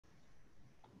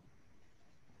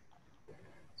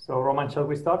So Roman, shall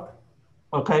we start?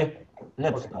 Okay,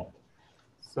 let's start.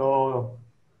 So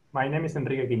my name is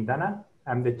Enrique Quintana.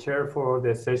 I'm the chair for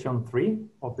the session 3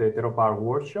 of the HeteroPar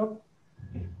workshop.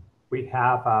 We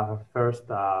have a first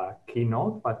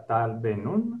keynote by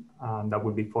El-Nun, and that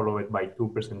will be followed by 2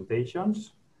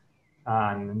 presentations.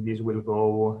 And this will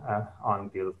go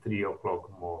until 3 o'clock,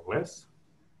 more or less.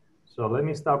 So let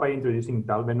me start by introducing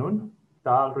El-Nun.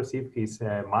 Tal received his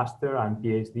master and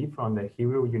PhD from the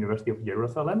Hebrew University of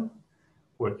Jerusalem,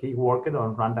 where he worked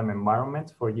on random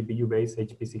environments for GPU-based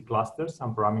HPC clusters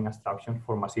and programming abstraction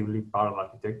for massively parallel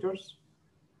architectures.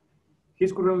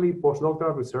 He's currently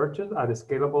postdoctoral researcher at the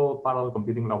Scalable Parallel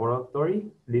Computing Laboratory,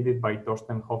 led by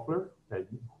Thorsten Hoffler,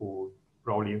 who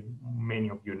probably many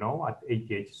of you know, at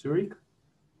ETHZ Zurich.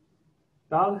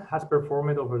 Tal has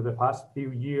performed over the past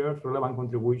few years relevant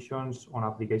contributions on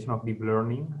application of deep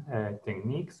learning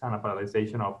techniques and a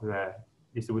parallelization of the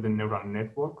distributed neural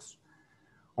networks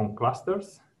on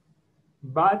clusters.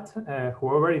 But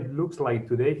however, it looks like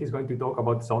today he's going to talk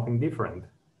about something different,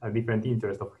 a different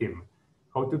interest of him.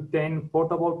 How to obtain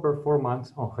portable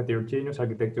performance on heterogeneous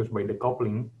architectures by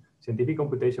decoupling scientific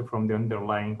computation from the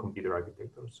underlying computer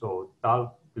architecture. So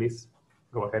Tal, please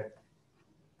go ahead.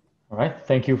 All right,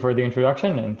 thank you for the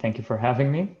introduction and thank you for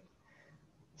having me.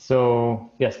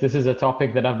 So yes, this is a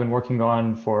topic that I've been working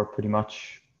on for pretty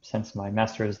much since my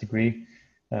master's degree.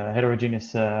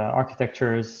 Heterogeneous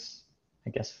architectures, I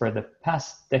guess for the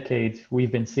past decade,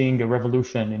 we've been seeing a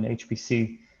revolution in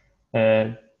HPC,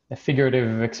 a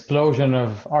figurative explosion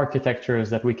of architectures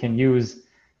that we can use.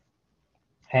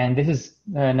 And this is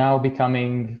now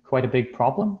becoming quite a big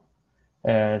problem.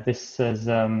 This is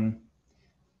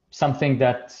something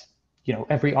that, you know,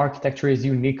 every architecture is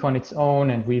unique on its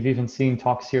own. And we've even seen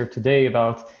talks here today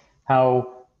about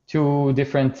how 2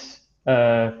 different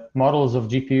models of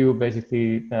GPU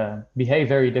basically behave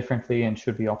very differently and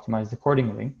should be optimized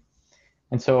accordingly.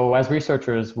 And so as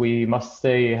researchers, we must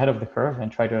stay ahead of the curve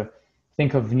and try to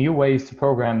think of new ways to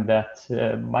program that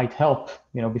might help,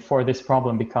 you know, before this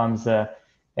problem becomes an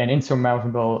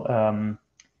insurmountable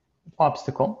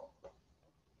obstacle.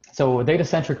 So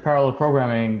data-centric parallel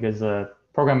programming is a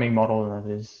programming model that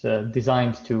is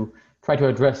designed to try to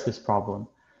address this problem.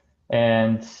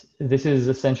 And this is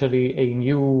essentially a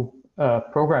new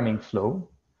programming flow.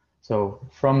 So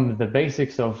from the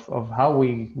basics of how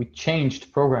we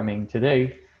changed programming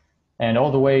today and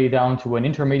all the way down to an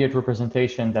intermediate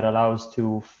representation that allows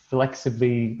to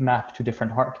flexibly map to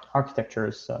different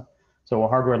architectures. So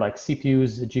hardware like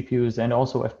CPUs, GPUs, and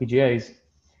also FPGAs.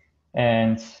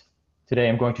 And today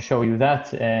I'm going to show you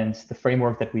that and the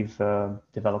framework that we've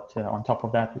developed on top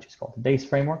of that, which is called the DACE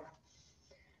framework.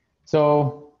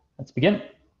 So let's begin.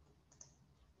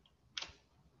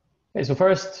 Okay, so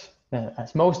first,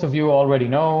 as most of you already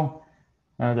know,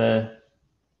 the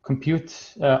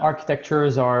compute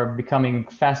architectures are becoming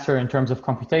faster in terms of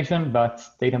computation, but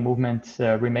data movement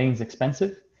remains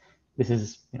expensive. This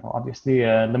is, you know, obviously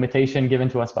a limitation given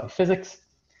to us by physics,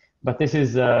 but this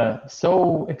is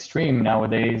so extreme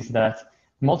nowadays that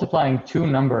multiplying 2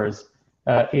 numbers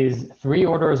is 3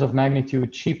 orders of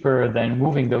magnitude cheaper than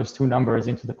moving those 2 numbers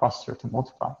into the processor to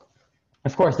multiply.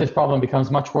 Of course, this problem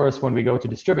becomes much worse when we go to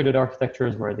distributed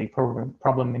architectures where the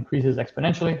problem increases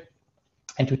exponentially.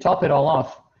 And to top it all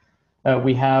off,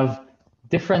 we have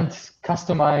different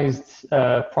customized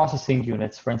processing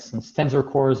units, for instance, tensor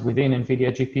cores within NVIDIA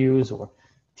GPUs or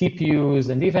TPUs,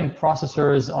 and even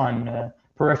processors on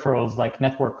peripherals like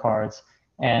network cards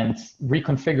and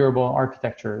reconfigurable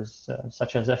architectures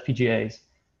such as FPGAs.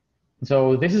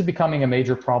 So this is becoming a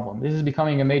major problem. This is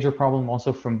becoming a major problem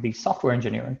also from the software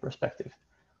engineering perspective,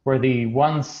 where the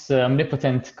once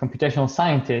omnipotent computational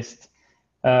scientist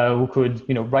who could,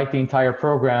 you know, write the entire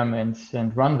program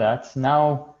and run that,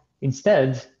 now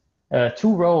instead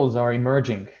 2 roles are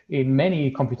emerging in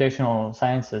many computational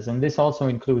sciences, and this also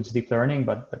includes deep learning,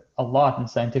 but a lot in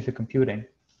scientific computing.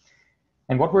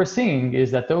 And what we're seeing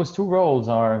is that those 2 roles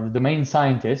are the domain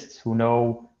scientists who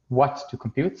know what to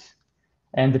compute,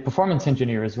 and the performance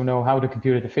engineers who know how to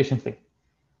compute it efficiently.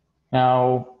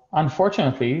 Now,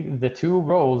 unfortunately, the 2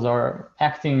 roles are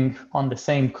acting on the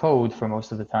same code for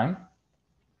most of the time,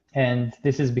 and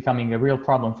this is becoming a real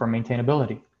problem for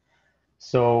maintainability.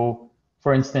 So,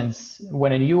 for instance,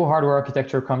 when a new hardware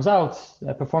architecture comes out,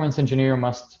 a performance engineer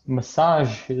must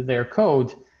massage their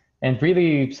code and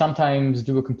really sometimes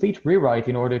do a complete rewrite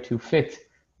in order to fit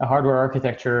a hardware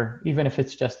architecture, even if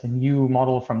it's just a new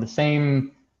model from the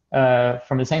same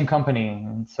company.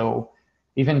 And so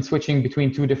even switching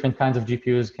between 2 different kinds of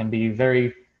GPUs can be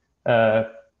very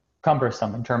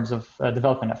cumbersome in terms of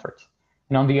development effort.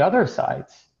 And on the other side,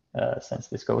 since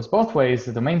this goes both ways,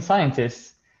 the domain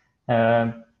scientists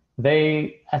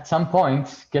they at some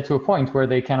point get to a point where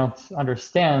they cannot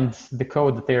understand the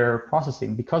code that they're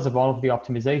processing because of all of the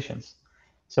optimizations.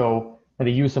 So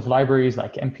the use of libraries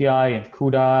like MPI and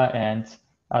CUDA and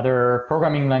other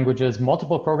programming languages,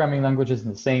 multiple programming languages in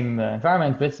the same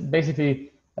environment,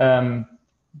 basically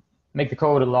make the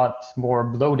code a lot more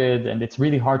bloated, and it's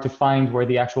really hard to find where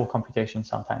the actual computation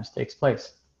sometimes takes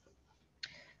place.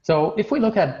 So if we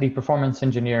look at the performance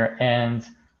engineer and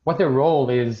what their role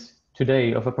is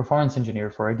today of a performance engineer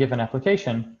for a given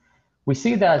application, we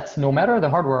see that no matter the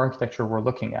hardware architecture we're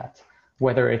looking at,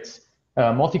 whether it's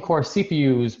multi-core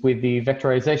CPUs with the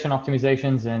vectorization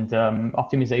optimizations and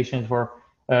optimizations for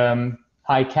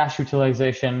high cache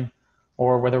utilization,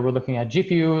 or whether we're looking at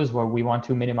GPUs where we want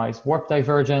to minimize warp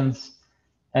divergence,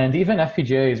 and even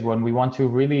FPGAs when we want to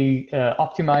really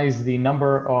optimize the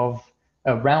number of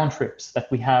round trips that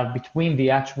we have between the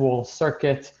actual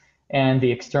circuit and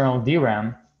the external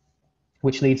DRAM,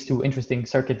 which leads to interesting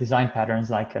circuit design patterns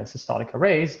like systolic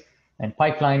arrays and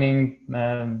pipelining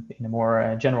in a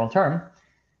more general term.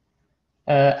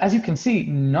 As you can see,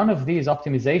 none of these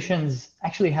optimizations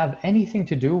actually have anything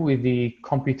to do with the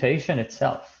computation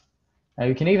itself.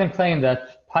 You can even claim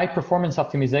that high performance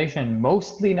optimization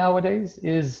mostly nowadays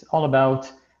is all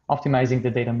about optimizing the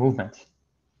data movement.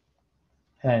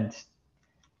 And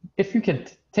if you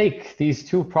could take these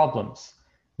two problems,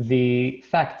 the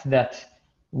fact that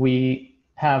we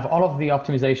have all of the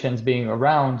optimizations being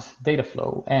around data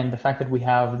flow and the fact that we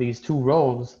have these two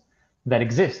roles that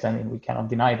exist, I mean, we cannot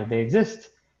deny that they exist,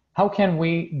 how can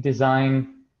we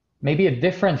design maybe a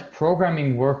different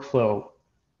programming workflow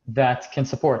that can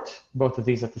support both of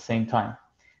these at the same time?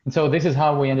 And so this is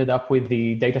how we ended up with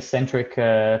the data-centric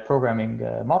programming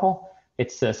model.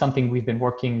 It's something we've been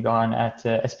working on at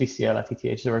SPCL at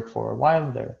ETHZ Zurich for a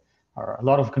while. There are a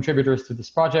lot of contributors to this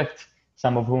project,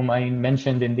 some of whom I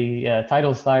mentioned in the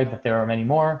title slide, but there are many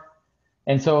more.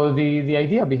 And so the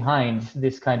idea behind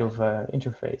this kind of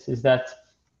interface is that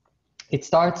it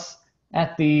starts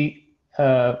at the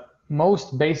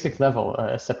most basic level,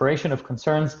 separation of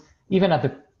concerns, even at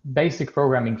the basic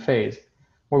programming phase,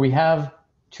 where we have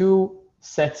two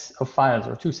sets of files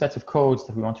or two sets of codes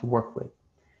that we want to work with.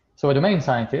 So a domain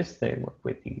scientist, they work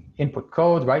with the input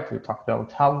code, right? We talked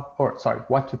about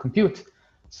what to compute.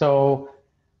 So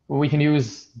we can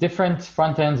use different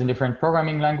front ends in different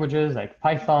programming languages like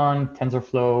Python,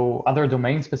 TensorFlow, other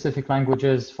domain-specific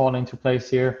languages fall into place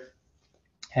here.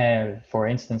 For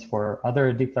instance, for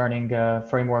other deep learning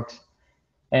frameworks.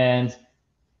 And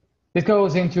this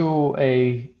goes into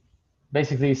a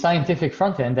basically scientific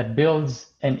front end that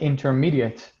builds an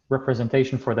intermediate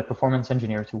representation for the performance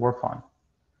engineer to work on.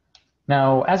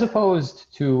 Now, as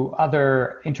opposed to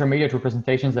other intermediate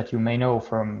representations that you may know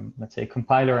from, let's say,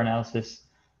 compiler analysis,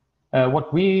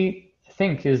 what we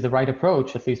think is the right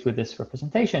approach, at least with this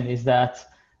representation, is that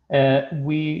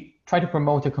we try to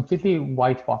promote a completely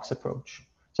white box approach.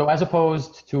 So as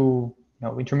opposed to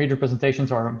intermediate representations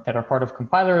that are part of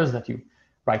compilers that you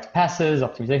write passes,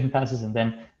 optimization passes, and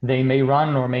then they may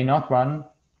run or may not run.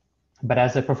 But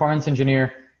as a performance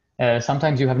engineer,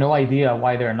 sometimes you have no idea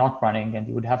why they're not running, and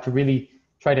you would have to really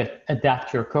try to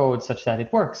adapt your code such that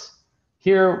it works.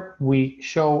 Here we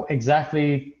show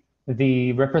exactly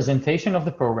the representation of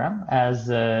the program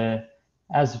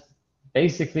as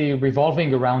basically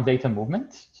revolving around data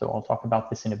movement. So I'll talk about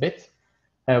this in a bit.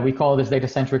 We call this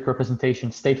data-centric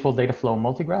representation stateful data flow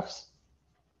multigraphs.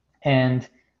 And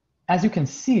as you can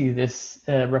see this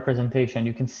representation,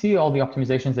 you can see all the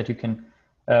optimizations that you can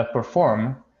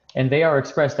perform, and they are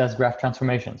expressed as graph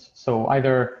transformations. So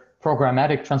either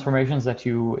programmatic transformations that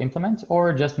you implement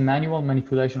or just manual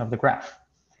manipulation of the graph.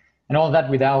 And all that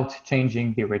without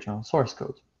changing the original source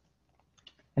code.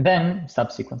 And then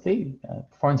subsequently, a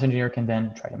performance engineer can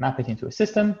then try to map it into a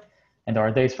system. And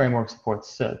our DAYS framework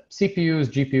supports CPUs,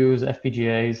 GPUs,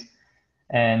 FPGAs,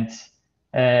 and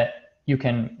you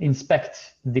can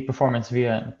inspect the performance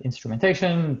via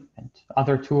instrumentation and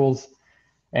other tools.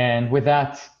 And with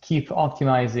that, keep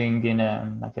optimizing in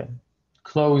like a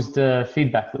closed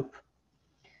feedback loop.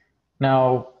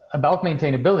 Now, about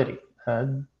maintainability,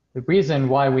 the reason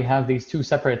why we have these two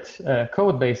separate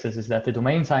code bases is that the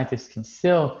domain scientists can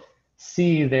still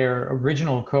see their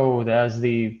original code as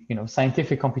the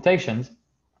scientific computations,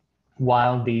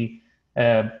 while the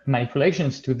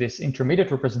manipulations to this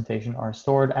intermediate representation are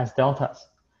stored as deltas.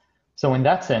 So in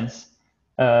that sense,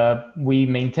 we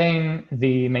maintain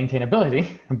the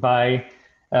maintainability by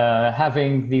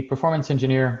having the performance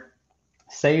engineer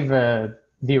save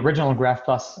the original graph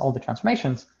plus all the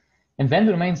transformations, and then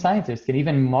the domain scientist can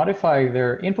even modify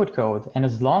their input code. And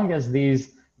as long as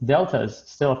these deltas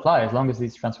still apply, as long as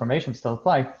these transformations still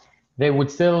apply, they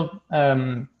would still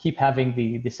keep having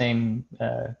the same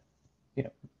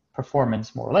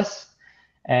performance, more or less.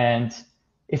 And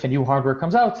if a new hardware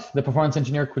comes out, the performance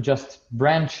engineer could just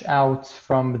branch out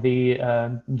from the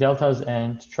deltas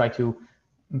and try to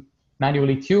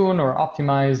manually tune or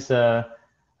optimize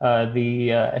the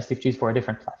SDFGs for a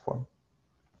different platform.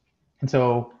 And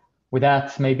so with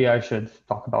that, maybe I should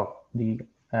talk about the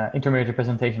intermediate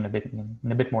representation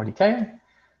in a bit more detail.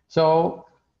 So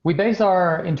we base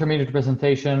our intermediate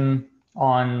representation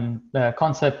on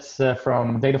concepts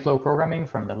from Dataflow programming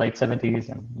from the late 70s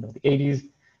and the 80s,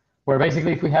 where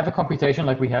basically if we have a computation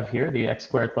like we have here, the x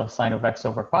squared plus sine of x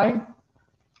over pi,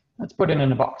 let's put it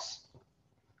in a box.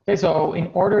 Okay, so in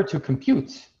order to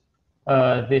compute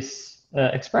this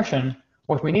expression,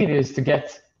 what we need is to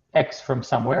get x from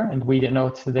somewhere, and we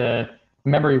denote the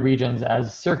memory regions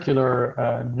as circular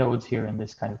nodes here in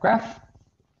this kind of graph,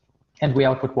 and we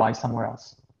output y somewhere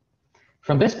else.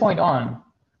 From this point on,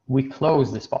 we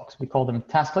close this box. We call them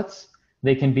tasklets.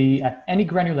 They can be at any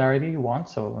granularity you want.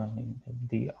 So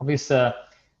the obvious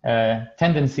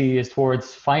tendency is towards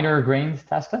finer grained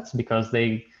tasklets because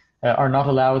they are not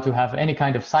allowed to have any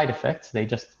kind of side effects. They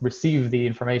just receive the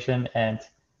information and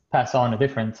pass on a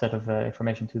different set of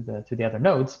information to the other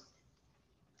nodes.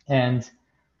 And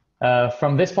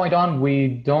from this point on,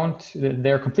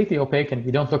 they're completely opaque and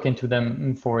we don't look into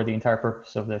them for the entire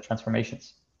purpose of the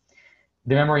transformations.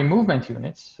 The memory movement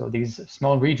units, so these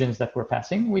small regions that we're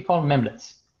passing, we call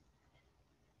memlets.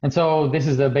 And so this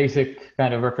is the basic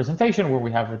kind of representation where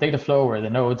we have a data flow where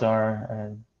the nodes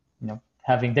are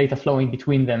having data flowing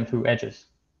between them through edges.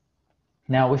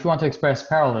 Now, if we want to express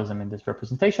parallelism in this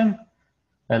representation,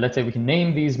 let's say we can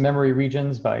name these memory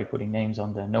regions by putting names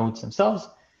on the nodes themselves.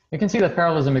 You can see that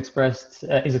parallelism is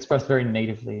expressed very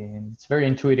natively, and it's very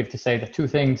intuitive to say that two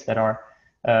things that are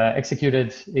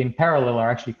executed in parallel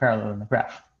are actually parallel in the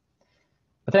graph.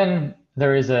 But then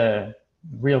there is a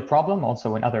real problem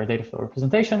also in other data flow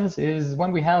representations is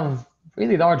when we have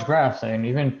really large graphs and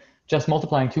even just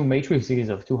multiplying two matrices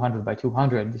of 200 by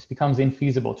 200, this becomes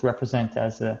infeasible to represent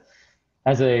as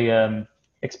a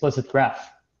explicit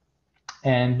graph.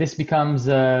 And this becomes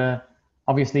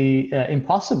obviously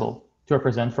impossible to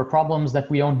represent for problems that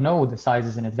we don't know the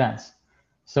sizes in advance.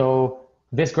 So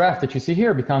this graph that you see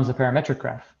here becomes a parametric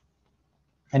graph.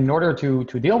 And in order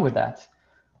to deal with that,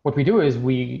 what we do is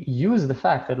we use the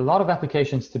fact that a lot of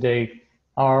applications today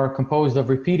are composed of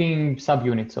repeating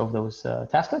subunits of those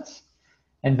tasklets.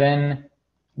 And then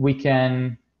we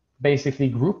can basically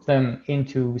group them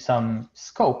into some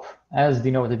scope, as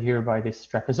denoted here by this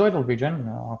trapezoidal region,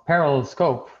 a parallel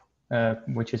scope,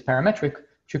 which is parametric,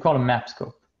 which we call a map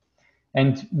scope.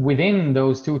 And within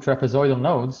those two trapezoidal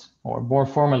nodes, or more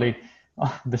formally,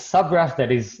 the subgraph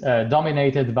that is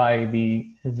dominated by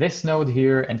this node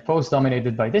here and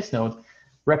post-dominated by this node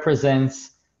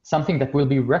represents something that will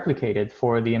be replicated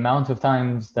for the amount of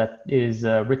times that is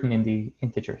written in the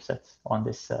integer set on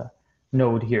this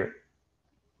node here.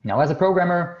 Now, as a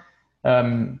programmer,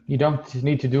 you don't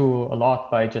need to do a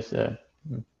lot by just,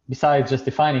 besides just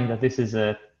defining that this is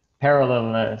a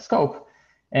parallel scope.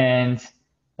 And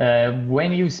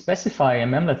when you specify a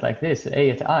memlet like this, A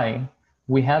at I,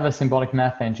 we have a symbolic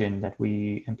math engine that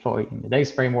we employ in the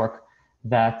DACE framework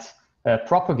that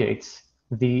propagates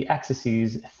the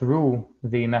axes through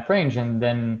the map range, and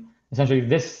then essentially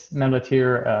this memlet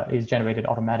here is generated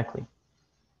automatically.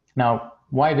 Now,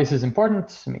 why this is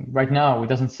important? I mean, right now it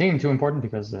doesn't seem too important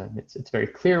because it's very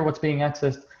clear what's being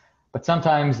accessed, but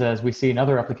sometimes, as we see in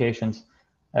other applications,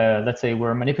 let's say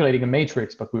we're manipulating a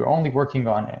matrix, but we're only working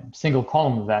on a single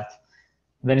column of that,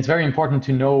 then it's very important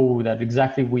to know that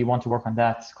exactly we want to work on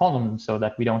that column so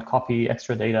that we don't copy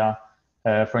extra data.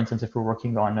 For instance, if we're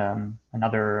working on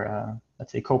another,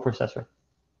 let's say, coprocessor.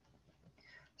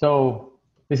 So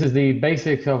this is the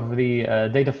basic of the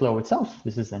data flow itself.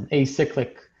 This is an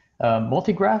acyclic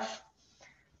multigraph.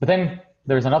 But then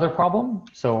there's another problem.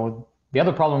 So the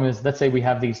other problem is, let's say we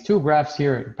have these two graphs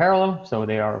here in parallel. So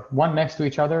they are one next to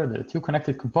each other. The two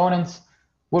connected components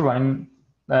will run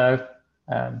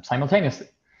simultaneously.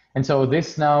 And so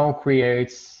this now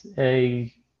creates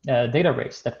a data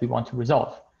race that we want to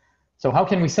resolve. So how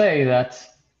can we say that,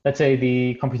 let's say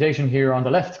the computation here on the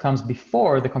left comes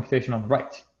before the computation on the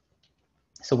right?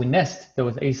 So we nest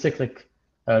those acyclic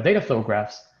data flow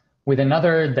graphs with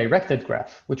another directed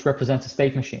graph, which represents a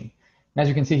state machine. And as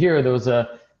you can see here, those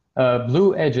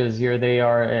blue edges here, they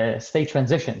are state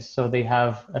transitions. So they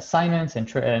have assignments and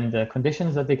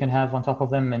conditions that they can have on top of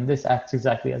them. And this acts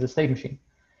exactly as a state machine.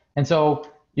 And so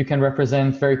you can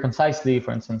represent very concisely,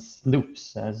 for instance,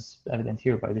 loops, as evident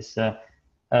here by this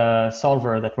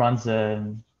solver that runs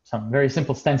some very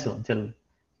simple stencil until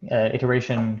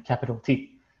iteration capital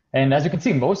T. And as you can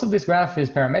see, most of this graph is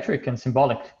parametric and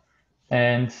symbolic.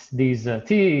 And these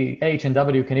T, H, and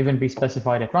W can even be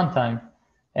specified at runtime.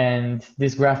 And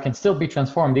this graph can still be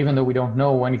transformed even though we don't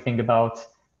know anything about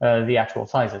the actual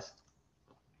sizes.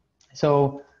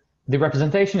 So the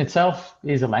representation itself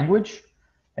is a language,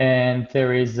 and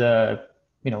there is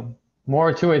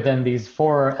more to it than these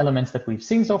 4 elements that we've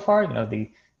seen so far. The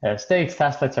states,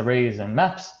 tasklets, arrays, and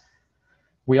maps.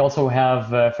 We also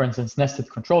have, for instance, nested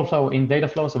control flow in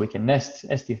Dataflow, so we can nest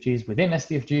SDFGs within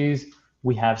SDFGs.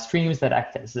 We have streams that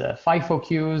act as FIFO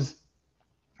queues,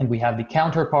 and we have the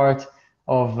counterpart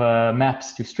of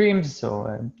maps to streams,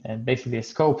 so basically a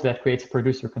scope that creates a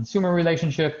producer-consumer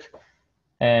relationship.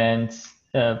 And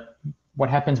what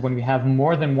happens when we have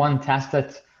more than one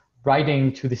tasklet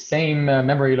writing to the same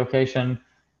memory location,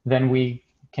 then we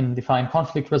can define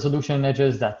conflict resolution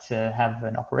edges that have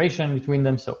an operation between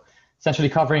them. So essentially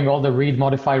covering all the read,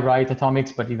 modify, write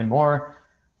atomics, but even more.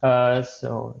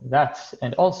 So that,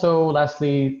 and also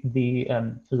lastly, the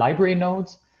library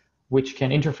nodes, which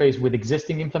can interface with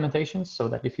existing implementations, so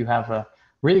that if you have a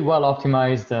really well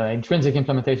optimized intrinsic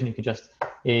implementation, you can just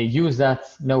use that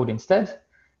node instead.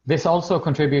 This also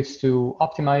contributes to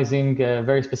optimizing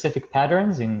very specific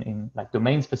patterns in like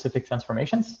domain-specific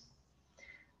transformations.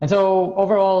 And so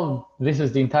overall, this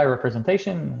is the entire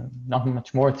representation, not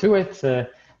much more to it.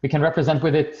 We can represent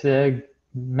with it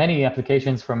many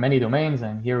applications from many domains.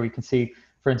 And here we can see,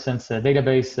 for instance, a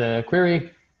database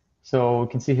query. So we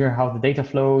can see here how the data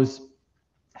flows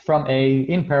from A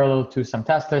in parallel to some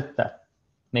tasklet that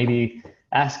maybe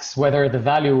asks whether the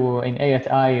value in A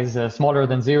at I is smaller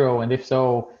than 0, and if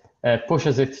so,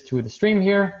 pushes it to the stream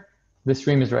here. The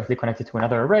stream is directly connected to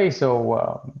another array,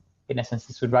 so in essence,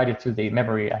 this would write it to the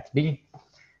memory at B.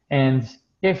 And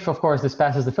if, of course, this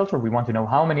passes the filter, we want to know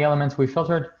how many elements we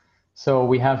filtered. So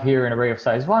we have here an array of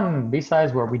size 1, B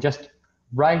size, where we just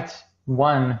write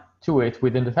 1 to it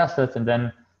within the tasklet, and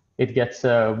then it gets,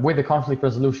 with the conflict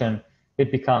resolution,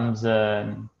 it becomes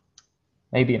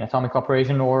maybe an atomic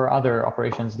operation or other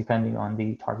operations depending on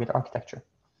the target architecture.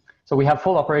 So we have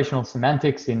full operational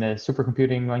semantics in the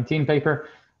Supercomputing 19 paper.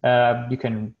 You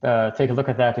can take a look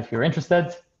at that if you're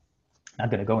interested. I'm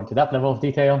going to go into that level of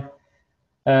detail.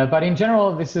 But in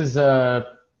general, this is a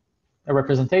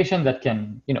representation that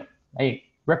can,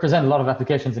 represent a lot of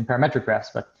applications in parametric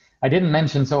graphs, but I didn't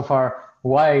mention so far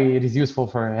why it is useful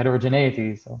for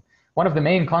heterogeneity. So one of the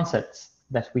main concepts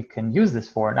that we can use this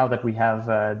for, now that we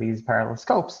have these parallel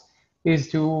scopes, is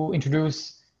to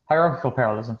introduce hierarchical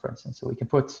parallelism, for instance. So we can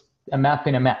put a map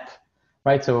in a map,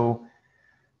 right? So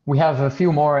we have a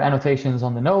few more annotations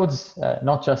on the nodes,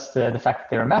 not just the fact that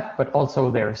they're a map, but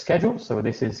also their schedule. So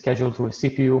this is scheduled to a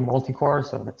CPU multi-core,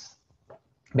 so that's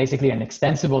basically an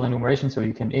extensible enumeration, so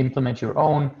you can implement your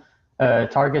own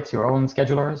targets, your own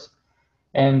schedulers.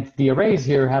 And the arrays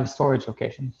here have storage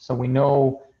locations. So we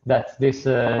know that this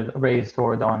array is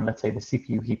stored on, let's say, the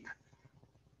CPU heap.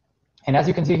 And as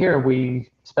you can see here, we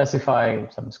specify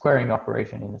some squaring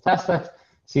operation in the tasklet,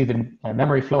 see the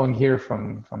memory flowing here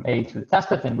from A to the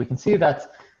tasklet, and we can see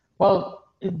that, well,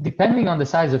 depending on the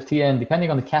size of Tn, depending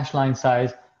on the cache line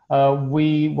size,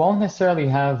 we won't necessarily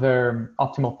have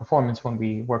optimal performance when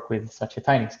we work with such a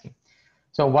tiny scheme.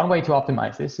 So one way to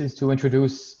optimize this is to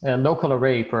introduce a local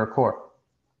array per core,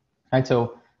 right?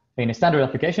 So in a standard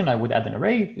application, I would add an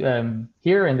array.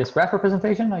 Here in this graph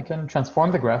representation, I can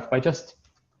transform the graph by just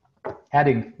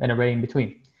adding an array in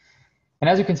between. And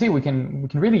as you can see, we can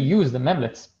really use the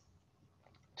memlets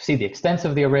to see the extents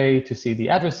of the array, to see the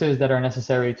addresses that are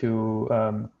necessary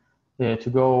to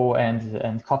go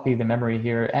and copy the memory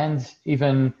here, and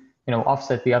even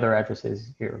offset the other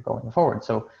addresses here going forward.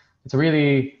 So it's a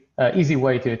really easy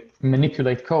way to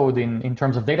manipulate code in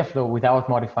terms of data flow without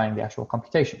modifying the actual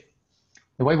computation.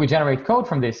 The way we generate code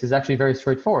from this is actually very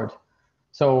straightforward.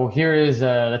 So here is,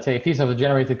 let's say, a piece of the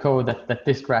generated code that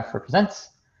this graph represents.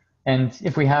 And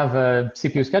if we have a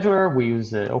CPU scheduler, we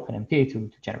use OpenMP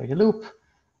to generate a loop.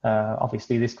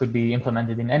 Obviously, this could be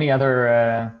implemented in any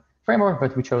other framework,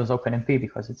 but we chose OpenMP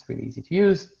because it's really easy to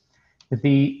use.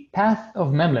 The path of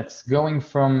memlets going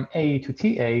from A to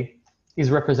TA is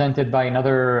represented by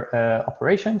another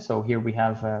operation. So here we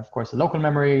have, of course, a local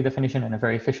memory definition and a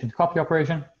very efficient copy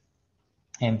operation.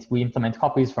 And we implement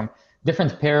copies from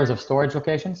different pairs of storage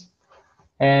locations.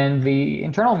 And the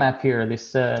internal map here,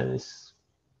 this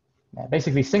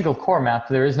basically single core map,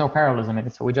 there is no parallelism in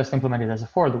it, so we just implement it as a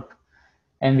for loop.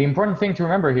 And the important thing to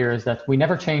remember here is that we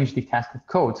never change the tasklet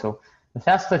code. So the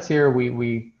tasklets here,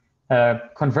 we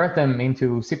convert them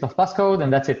into C++ code,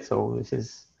 and that's it. So this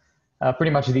is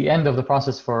pretty much the end of the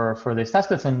process for these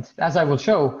tasklets. And as I will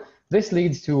show, this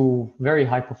leads to very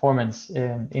high performance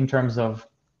in terms of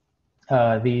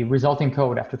the resulting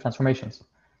code after transformations.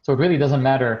 So it really doesn't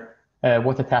matter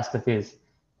what the tasklet is.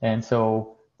 And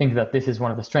so I think that this is one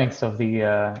of the strengths of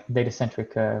the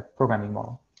data-centric programming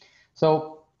model.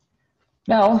 So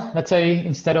now, let's say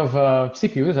instead of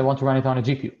CPUs, I want to run it on a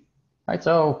GPU. Right,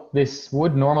 so this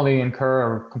would normally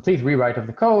incur a complete rewrite of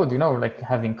the code, like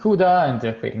having CUDA and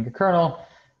creating a kernel.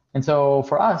 And so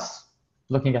for us,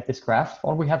 looking at this graph,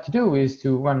 all we have to do is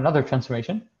to run another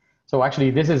transformation. So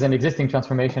actually, this is an existing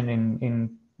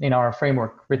transformation in our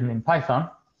framework written in Python.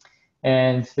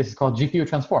 And this is called GPU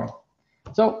transform.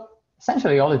 So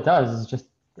essentially, all it does is just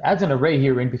adds an array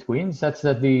here in between, such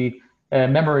that the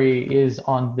memory is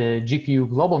on the GPU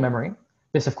global memory.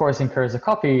 This, of course, incurs a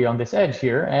copy on this edge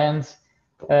here and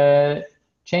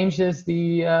changes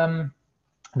the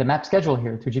map schedule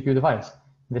here to GPU device.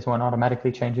 This one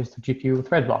automatically changes to GPU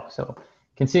thread block. So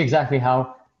you can see exactly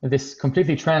how this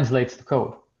completely translates the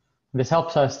code. This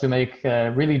helps us to make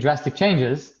really drastic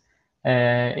changes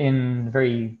in a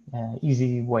very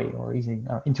easy way or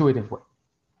intuitive way.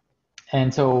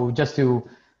 And so just to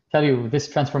tell you, this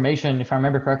transformation, if I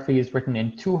remember correctly, is written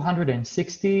in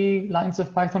 260 lines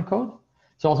of Python code.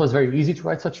 So also it's very easy to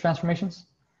write such transformations,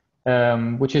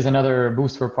 which is another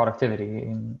boost for productivity,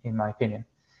 in my opinion.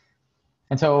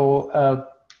 And so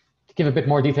to give a bit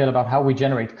more detail about how we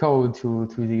generate code to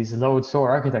these load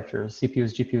store architectures,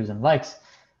 CPUs, GPUs, and likes,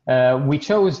 we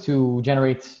chose to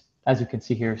generate, as you can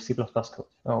see here, C++ code,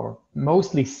 or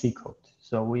mostly C code.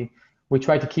 So we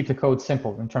try to keep the code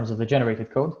simple in terms of the generated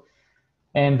code.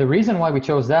 And the reason why we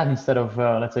chose that instead of,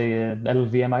 let's say,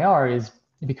 LLVMIR is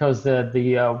because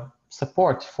the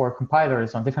support for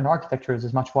compilers on different architectures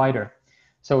is much wider.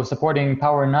 So supporting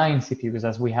Power 9 CPUs,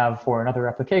 as we have for another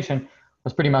application,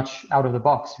 was pretty much out of the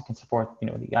box. We can support, the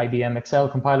IBM Excel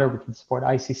compiler. We can support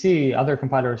ICC, other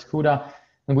compilers, CUDA,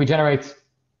 and we generate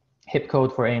HIP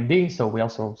code for AMD. So we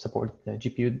also support the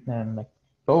GPU and like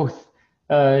both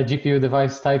GPU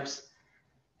device types.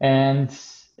 And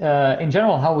in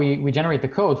general, how we generate the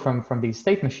code from these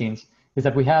state machines is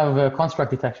that we have construct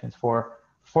detections for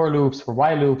loops, for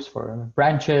while loops, for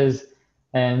branches,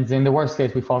 and in the worst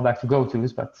case, we fall back to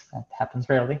gotos, but that happens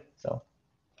rarely. So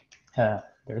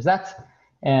there's that.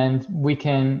 And we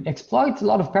can exploit a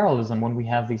lot of parallelism when we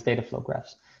have these data flow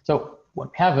graphs. So when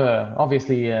we have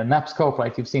obviously a map scope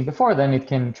like you've seen before, then it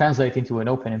can translate into an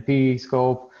OpenMP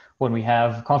scope. When we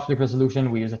have conflict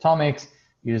resolution, we use atomics,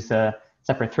 use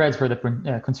separate threads for the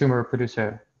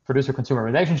producer-consumer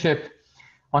relationship.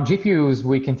 On GPUs,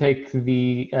 we can take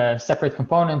the separate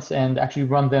components and actually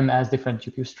run them as different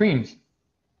GPU streams.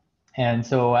 And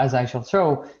so as I shall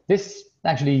show, this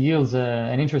actually yields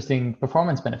an interesting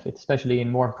performance benefit, especially in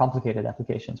more complicated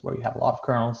applications where you have a lot of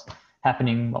kernels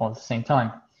happening all at the same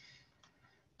time.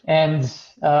 And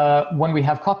when we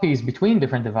have copies between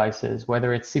different devices,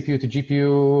 whether it's CPU to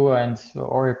GPU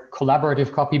or a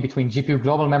collaborative copy between GPU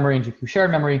global memory and GPU shared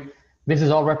memory, this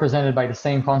is all represented by the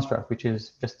same construct, which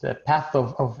is just a path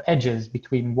of edges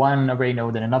between one array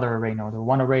node and another array node, or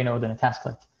one array node and a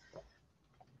tasklet.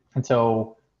 And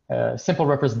so simple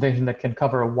representation that can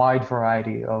cover a wide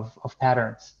variety of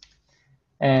patterns.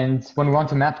 And when we want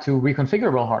to map to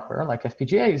reconfigurable hardware, like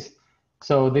FPGAs,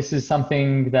 so this is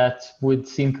something that would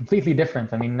seem completely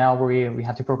different. I mean, now we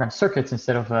have to program circuits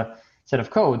instead of a set of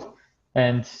code.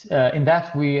 And in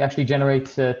that, we actually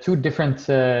generate two different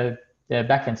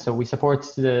backends. So we support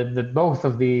both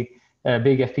of the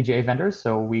big FPGA vendors.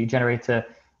 So we generate a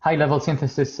high-level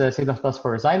synthesis C++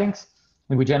 for Xilinx,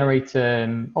 and we generate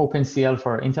OpenCL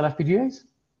for Intel FPGAs.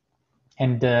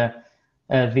 And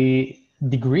the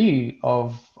degree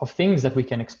of things that we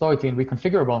can exploit in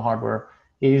reconfigurable hardware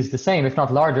is the same, if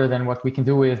not larger, than what we can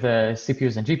do with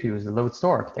CPUs and GPUs, the load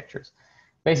store architectures.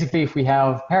 Basically, if we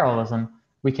have parallelism,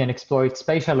 we can exploit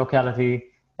spatial locality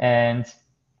and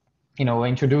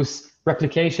introduce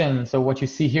replication. So what you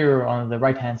see here on the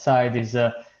right-hand side is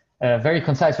a very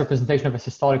concise representation of a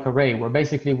systolic array, where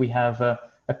basically we have a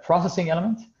processing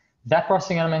element. That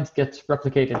processing element gets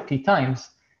replicated p times,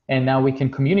 and now we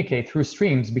can communicate through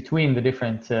streams between the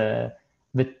different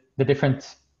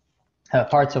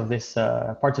parts of this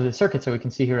circuit. So we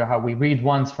can see here how we read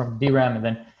once from DRAM and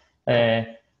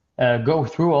then go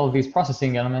through all of these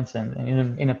processing elements and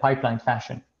in a pipeline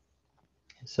fashion.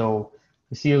 So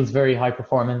this yields very high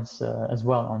performance as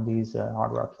well on these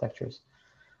hardware architectures.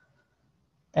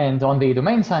 And on the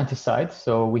domain scientist side,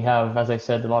 so we have, as I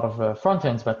said, a lot of front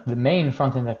ends, but the main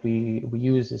front end that we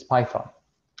use is Python.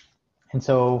 And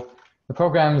so the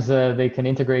programs, they can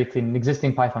integrate in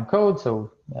existing Python code.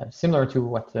 So similar to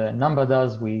what Numba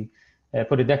does, we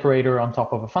put a decorator on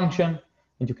top of a function.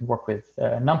 and you can work with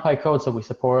NumPy code. So we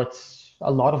support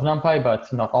a lot of NumPy,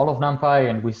 but not all of NumPy,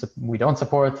 and we don't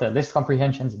support list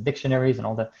comprehensions and dictionaries and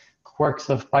all the quirks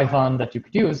of Python that you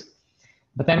could use.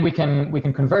 But then we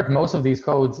can convert most of these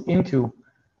codes into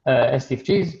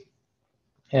SDFGs,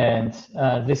 and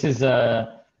this is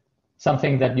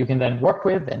something that you can then work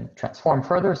with and transform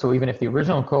further. So even if the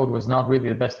original code was not really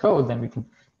the best code, then we can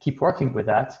keep working with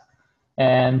that.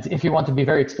 And if you want to be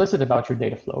very explicit about your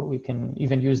data flow, we can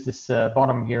even use this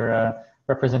bottom here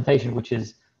representation, which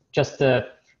is just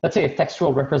let's say a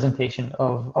textual representation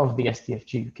of the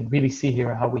SDFG. You can really see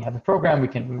here how we have a program. We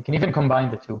can even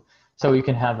combine the two. So you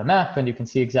can have a map, and you can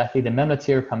see exactly the memlets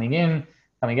here coming in,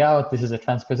 coming out. This is a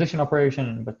transposition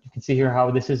operation, but you can see here how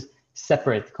this is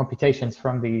separate computations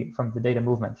from the data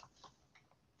movement.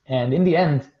 And in the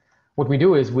end, what we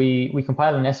do is we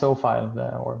compile an SO file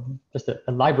or just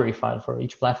a library file for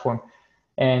each platform.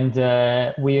 And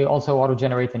we also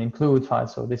auto-generate an include file.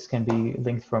 So this can be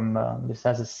linked from, this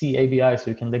has a C ABI, so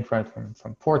you can link from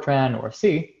Fortran or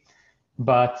C.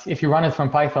 But if you run it from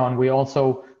Python, we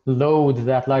also load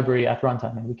that library at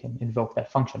runtime, and we can invoke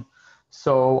that function.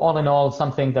 So all in all,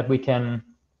 something that we can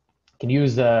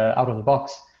use out of the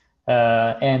box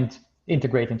and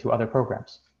integrate into other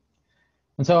programs.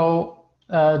 And so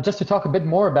just to talk a bit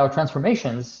more about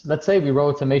transformations, let's say we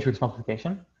wrote a matrix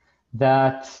multiplication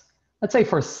that, let's say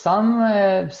for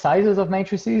some sizes of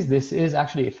matrices, this is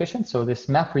actually efficient. So this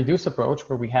map reduce approach,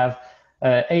 where we have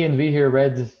A and V here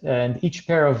read, and each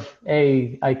pair of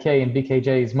A, IK, and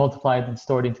BKJ is multiplied and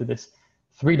stored into this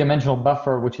three-dimensional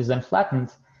buffer, which is then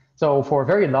flattened. So for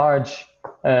very large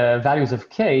values of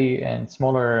K and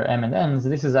smaller M and Ns,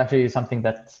 this is actually something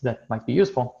that might be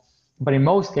useful. But in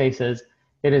most cases,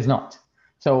 it is not.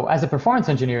 So as a performance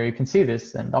engineer, you can see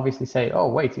this and obviously say, oh,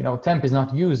 wait, temp is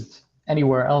not used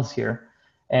anywhere else here.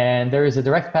 And there is a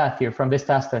direct path here from this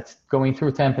task that's going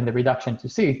through temp and the reduction to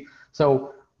C.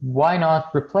 So why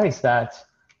not replace that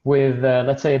with,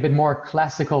 let's say, a bit more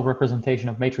classical representation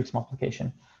of matrix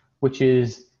multiplication, which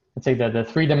is, let's say, the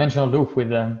three-dimensional loop with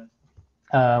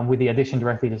the addition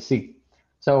directly to C.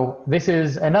 So this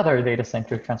is another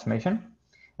data-centric transformation.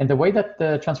 And the way that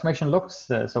the transformation looks,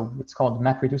 so it's called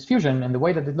map-reduce fusion, and the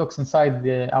way that it looks inside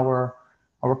our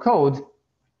code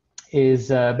is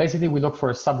basically we look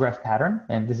for a subgraph pattern,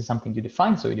 and this is something you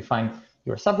define. So you define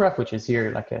your subgraph, which is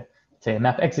here like say a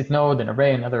map exit node, an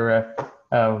array, another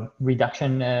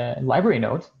reduction library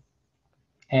node.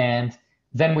 And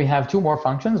then we have two more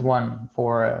functions, one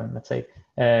for, let's say,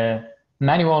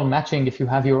 manual matching if you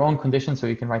have your own conditions, so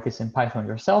you can write this in Python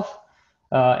yourself.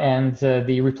 And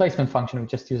the replacement function,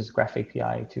 which just uses Graph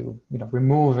API to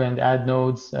remove and add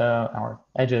nodes or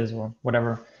edges or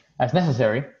whatever as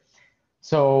necessary.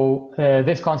 So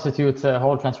this constitutes a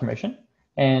whole transformation.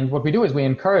 And what we do is we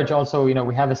encourage also,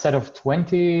 we have a set of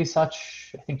 20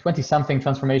 such, I think 20-something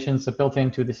transformations built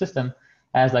into the system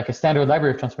as like a standard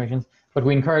library of transformations. But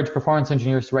we encourage performance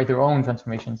engineers to write their own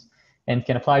transformations and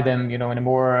can apply them, in a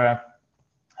more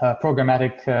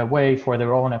programmatic way for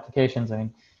their own applications. I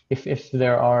mean, if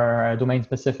there are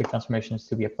domain-specific transformations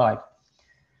to be applied.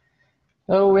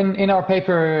 So in our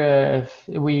paper,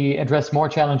 we address more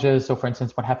challenges. So for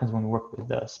instance, what happens when we work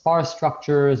with sparse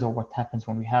structures, or what happens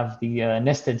when we have the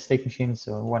nested state machines,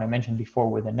 or what I mentioned before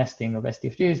with the nesting of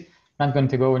SDFGs. I'm not going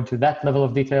to go into that level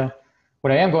of detail.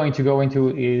 What I am going to go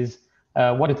into is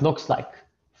what it looks like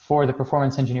for the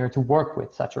performance engineer to work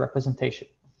with such a representation.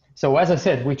 So as I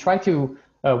said, we try to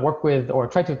work with, or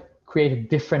try to create a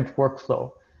different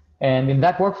workflow. And in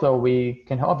that workflow, we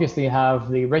can obviously have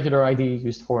the regular IDE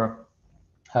used for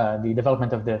the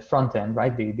development of the front end,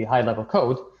 right? The high level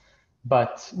code.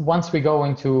 But once we go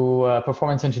into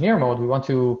performance engineer mode, we want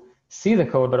to see the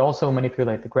code, but also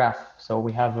manipulate the graph. So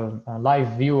we have a live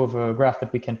view of a graph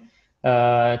that we can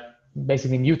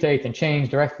basically mutate and change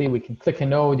directly. We can click a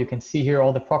node. You can see here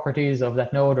all the properties of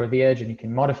that node or the edge, and you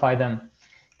can modify them.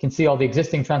 You can see all the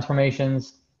existing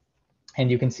transformations, and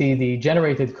you can see the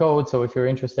generated code. So if you're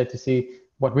interested to see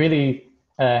what really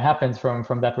happens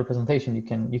from that representation, you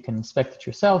can inspect it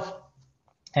yourself.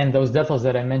 And those deltas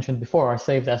that I mentioned before are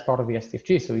saved as part of the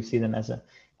SDFG. So you see them as a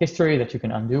history that you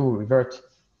can undo, revert.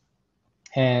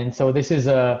 And so this is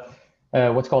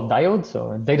what's called diode.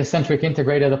 So data-centric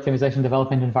integrated optimization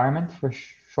development environment for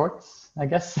short, I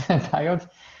guess, diode.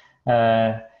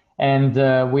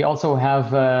 And we also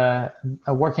have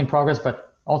a work in progress, but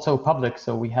also public.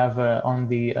 So we have on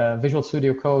the Visual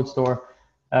Studio Code store,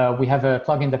 we have a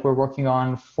plugin that we're working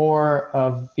on for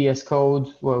VS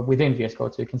Code, within VS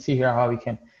Code. So you can see here how we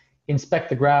can inspect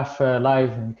the graph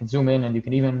live, and you can zoom in, and you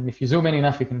can even, if you zoom in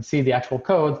enough, you can see the actual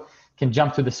code, can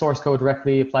jump to the source code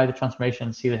directly, apply the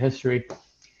transformation, see the history.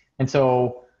 And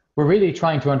so we're really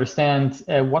trying to understand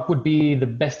what would be the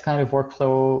best kind of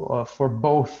workflow for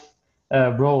both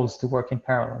roles to work in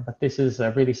parallel. But this is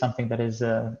really something that is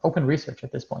open research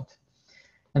at this point.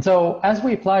 And so as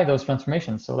we apply those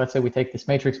transformations, so let's say we take this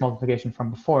matrix multiplication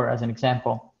from before as an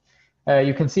example.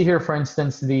 You can see here, for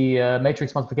instance, the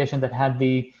matrix multiplication that had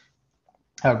the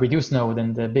reduced node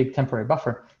and the big temporary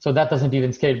buffer. So that doesn't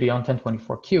even scale beyond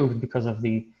 1024 cubed because of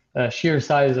the sheer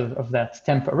size of that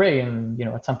temp array. And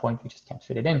at some point, we just can't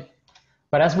fit it in.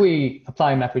 But as we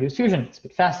apply MapReduce Fusion, it's a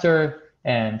bit faster.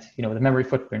 And the memory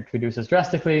footprint reduces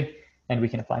drastically. And we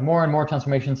can apply more and more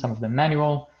transformations, some of them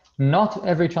manual. Not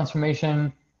every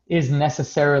transformation is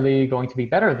necessarily going to be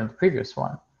better than the previous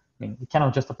one. I mean, we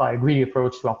cannot just apply a greedy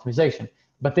approach to optimization,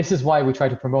 but this is why we try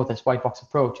to promote this white box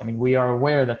approach. I mean, we are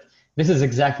aware that this is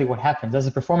exactly what happens. As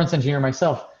a performance engineer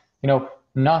myself,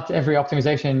 not every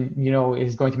optimization,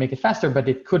 is going to make it faster, but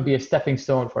it could be a stepping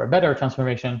stone for a better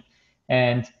transformation.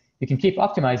 And you can keep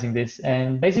optimizing this.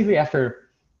 And basically after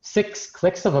 6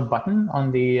 clicks of a button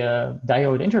on the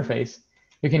diode interface,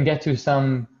 you can get to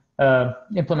some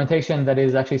implementation that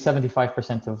is actually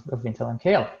 75% of the Intel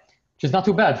MKL, which is not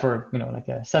too bad for like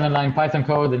a 7-line Python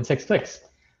code in 6 clicks.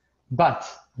 But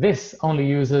this only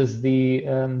uses the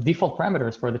default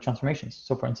parameters for the transformations.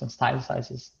 So for instance, tile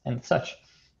sizes and such.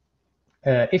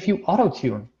 If you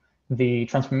auto-tune the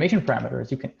transformation parameters,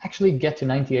 you can actually get to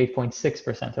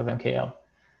 98.6% of MKL.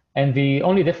 And the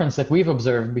only difference that we've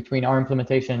observed between our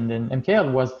implementation and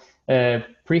MKL was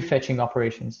prefetching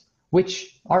operations,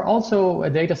 which are also a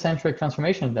data-centric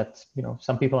transformation that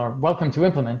some people are welcome to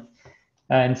implement.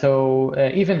 And so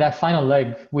even that final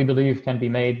leg, we believe, can be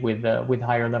made with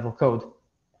higher level code.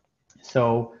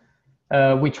 So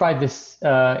we tried this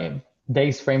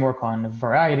DAYS framework on a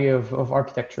variety of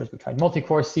architectures. We tried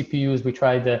multi-core CPUs, we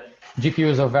tried the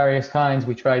GPUs of various kinds,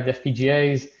 we tried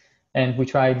FPGAs, and we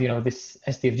tried this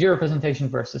SDFG representation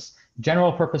versus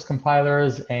general purpose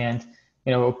compilers and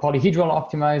polyhedral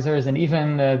optimizers, and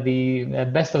even the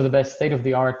best of the best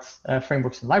state-of-the-art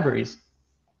frameworks and libraries.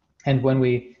 And when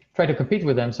we try to compete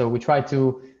with them, so we try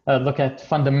to look at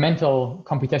fundamental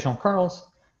computational kernels.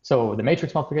 So the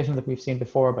matrix multiplication that we've seen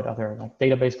before, but other like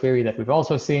database query that we've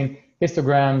also seen,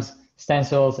 histograms,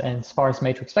 stencils, and sparse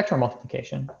matrix vector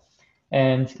multiplication.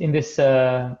 And in this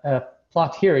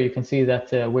plot here, you can see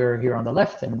that we're here on the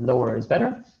left and lower is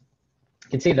better. You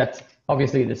can see that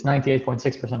obviously this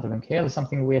 98.6% of MKL is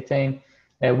something we attain.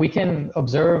 We can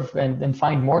observe and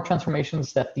find more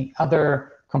transformations that the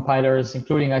other compilers,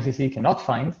 including ICC, cannot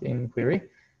find in query.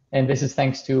 And this is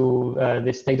thanks to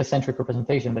this data-centric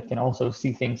representation that can also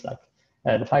see things like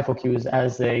the FIFO queues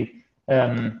as a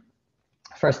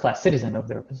first-class citizen of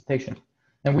the representation.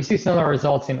 And we see similar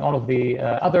results in all of the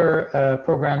other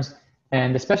programs,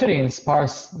 and especially in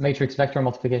sparse matrix vector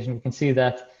multiplication, we can see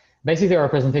that basically our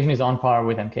representation is on par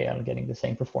with MKL, getting the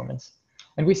same performance.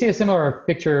 And we see a similar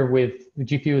picture with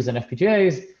GPUs and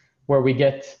FPGAs, where we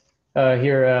get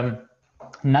here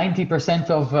 90%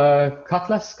 of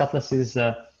Cutlass. Cutlass is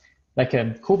like a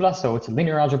cuBLAS, so it's a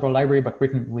linear algebra library, but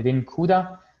written within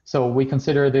CUDA. So we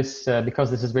consider this, because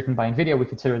this is written by NVIDIA, we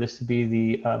consider this to be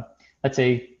the, let's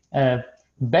say,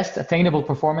 best attainable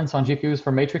performance on GPUs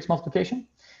for matrix multiplication.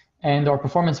 And our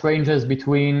performance ranges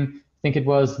between, I think it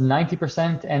was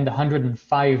 90% and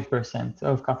 105%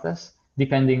 of Cutlass,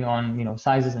 depending on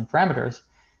sizes and parameters.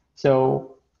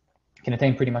 So you can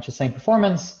attain pretty much the same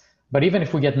performance. But even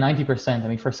if we get 90%, I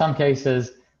mean, for some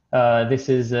cases, this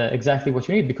is exactly what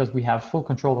you need because we have full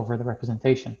control over the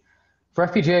representation. For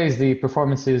FPGAs, the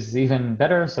performance is even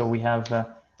better. So we have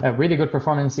a really good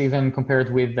performance even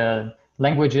compared with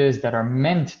languages that are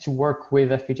meant to work with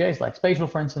FPGAs, like Spatial,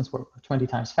 for instance, we're 20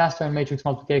 times faster in matrix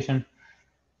multiplication.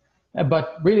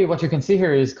 But really what you can see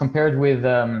here is compared with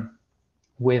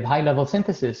high-level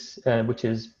synthesis, which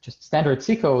is just standard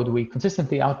C code, we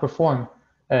consistently outperform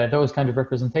those kind of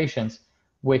representations,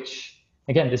 which,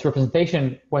 again, this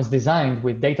representation was designed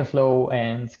with Dataflow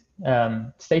and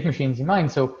state machines in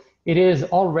mind. So it is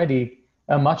already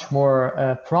a much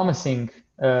more promising,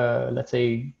 let's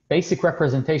say, basic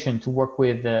representation to work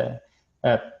with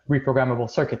reprogrammable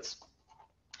circuits.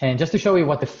 And just to show you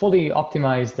what the fully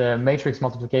optimized matrix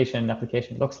multiplication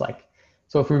application looks like.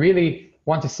 So if we really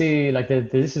want to see, like,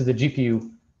 this is the GPU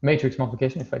matrix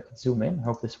multiplication, if I could zoom in, I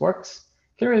hope this works.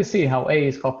 You can really see how A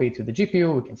is copied to the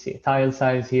GPU. We can see a tile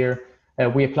size here.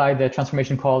 We applied the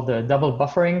transformation called double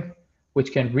buffering,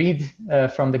 which can read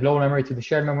from the global memory to the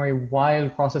shared memory while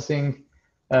processing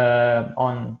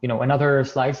on another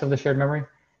slice of the shared memory.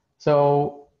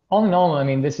 So all in all, I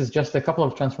mean, this is just a couple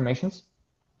of transformations,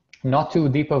 not too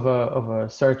deep of a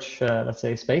search, let's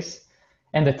say, space.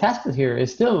 And the task here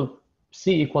is still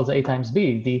C equals A times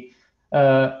B. The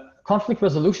conflict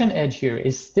resolution edge here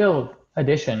is still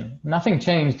addition. Nothing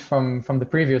changed from the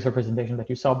previous representation that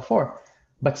you saw before,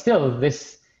 but still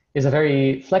this is a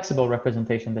very flexible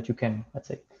representation that you can, let's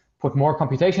say, put more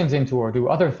computations into or do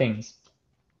other things,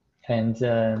 and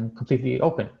completely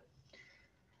open.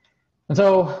 And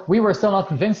so we were still not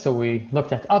convinced, so we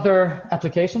looked at other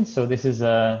applications. So this is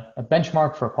a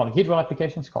benchmark for polyhedral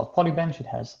applications called Polybench. It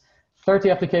has 30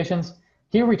 applications.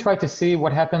 Here we try to see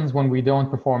what happens when we don't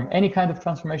perform any kind of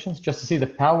transformations, just to see the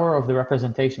power of the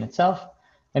representation itself.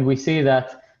 And we see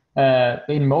that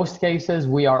in most cases,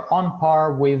 we are on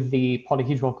par with the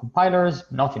polyhedral compilers,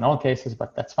 not in all cases,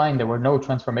 but that's fine. There were no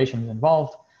transformations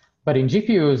involved. But in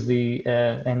GPUs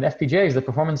and FPGAs, the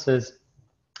performance is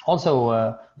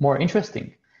also more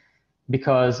interesting,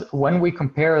 because when we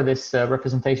compare this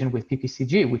representation with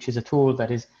PPCG, which is a tool that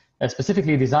is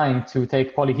specifically designed to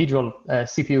take polyhedral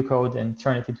CPU code and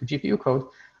turn it into GPU code,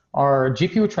 our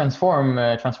GPU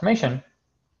transformation,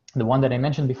 the one that I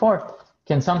mentioned before,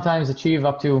 can sometimes achieve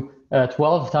up to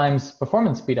 12 times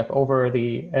performance speedup over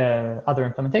the other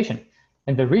implementation.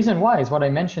 And the reason why is what I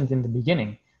mentioned in the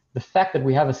beginning. The fact that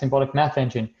we have a symbolic math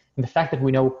engine and the fact that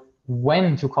we know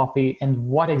when to copy and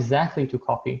what exactly to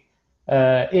copy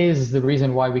is the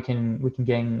reason why we can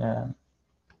gain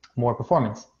more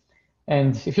performance.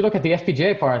 And if you look at the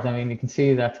FPGA part, I mean, you can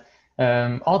see that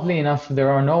oddly enough, there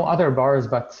are no other bars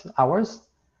but ours.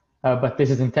 But this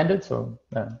is intended, so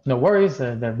no worries.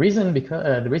 The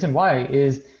reason why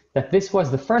is that this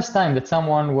was the first time that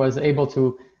someone was able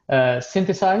to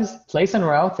synthesize, place and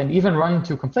route, and even run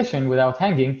to completion without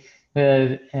hanging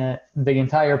the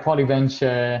entire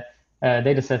Polybench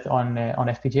dataset on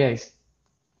FPGAs.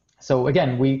 So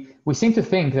again, we seem to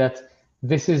think that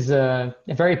this is a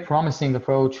very promising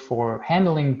approach for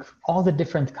handling all the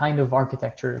different kind of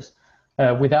architectures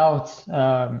without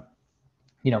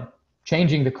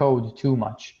changing the code too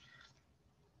much.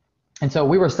 And so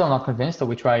we were still not convinced, so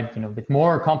we tried a bit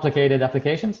more complicated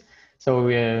applications.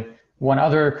 So one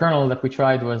other kernel that we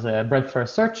tried was a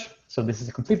breadth-first search. So this is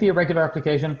a completely irregular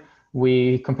application.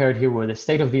 We compared here with the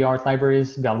state-of-the-art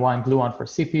libraries, Galois and Gluon for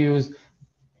CPUs,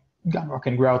 Gunrock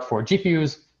and Grout for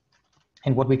GPUs.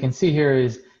 And what we can see here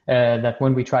is that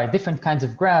when we tried different kinds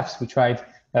of graphs, we tried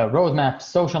roadmaps,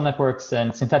 social networks,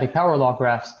 and synthetic power law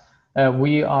graphs,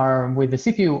 we are with the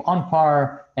CPU on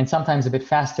par and sometimes a bit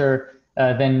faster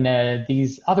than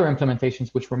these other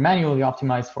implementations, which were manually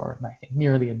optimized for, I think,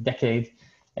 nearly a decade.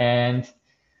 And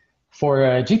for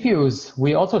GPUs,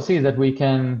 we also see that we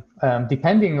can,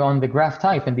 depending on the graph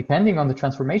type and depending on the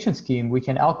transformation scheme, we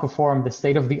can outperform the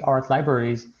state-of-the-art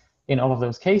libraries in all of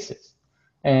those cases.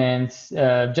 And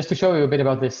just to show you a bit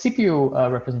about the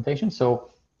CPU representation,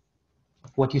 so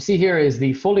what you see here is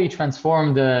the fully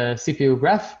transformed CPU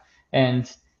graph.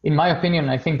 And in my opinion,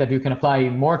 I think that you can apply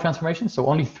more transformations. So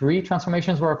only 3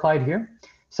 transformations were applied here.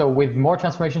 So with more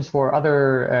transformations for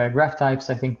other graph types,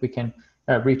 I think we can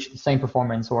reach the same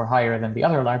performance or higher than the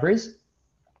other libraries.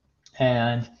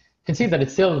 And you can see that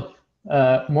it's still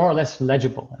more or less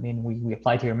legible. I mean, we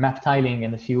applied here map tiling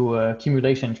and a few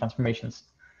accumulation transformations.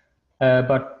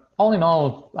 But all in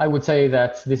all, I would say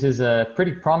that this is a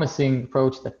pretty promising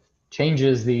approach that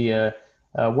changes the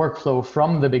workflow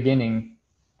from the beginning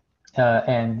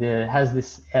and has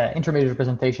this intermediate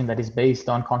representation that is based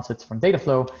on concepts from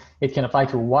Dataflow. It can apply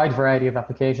to a wide variety of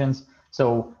applications.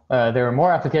 So there are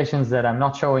more applications that I'm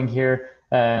not showing here.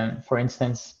 For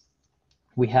instance,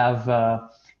 we have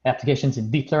applications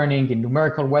in deep learning, in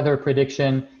numerical weather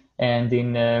prediction, and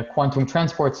in quantum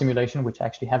transport simulation, which I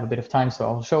actually have a bit of time, so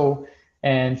I'll show.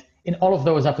 And in all of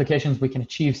those applications, we can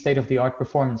achieve state-of-the-art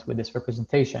performance with this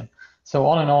representation. So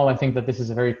all in all, I think that this is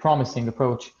a very promising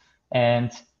approach.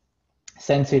 And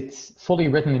since it's fully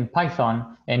written in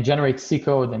Python and generates C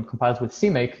code and compiles with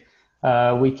CMake,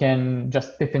 we can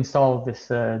just pip install this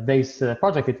base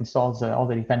project. It installs all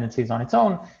the dependencies on its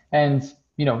own, and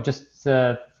you can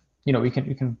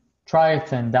try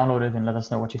it and download it and let us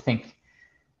know what you think.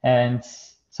 And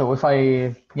so if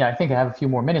I think I have a few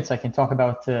more minutes, I can talk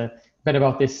about a bit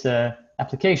about this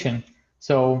application.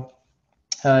 So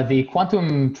the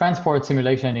quantum transport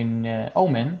simulation in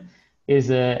Omen is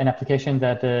an application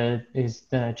that is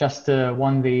just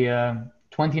won the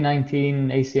 2019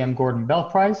 ACM Gordon Bell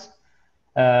Prize.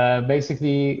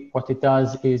 Basically, what it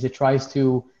does is it tries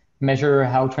to measure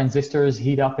how transistors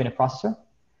heat up in a processor.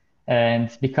 And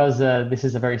because this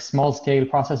is a very small scale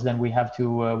process, then we have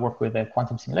to work with a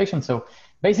quantum simulation. So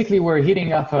basically, we're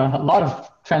heating up a lot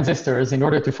of transistors in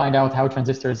order to find out how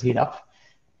transistors heat up.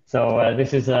 So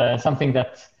this is something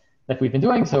that we've been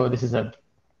doing. So this is a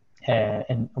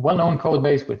well-known code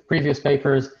base with previous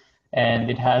papers. and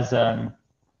it has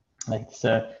like this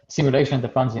simulation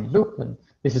that runs in loop. And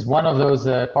this is one of those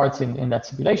parts in that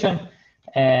simulation.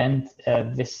 And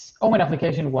this Omen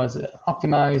application was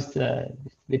optimized.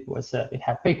 It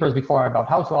had papers before about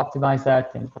how to optimize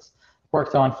that, and it was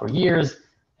worked on for years.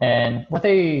 And what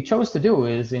they chose to do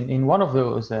is in one of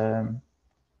those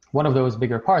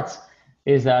bigger parts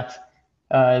is that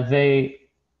the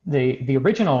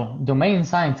original domain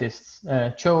scientists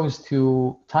chose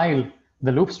to tile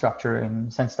the loop structure in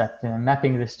the sense that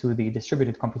mapping this to the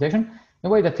distributed computation in a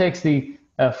way that takes the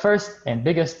first and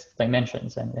biggest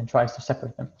dimensions and tries to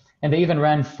separate them. And they even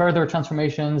ran further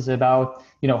transformations about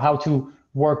how to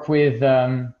work with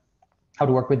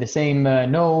the same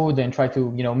node and try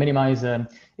to minimize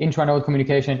intranode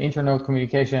communication, internode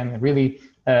communication, and really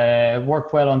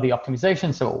work well on the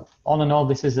optimization. So all in all,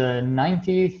 this is a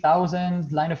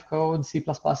 90,000 line of code, C++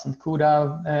 and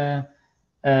CUDA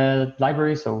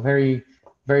library, so very,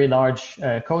 very large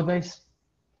code base.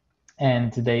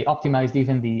 And they optimized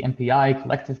even the MPI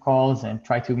collective calls and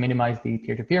try to minimize the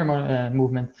peer-to-peer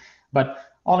movement. But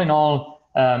all in all,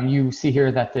 you see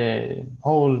here that the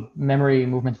whole memory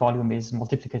movement volume is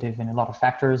multiplicative in a lot of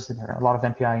factors. There are a lot of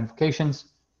MPI invocations.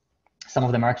 Some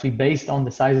of them are actually based on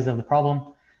the sizes of the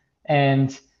problem.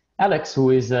 And Alex, who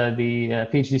is the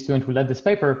PhD student who led this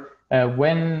paper,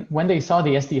 when they saw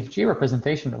the SDFG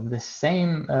representation of this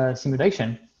same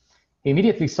simulation, he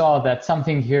immediately saw that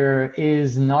something here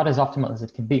is not as optimal as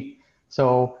it can be.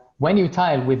 So when you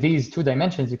tile with these two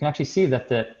dimensions, you can actually see that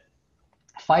the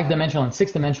 5-dimensional and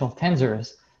 6-dimensional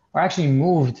tensors are actually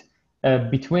moved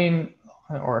between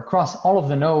or across all of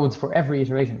the nodes for every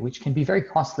iteration, which can be very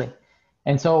costly.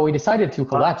 And so we decided to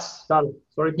collapse. Tal,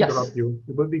 sorry to interrupt you.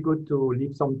 It would be good to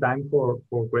leave some time for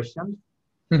questions.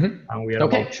 Mm-hmm. And we are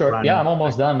okay, sure. Yeah, I'm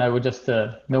almost done. I would just,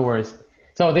 no worries.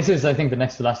 So this is, I think, the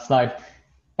next to last slide.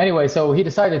 Anyway, so he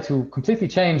decided to completely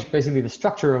change basically the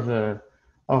structure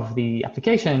of the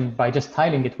application by just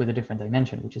tiling it with a different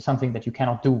dimension, which is something that you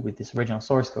cannot do with this original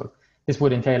source code. This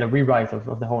would entail a rewrite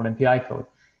of the whole MPI code.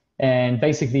 And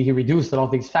basically, he reduced all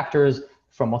these factors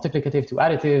from multiplicative to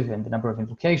additive and the number of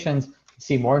invocations. You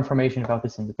see more information about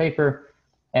this in the paper.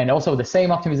 And also the same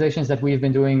optimizations that we've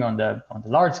been doing on the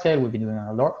large scale, we've been doing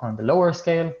on the lower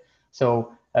scale.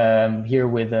 So here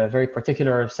with a very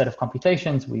particular set of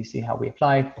computations, we see how we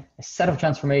apply a set of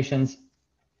transformations,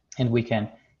 and we can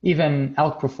even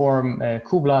outperform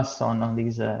cuBLAS on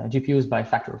these GPUs by a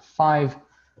factor of 5.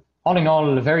 All in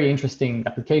all, a very interesting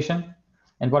application.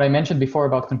 And what I mentioned before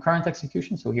about concurrent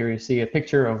execution, so here you see a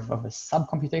picture of a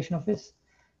subcomputation of this.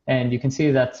 And you can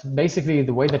see that basically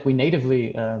the way that we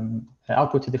natively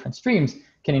output to different streams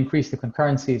can increase the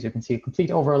concurrencies. You can see a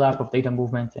complete overlap of data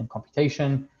movement and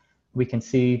computation. We can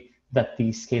see that the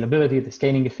scalability, the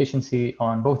scaling efficiency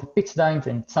on both the PIXDINT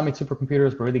and Summit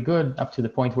supercomputers were really good, up to the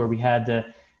point where we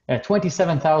had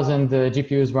 27,000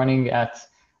 GPUs running at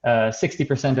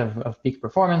 60% of peak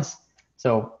performance.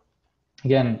 So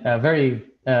again, a very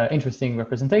interesting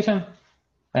representation.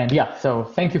 And yeah, so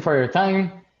thank you for your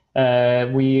time.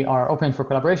 We are open for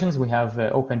collaborations. We have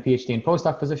open PhD and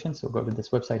postdoc positions, so go to this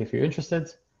website if you're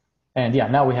interested. And yeah,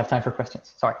 now we have time for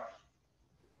questions. Sorry.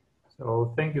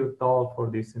 So thank you, Tal, for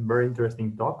this very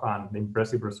interesting talk and the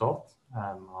impressive results.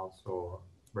 Also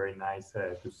very nice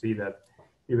to see that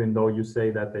even though you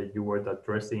say that you were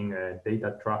addressing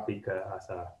data traffic as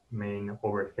a main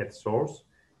overhead source,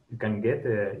 you can get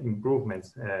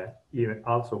improvements even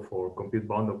also for compute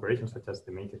bound operations such as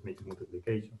the matrix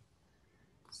multiplication.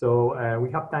 So we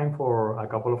have time for a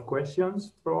couple of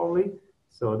questions probably.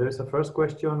 So there's a first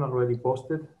question already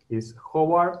posted, is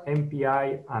how are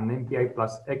MPI and MPI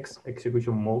plus X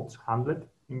execution modes handled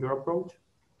in your approach?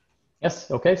 Yes,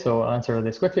 okay, so I'll answer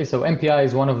this quickly. So MPI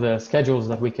is one of the schedules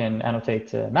that we can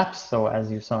annotate maps. So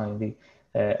as you saw in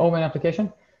the Omen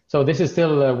application. So this is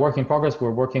still a work in progress.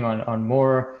 We're working on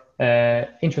more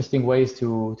interesting ways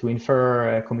to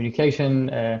infer communication.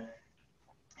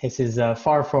 This is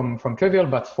far from trivial,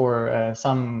 but for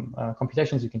some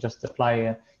computations, you can just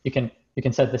apply, you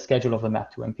can set the schedule of the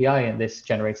map to MPI, and this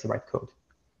generates the right code.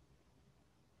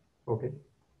 Okay,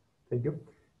 thank you.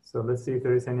 So let's see if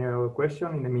there is any other question.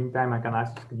 In the meantime, I can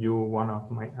ask you one of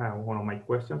my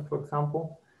questions, for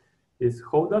example, is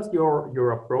how does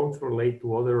your approach relate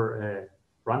to other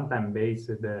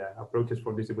runtime-based approaches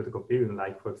for distributed computing,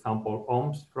 like, for example,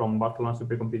 OMS from Barcelona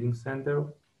Supercomputing Center,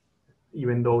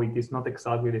 even though it is not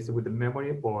exactly distributed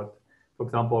memory, but for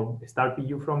example,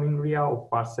 StarPU from INRIA or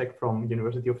Parsec from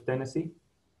University of Tennessee?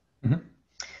 Mm-hmm.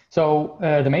 So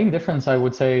the main difference, I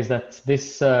would say, is that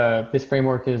this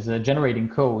framework is generating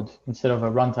code instead of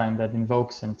a runtime that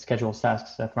invokes and schedules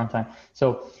tasks at runtime.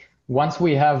 So once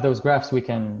we have those graphs, we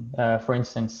can, for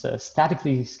instance,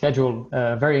 statically schedule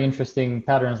very interesting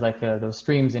patterns like those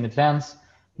streams in advance.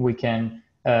 We can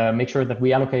make sure that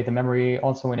we allocate the memory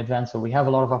also in advance. So we have a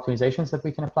lot of optimizations that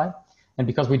we can apply. And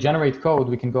because we generate code,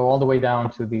 we can go all the way down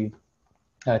to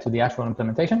the actual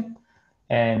implementation.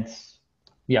 And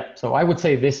yeah, so I would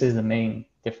say this is the main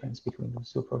difference between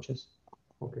those two approaches.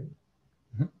 Okay.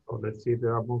 So let's see if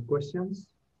there are more questions.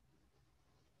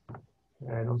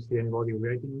 I don't see anybody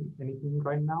writing anything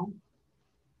right now.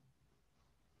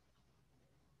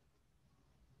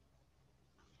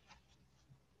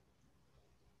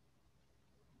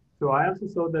 So I also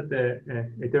saw that the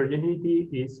heterogeneity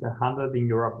is handled in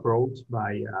your approach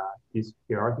by this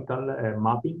hierarchical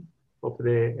mapping of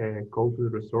the code to the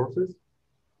resources.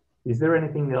 Is there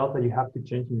anything else that you have to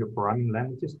change in your programming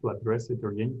languages to address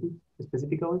heterogeneity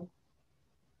specifically?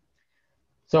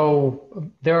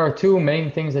 So there are two main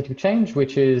things that you change,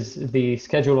 which is the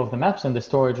schedule of the maps and the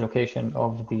storage location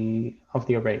of the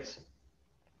arrays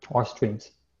or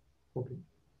streams. Okay.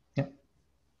 Yeah.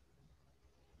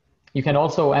 You can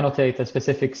also annotate a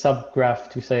specific subgraph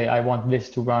to say, I want this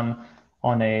to run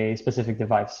on a specific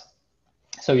device.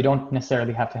 So you don't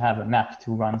necessarily have to have a map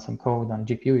to run some code on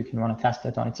GPU. You can run a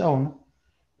tasklet on its own.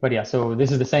 But yeah, so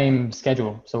this is the same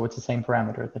schedule. So it's the same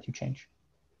parameter that you change.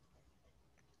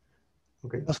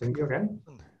 Okay, thank you again.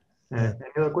 Any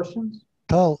other questions?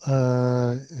 Tal,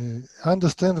 I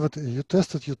understand that you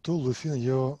tested your tool within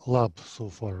your lab so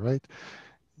far, right?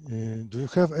 Do you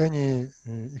have any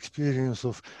experience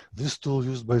of this tool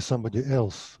used by somebody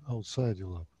else outside your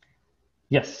lab?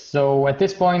 Yes, so at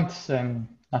this point, I'm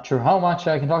not sure how much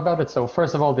I can talk about it. So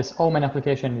first of all, this Omen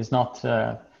application is not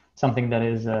something that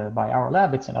is by our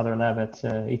lab. It's another lab at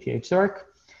ETH Zurich.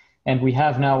 And we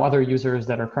have now other users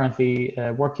that are currently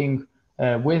working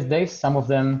with DACE. Some of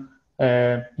them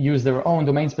use their own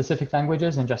domain-specific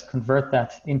languages and just convert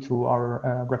that into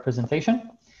our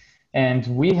representation. And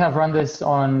we have run this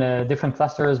on different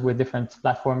clusters with different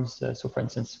platforms. So for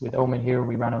instance, with Omen here,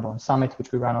 we ran it on Summit,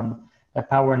 which we ran on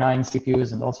Power 9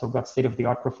 CPUs and also got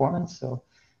state-of-the-art performance. So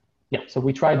yeah, so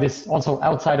we tried this also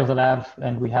outside of the lab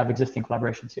and we have existing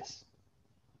collaborations, yes.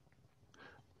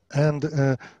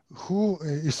 And who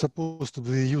is supposed to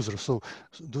be the user? So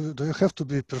do you have to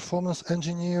be a performance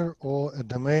engineer or a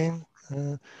domain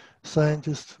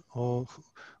scientist, or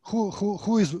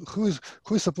who is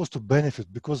supposed to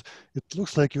benefit? Because it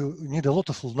looks like you need a lot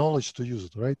of knowledge to use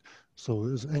it, right? So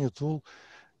as any tool,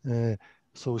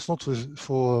 so it's not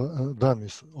for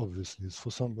dummies, obviously, it's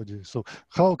for somebody. So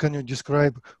how can you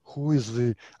describe who is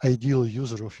the ideal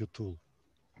user of your tool?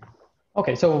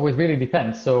 Okay, so it really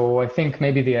depends. So I think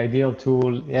maybe the ideal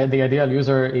tool, the ideal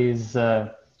user is,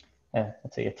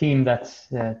 let's say, a team that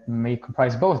may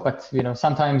comprise both. But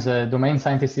sometimes a domain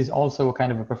scientist is also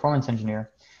kind of a performance engineer.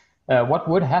 What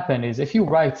would happen is if you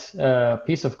write a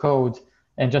piece of code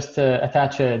and just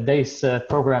attach a DACE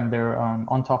program there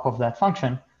on top of that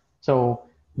function. So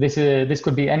this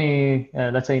could be any,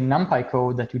 let's say, NumPy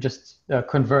code that you just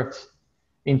convert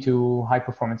into high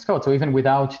performance code. So even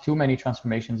without too many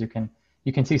transformations,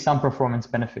 you can see some performance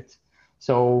benefit.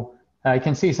 So I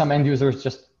can see some end users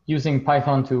just using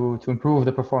Python to improve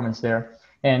the performance there.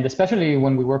 And especially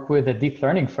when we work with the deep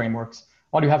learning frameworks,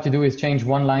 all you have to do is change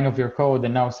one line of your code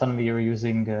and now suddenly you're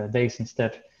using DACE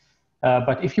instead.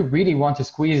 But if you really want to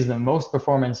squeeze the most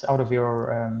performance out of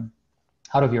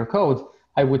your code,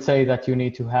 I would say that you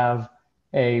need to have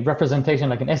a representation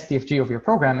like an STFG of your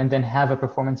program and then have a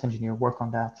performance engineer work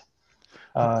on that.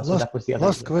 So that was the other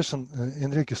last question,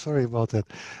 Enrique, sorry about that.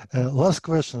 Last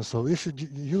question. So if you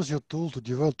use your tool to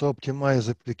develop, to optimize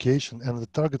application and the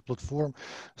target platform,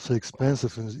 so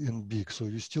expensive and big, so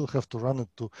you still have to run it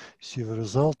to see the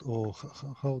result, or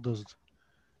how does it?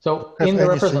 So in the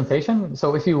representation,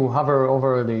 so if you hover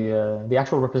over the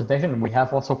actual representation, we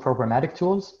have also programmatic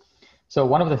tools. So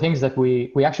one of the things that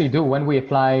we actually do when we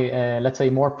apply, let's say,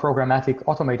 more programmatic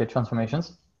automated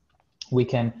transformations, we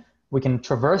can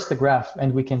traverse the graph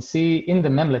and we can see in the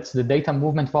memlets the data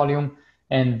movement volume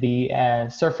and the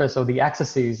surface or the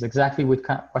axes exactly what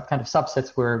kind of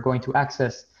subsets we're going to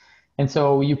access. And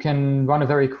so you can run a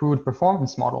very crude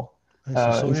performance model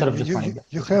instead of just running.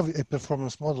 You have a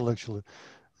performance model actually.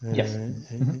 Yes.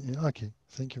 Okay,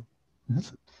 thank you.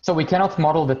 So we cannot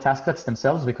model the tasklets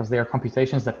themselves because they are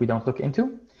computations that we don't look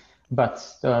into. But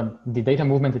the data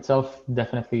movement itself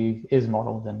definitely is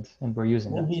modeled and we're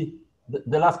using that.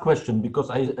 The last question, because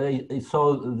I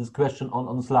saw this question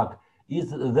on Slack.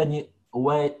 Is there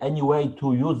any way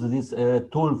to use this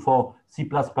tool for C++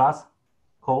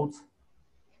 codes?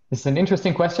 It's an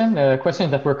interesting question, a question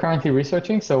that we're currently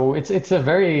researching. So it's a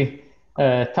very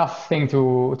tough thing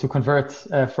to convert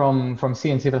from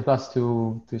C and C++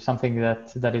 to something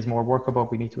that is more workable.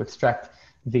 We need to extract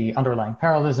the underlying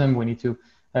parallelism. We need to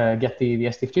get the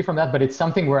STFG from that, but it's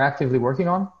something we're actively working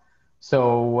on.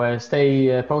 So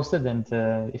stay posted, and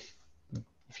if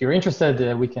you're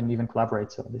interested, we can even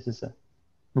collaborate. So this is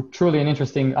truly an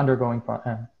interesting ongoing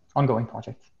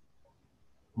project.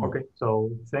 Okay, so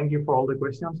thank you for all the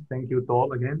questions. Thank you,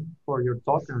 Tol, again for your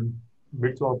talk, and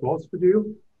virtual applause for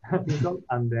you.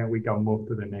 And then we can move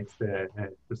to the next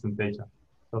presentation.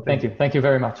 So thank you. Thank you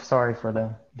very much. Sorry for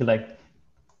the delay.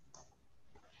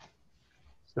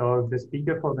 So the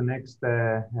speaker for the next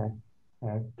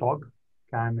talk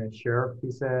can share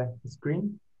his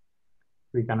screen.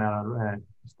 We can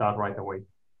start right away.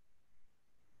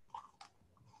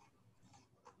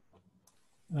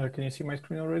 Can you see my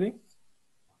screen already?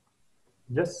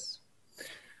 Yes.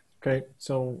 Okay,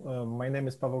 so my name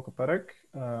is Paweł Koperek.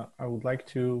 I would like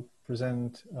to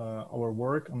present our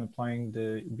work on applying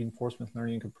the reinforcement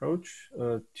learning approach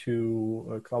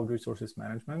to cloud resources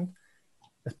management.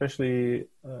 Especially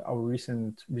our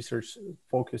recent research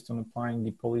focused on applying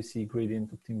the policy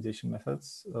gradient optimization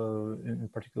methods, in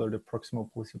particular the proximal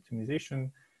policy optimization,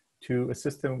 to a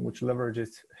system which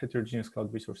leverages heterogeneous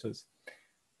cloud resources.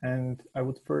 And I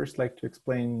would first like to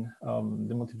explain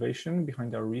the motivation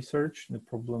behind our research, the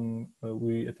problem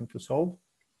we attempt to solve.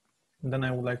 And then I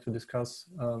would like to discuss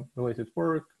related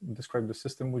work, describe the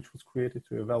system which was created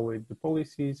to evaluate the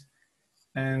policies,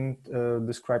 and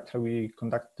described how we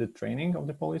conduct the training of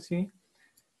the policy.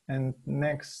 And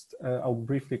next, I'll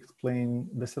briefly explain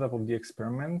the setup of the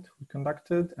experiment we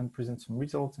conducted and present some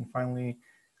results. And finally,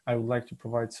 I would like to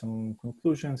provide some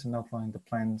conclusions and outline the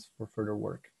plans for further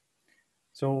work.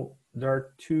 So there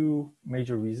are two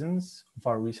major reasons of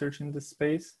our research in this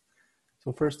space.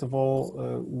 So first of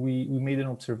all, we made an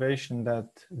observation that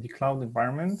the cloud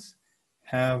environments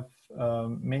have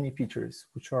many features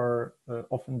which are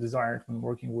often desired when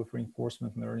working with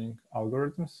reinforcement learning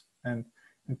algorithms. And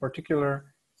in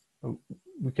particular,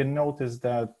 we can notice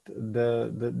that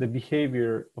the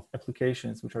behavior of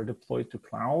applications which are deployed to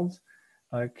clouds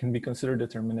can be considered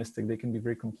deterministic. They can be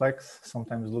very complex,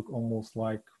 sometimes look almost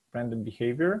like random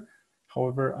behavior.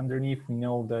 However, underneath, we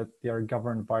know that they are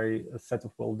governed by a set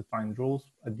of well-defined rules.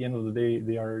 At the end of the day,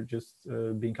 they are just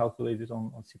being calculated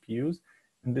on CPUs.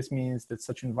 And this means that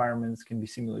such environments can be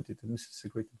simulated, and this is a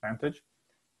great advantage.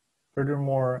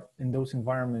 Furthermore, in those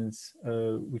environments,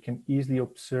 we can easily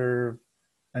observe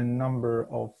a number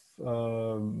of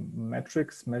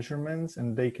metrics, measurements,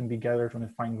 and they can be gathered on a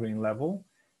fine-grained level.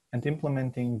 And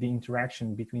implementing the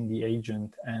interaction between the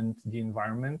agent and the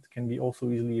environment can be also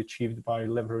easily achieved by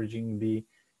leveraging the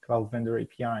cloud vendor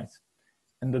APIs.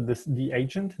 And the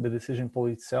agent, the decision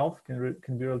policy itself,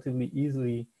 can be relatively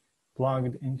easily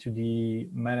plugged into the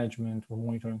management or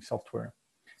monitoring software.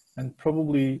 And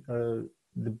probably the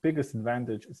biggest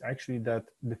advantage is actually that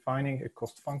defining a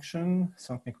cost function,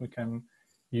 something we can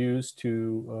use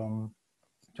to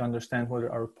understand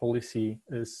whether our policy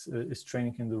is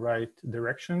training in the right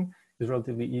direction, is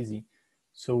relatively easy.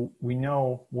 So we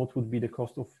know what would be the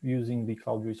cost of using the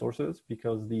cloud resources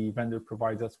because the vendor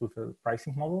provides us with a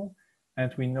pricing model,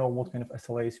 and we know what kind of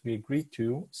SLAs we agreed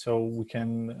to, so we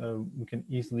can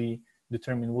easily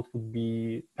determine what would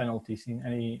be penalties in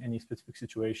any specific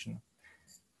situation.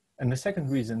 And the second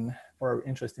reason for our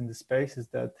interest in this space is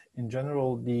that in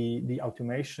general, the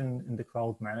automation in the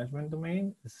cloud management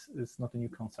domain is not a new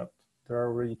concept. There are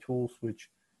already tools which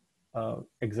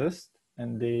exist,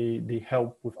 and they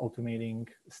help with automating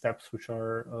steps which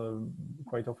are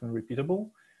quite often repeatable.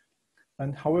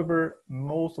 And however,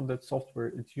 most of that software,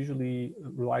 it usually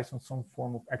relies on some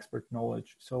form of expert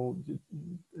knowledge. So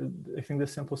I think the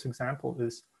simplest example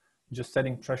is just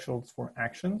setting thresholds for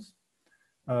actions,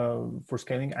 for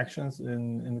scaling actions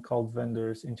in cloud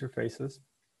vendors' interfaces,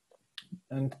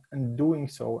 and doing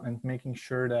so and making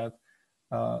sure that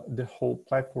the whole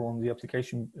platform, the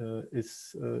application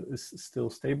is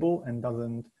still stable and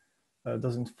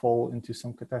doesn't fall into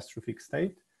some catastrophic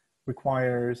state,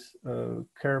 requires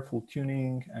careful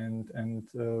tuning and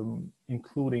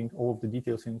including all of the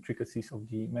details and intricacies of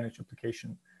the managed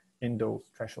application in those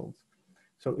thresholds.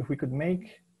 So if we could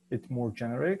make it more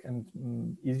generic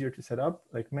and easier to set up,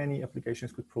 like many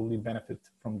applications could probably benefit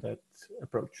from that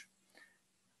approach.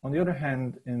 On the other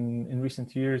hand, in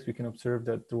recent years, we can observe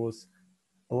that there was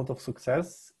a lot of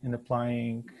success in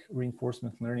applying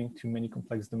reinforcement learning to many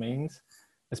complex domains,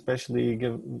 especially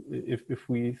if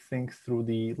we think through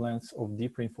the lens of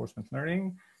deep reinforcement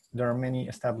learning. There are many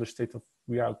established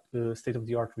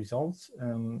state-of-the-art results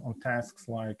on tasks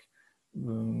like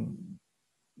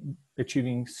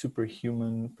achieving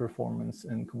superhuman performance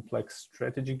in complex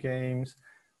strategy games,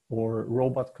 or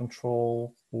robot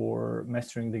control, or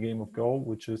mastering the game of Go,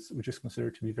 which is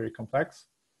considered to be very complex.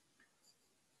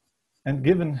 And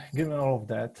given all of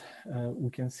that, we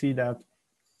can see that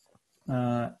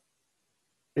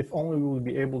if only we will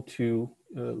be able to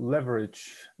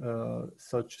leverage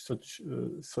such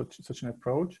an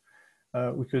approach,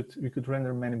 we could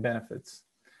render many benefits.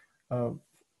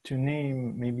 To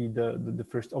name maybe the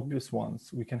first obvious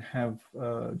ones, we can have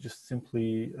just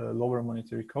simply lower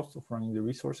monetary costs of running the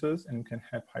resources, and we can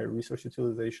have higher resource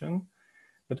utilization.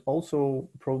 But also,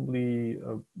 probably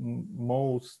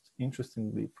most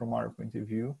interestingly from our point of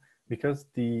view, because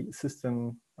the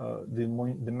system,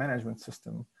 the management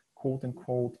system, quote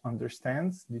unquote,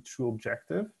 understands the true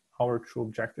objective, our true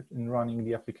objective in running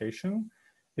the application,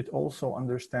 it also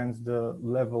understands the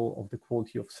level of the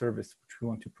quality of service which we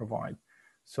want to provide.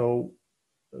 So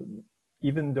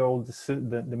even though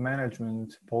the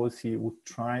management policy would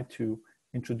try to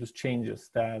introduce changes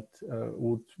that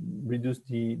would reduce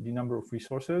the number of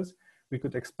resources, we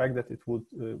could expect that it would,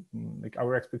 like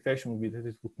our expectation would be that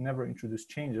it would never introduce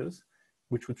changes,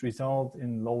 which would result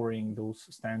in lowering those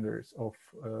standards of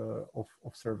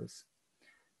service.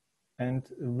 And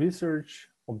research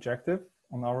objective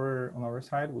on our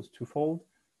side was twofold.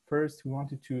 First, we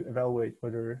wanted to evaluate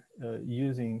whether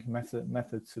using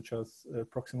methods such as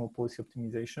proximal policy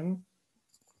optimization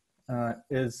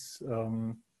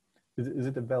is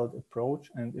it a valid approach,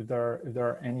 and if there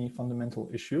are any fundamental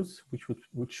issues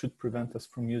which should prevent us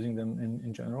from using them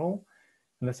in general.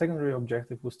 And the secondary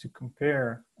objective was to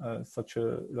compare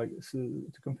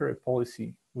compare a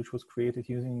policy which was created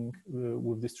using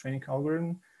with this training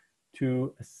algorithm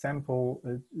to a sample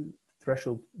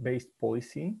threshold-based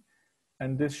policy.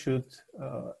 And this should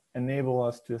enable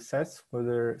us to assess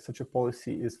whether such a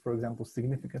policy is, for example,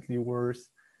 significantly worse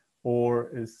or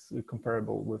is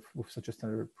comparable with such a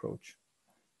standard approach.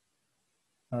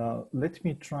 Let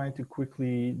me try to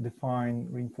quickly define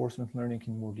reinforcement learning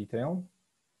in more detail.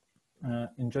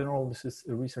 In general, this is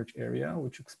a research area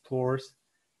which explores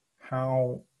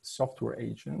how software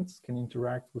agents can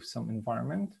interact with some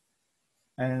environment.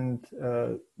 And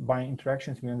by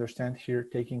interactions, we understand here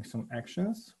taking some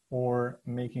actions or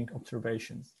making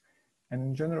observations. And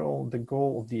in general, the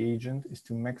goal of the agent is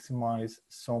to maximize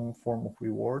some form of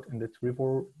reward, and that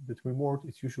reward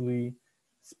is usually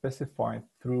specified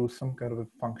through some kind of a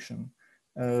function.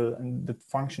 And that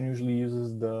function usually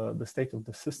uses the state of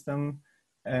the system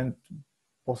and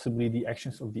possibly the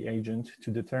actions of the agent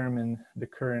to determine the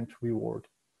current reward.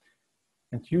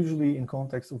 And usually in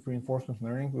context of reinforcement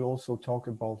learning, we also talk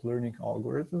about learning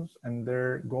algorithms, and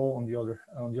their goal on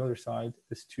the other side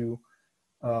is to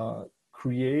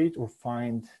create or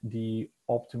find the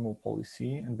optimal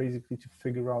policy, and basically to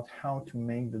figure out how to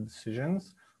make the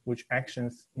decisions, which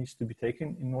actions needs to be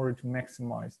taken in order to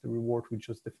maximize the reward we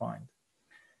just defined.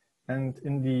 And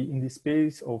in the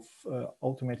space of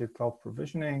automated cloud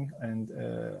provisioning and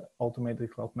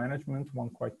automated cloud management, one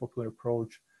quite popular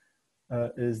approach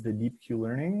is the deep Q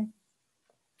learning.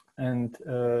 And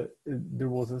there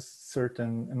was a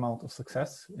certain amount of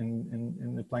success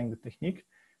in applying the technique.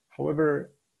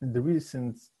 However, the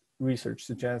recent research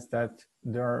suggests that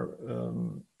there are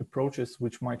approaches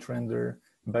which might render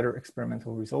better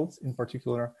experimental results, in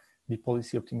particular, the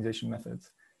policy optimization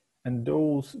methods. And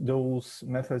those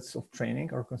methods of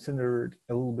training are considered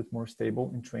a little bit more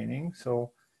stable in training.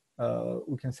 So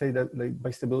we can say that, like, by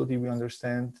stability, we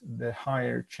understand the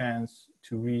higher chance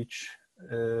to reach,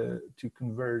 to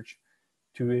converge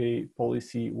to a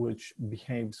policy which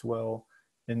behaves well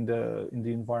in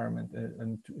the environment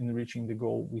and in reaching the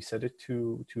goal we set it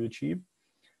to achieve.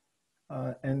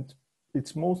 And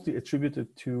it's mostly attributed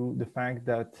to the fact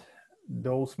that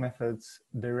those methods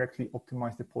directly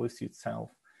optimize the policy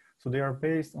itself. So they are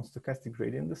based on stochastic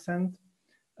gradient descent,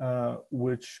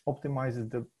 which optimizes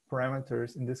the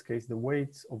parameters, in this case, the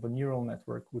weights of a neural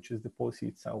network, which is the policy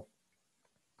itself.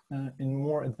 In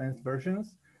more advanced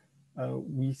versions,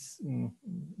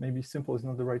 maybe simple is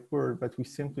not the right word, but we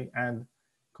simply add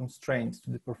constraints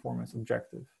to the performance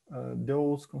objective.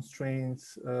 Those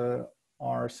constraints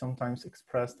are sometimes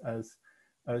expressed as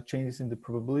changes in the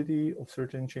probability of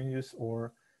certain changes,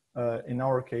 or in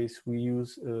our case, we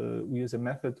use a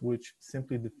method which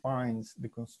simply defines the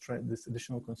constraint, this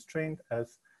additional constraint,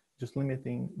 as just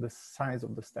limiting the size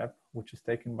of the step which is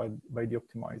taken by the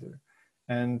optimizer,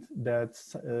 and that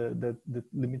the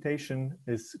limitation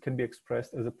can be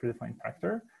expressed as a predefined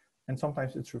factor, and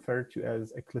sometimes it's referred to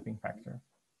as a clipping factor.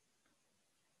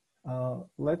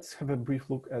 Let's have a brief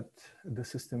look at the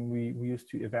system we use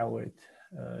to evaluate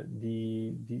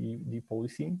the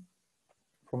policy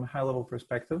from a high-level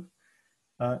perspective,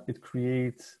 it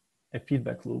creates a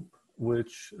feedback loop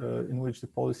in which the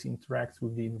policy interacts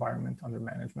with the environment under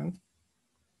management.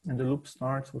 And the loop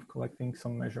starts with collecting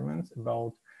some measurements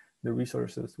about the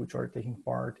resources which are taking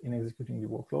part in executing the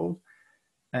workload.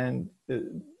 And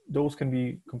those can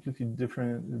be completely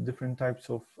different types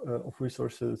of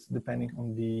resources depending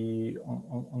on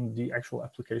the actual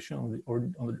application or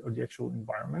the actual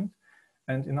environment.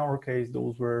 And in our case,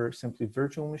 those were simply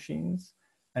virtual machines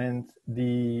and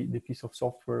the piece of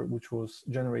software which was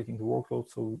generating the workload,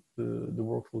 so the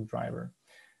workload driver.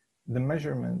 The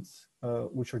measurements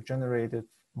which are generated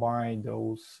by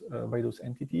those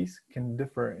entities can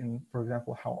differ in, for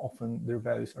example, how often their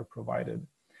values are provided.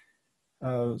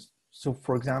 So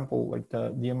for example, like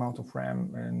the amount of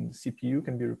RAM and CPU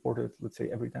can be reported, let's say,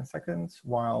 every 10 seconds,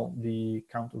 while the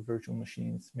count of virtual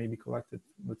machines may be collected,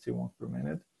 let's say, once per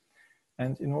minute.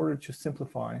 And in order to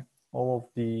simplify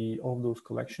all of those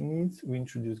collection needs, we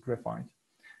introduce Graphite.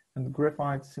 And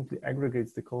Graphite simply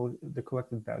aggregates the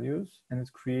collected values, and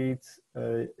it creates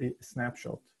a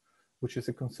snapshot, which is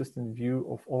a consistent view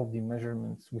of all of the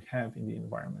measurements we have in the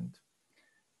environment.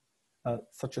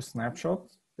 Such a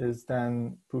snapshot is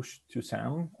then pushed to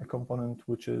SAM, a component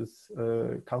which is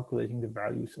calculating the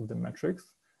values of the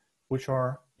metrics, which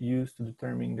are used to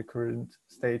determine the current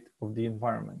state of the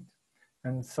environment.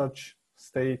 And such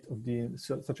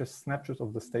a snapshot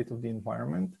of the state of the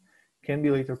environment can be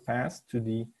later passed to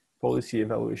the policy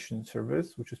evaluation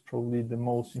service, which is probably the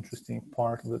most interesting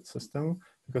part of that system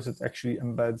because it actually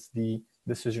embeds the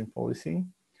decision policy.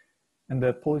 And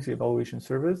the policy evaluation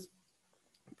service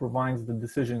provides the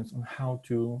decisions on how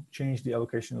to change the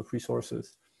allocation of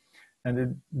resources. And it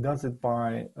does it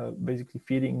by basically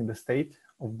feeding the state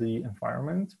of the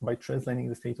environment, by translating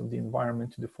the state of the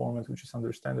environment to the format which is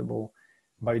understandable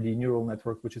by the neural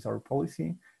network, which is our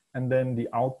policy. And then the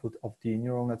output of the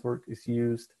neural network is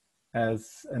used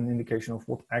as an indication of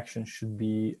what action should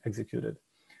be executed.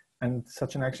 And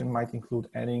such an action might include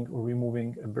adding or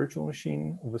removing a virtual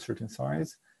machine of a certain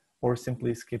size, or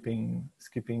simply skipping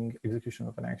execution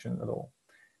of an action at all.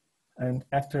 And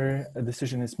after a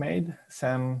decision is made,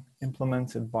 SAM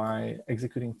implements it by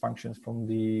executing functions from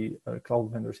the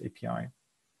cloud vendor's API.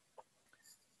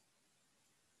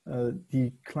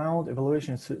 The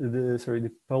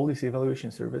policy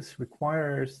evaluation service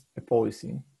requires a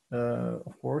policy,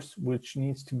 of course, which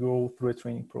needs to go through a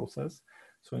training process.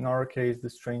 So in our case,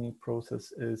 this training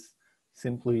process is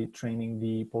simply training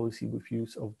the policy with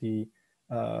use of the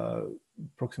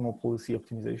Proximal Policy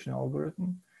Optimization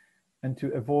algorithm. And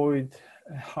to avoid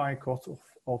a high cost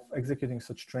of executing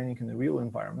such training in a real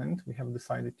environment, we have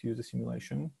decided to use a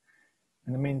simulation.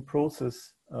 And the main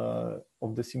process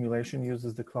of the simulation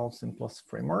uses the Cloud Sim Plus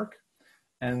framework.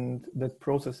 And that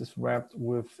process is wrapped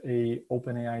with a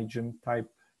OpenAI Gym type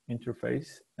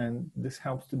interface. And this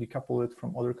helps to decouple it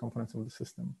from other components of the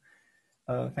system.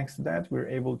 Thanks to that, we're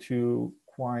able to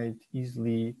quite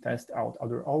easily test out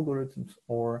other algorithms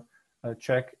or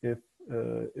check if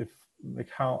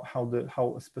how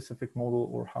a specific model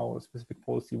or how a specific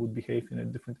policy would behave in a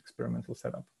different experimental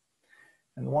setup.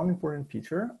 And one important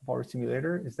feature of our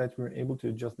simulator is that we're able to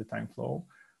adjust the time flow.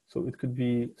 So it could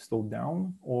be slowed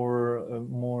down or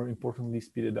more importantly,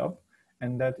 speeded up.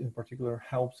 And that in particular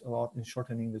helps a lot in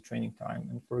shortening the training time.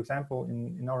 And for example,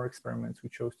 in our experiments, we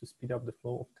chose to speed up the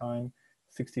flow of time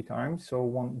 60 times. So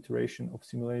one iteration of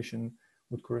simulation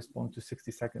would correspond to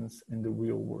 60 seconds in the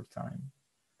real world time.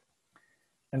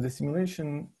 And the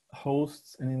simulation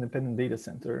hosts an independent data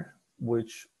center,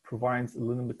 which provides a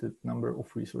limited number of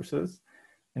resources.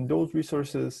 And those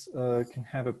resources can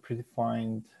have a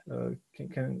predefined,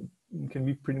 can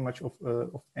be pretty much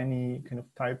of any kind of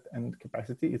type and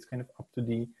capacity. It's kind of up to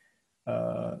the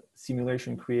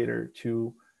simulation creator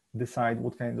to decide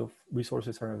what kind of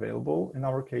resources are available. In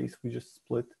our case, we just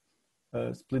split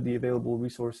the available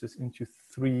resources into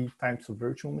 3 types of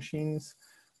virtual machines.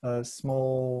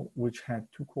 Small, which had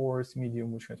 2 cores,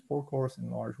 medium, which had 4 cores,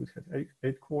 and large, which had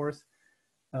 8 cores.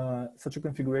 Such a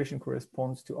configuration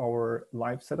corresponds to our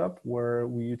live setup, where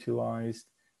we utilized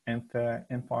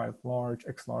M5 large,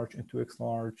 X large, and 2X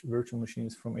large virtual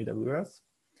machines from AWS.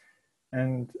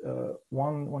 And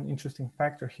one interesting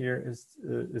factor here is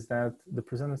that the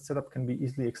presented setup can be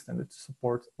easily extended to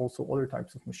support also other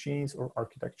types of machines or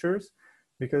architectures,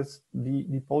 because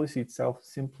the policy itself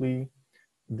simply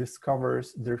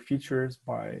discovers their features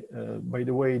by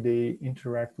the way they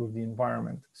interact with the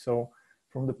environment. So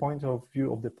from the point of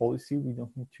view of the policy, we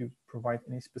don't need to provide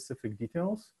any specific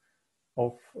details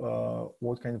of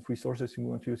what kind of resources we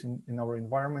want to use in our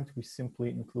environment. We simply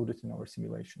include it in our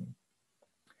simulation.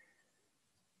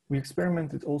 We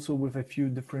experimented also with a few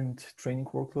different training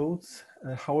workloads.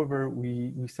 However,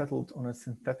 we settled on a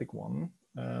synthetic one,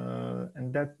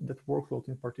 and that workload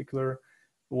in particular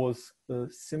was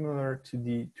similar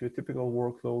to a typical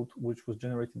workload which was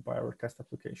generated by our test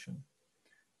application.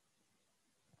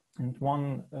 And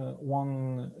one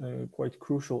quite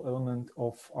crucial element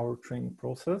of our training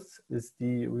process is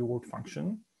the reward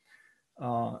function.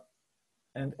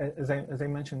 And as I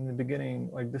mentioned in the beginning,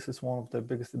 like this is one of the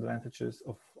biggest advantages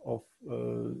of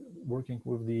working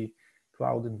with the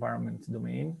cloud environment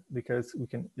domain, because we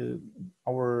can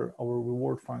our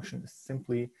reward function is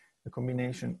simply a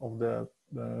combination of the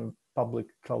public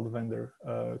cloud vendor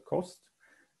cost,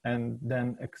 and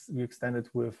then we extend it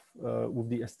with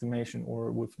the estimation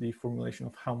or with the formulation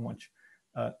of how much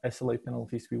SLA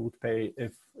penalties we would pay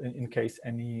if in case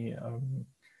any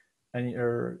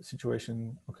error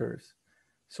situation occurs.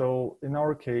 So in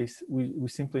our case, we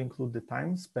simply include the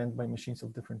time spent by machines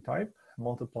of different type,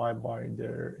 multiplied by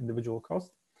their individual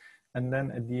cost, and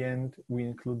then at the end we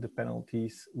include the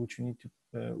penalties which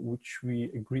we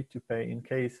agreed to pay in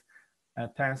case a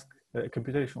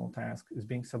computational task is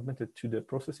being submitted to the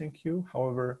processing queue.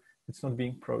 However, it's not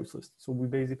being processed. So we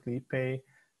basically pay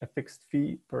a fixed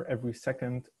fee per every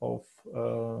second of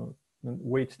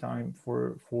wait time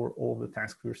for all the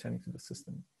tasks we're sending to the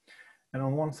system. And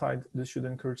on one side, this should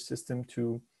encourage system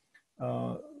to,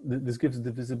 this gives the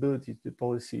visibility to the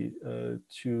policy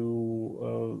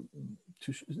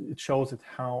it shows it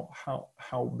how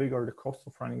big are the costs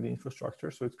of running the infrastructure.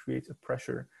 So it creates a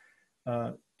pressure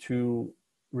to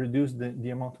reduce the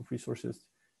amount of resources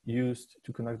used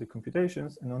to conduct the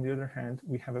computations. And on the other hand,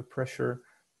 we have a pressure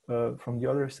from the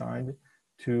other side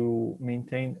to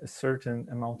maintain a certain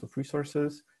amount of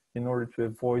resources in order to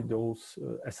avoid those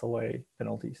SLA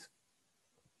penalties.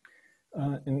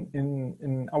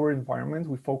 In our environment,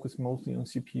 we focus mostly on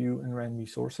CPU and RAM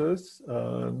resources.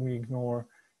 We ignore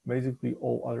basically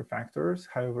all other factors.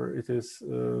 However, it is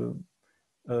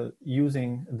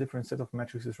using a different set of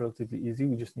metrics is relatively easy.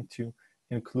 We just need to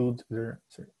include their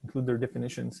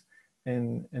definitions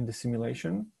in the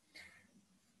simulation,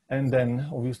 and then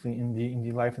obviously in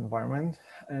the live environment.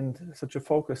 And such a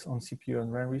focus on CPU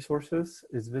and RAM resources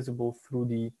is visible through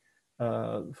the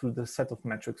set of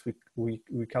metrics we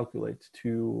calculate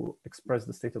to express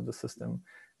the state of the system.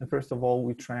 And first of all,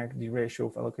 we track the ratio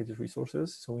of allocated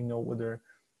resources, so we know whether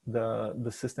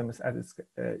the system is at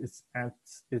its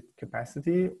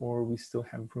capacity or we still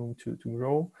have room to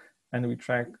grow. And we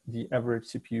track the average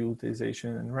CPU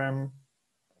utilization and RAM,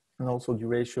 and also the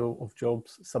ratio of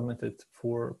jobs submitted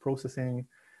for processing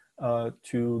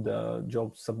to the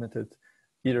jobs submitted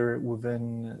either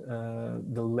within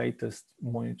the latest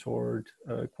monitored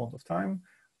quant of time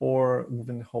or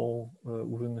within the whole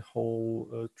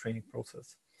training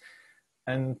process.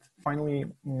 And finally,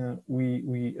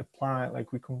 we apply,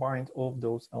 like we combined all of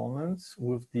those elements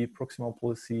with the Proximal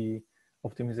Policy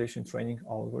Optimization training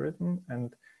algorithm.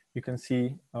 And you can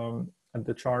see at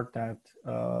the chart that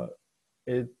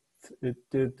it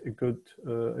did a good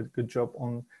job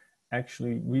on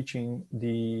actually reaching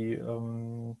the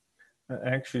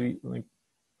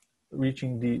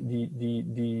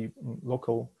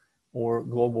local or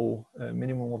global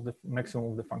maximum of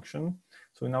the function.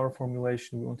 So in our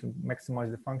formulation, we want to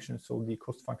maximize the function. So the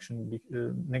cost function,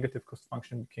 negative cost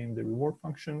function became the reward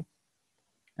function.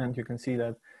 And you can see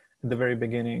that at the very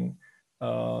beginning,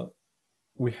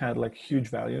 we had like huge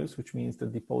values, which means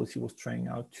that the policy was trying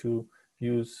out to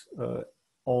use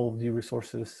all of the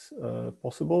resources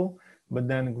possible. But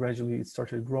then gradually it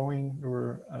started growing. There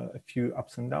were a few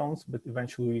ups and downs, but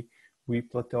eventually we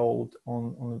plateaued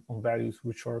on values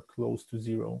which are close to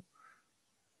zero.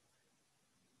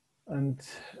 And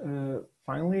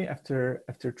finally, after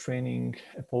training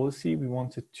a policy, we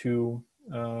wanted to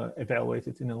evaluate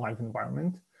it in a live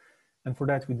environment. And for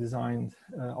that, we designed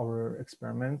our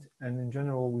experiment. And in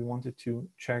general, we wanted to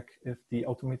check if the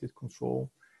automated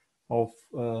control of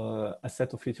a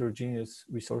set of heterogeneous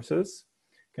resources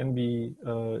can be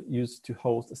used to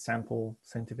host a sample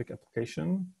scientific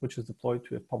application, which is deployed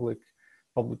to a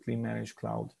publicly managed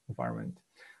cloud environment.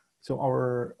 So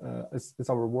as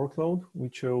our workload, we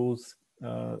chose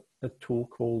a tool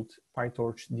called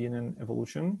PyTorch DNN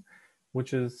Evolution,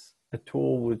 which is a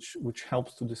tool which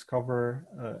helps to discover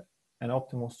an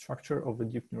optimal structure of a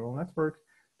deep neural network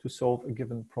to solve a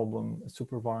given problem, a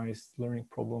supervised learning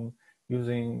problem,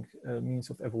 using means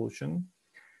of evolution.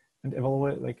 And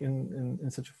evaluate like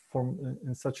in such a form,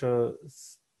 in such a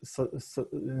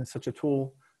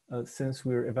tool, since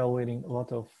we're evaluating a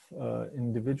lot of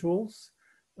individuals,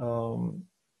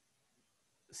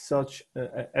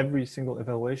 every single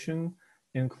evaluation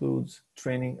includes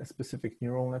training a specific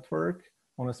neural network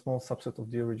on a small subset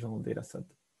of the original data set.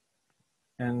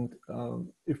 And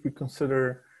if we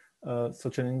consider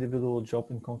such an individual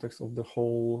job in context of the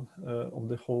whole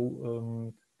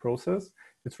process,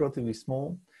 it's relatively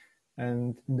small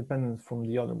and independent from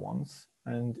the other ones,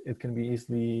 and it can be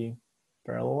easily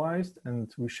parallelized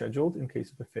and rescheduled in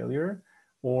case of a failure,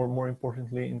 or more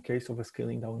importantly, in case of a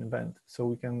scaling down event. So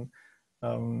we can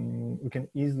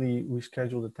easily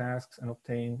reschedule the tasks and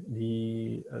obtain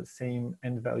the same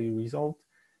end value result.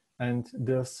 And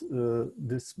this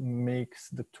makes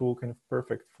the tool kind of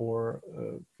perfect for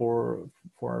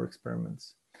our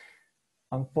experiments.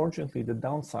 Unfortunately, the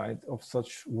downside of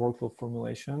such workload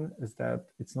formulation is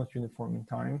that it's not uniform in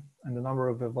time, and the number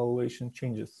of evaluation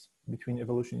changes between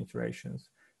evolution iterations,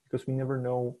 because we never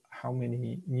know how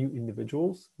many new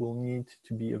individuals will need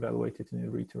to be evaluated in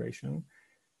every iteration.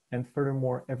 And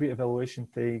furthermore, every evaluation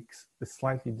takes a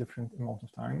slightly different amount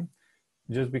of time,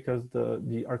 just because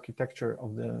the architecture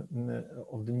of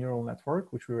the neural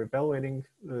network, which we're evaluating,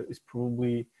 is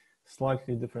probably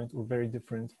slightly different or very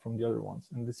different from the other ones.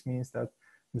 And this means that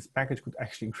this package could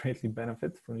actually greatly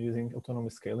benefit from using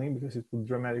autonomous scaling, because it would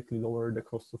dramatically lower the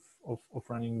cost of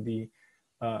running the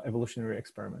evolutionary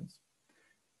experiments.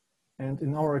 And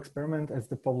in our experiment, as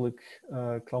the public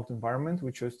cloud environment,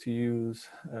 we chose to use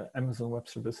Amazon Web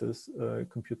Services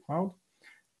Compute Cloud.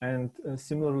 And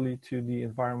similarly to the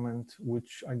environment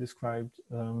which I described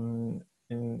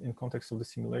in context of the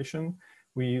simulation,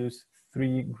 we use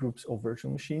 3 groups of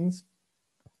virtual machines.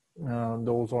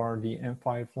 Those are the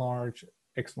M5 large,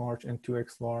 X large, and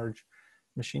 2X large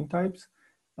machine types.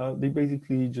 They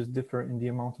basically just differ in the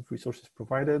amount of resources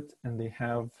provided, and they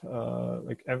have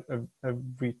like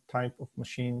every type of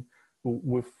machine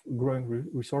with growing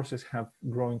resources have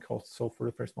growing costs. So for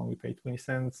the first one, we paid 20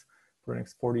 cents, for the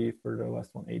next 40, for the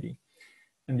last one, 80.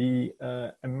 And the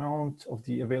amount of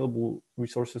the available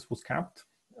resources was capped.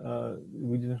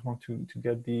 We didn't want to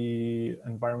get the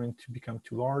environment to become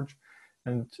too large.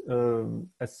 And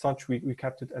as such, we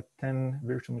capped it at 10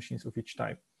 virtual machines of each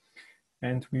type.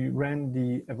 And we ran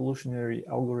the evolutionary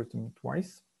algorithm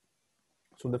twice.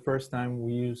 So the first time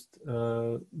we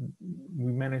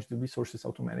managed the resources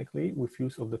automatically with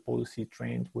use of the policy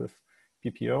trained with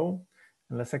PPO.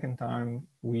 And the second time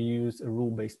we used a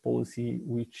rule-based policy,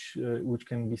 which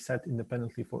can be set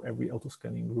independently for every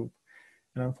auto-scaling group.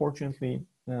 And unfortunately,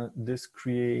 this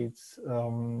creates a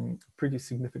pretty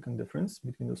significant difference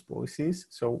between those policies.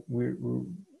 So we're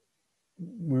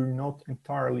not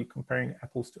entirely comparing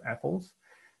apples to apples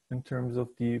in terms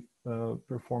of the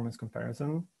performance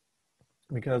comparison,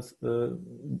 because the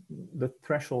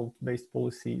threshold-based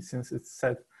policy, since it's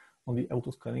set on the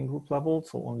auto-scaling group level,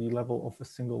 so on the level of a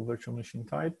single virtual machine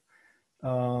type,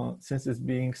 since it's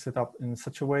being set up in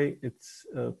such a way, it's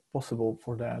possible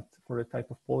for the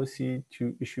type of policy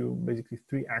to issue basically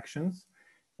 3 actions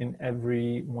in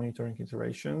every monitoring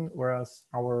iteration, whereas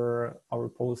our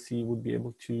policy would be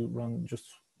able to run just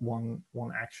one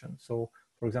action. So,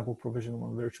 for example, provision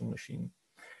 1 virtual machine.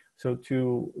 So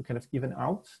to kind of even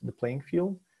out the playing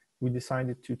field, we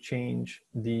decided to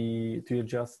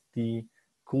adjust the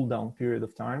cooldown period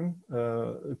of time.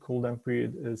 Cooldown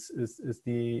period is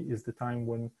the time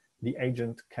when the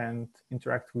agent can't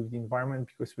interact with the environment,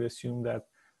 because we assume that,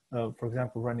 for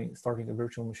example, starting a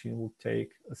virtual machine will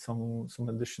take some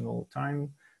additional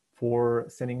time for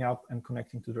setting up and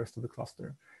connecting to the rest of the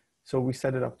cluster. So we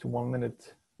set it up to 1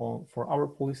 minute for our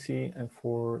policy and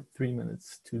for 3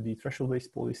 minutes to the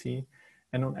threshold-based policy.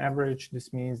 And on average,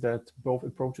 this means that both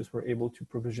approaches were able to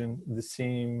provision the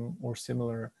same or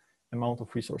similar amount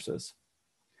of resources.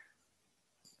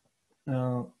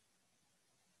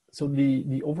 So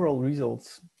the overall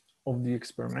results of the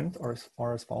experiment are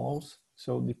as follows.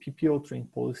 So the PPO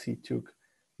trained policy took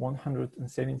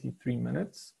 173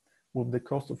 minutes with the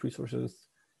cost of resources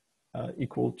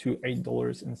equal to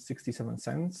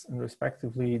 $8.67, and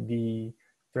respectively the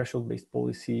threshold-based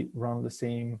policy ran the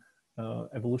same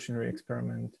evolutionary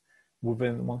experiment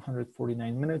within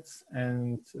 149 minutes,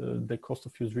 and the cost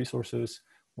of used resources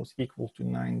was equal to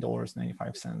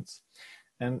 $9.95.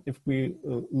 And if we,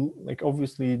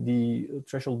 obviously the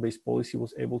threshold-based policy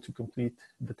was able to complete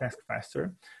the task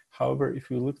faster. However, if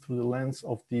we look through the lens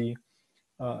of the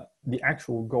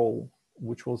actual goal,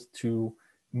 which was to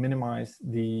minimize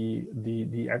the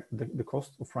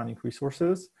cost of running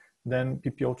resources, then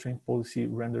PPO trained policy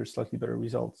renders slightly better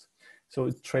results. So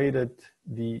it traded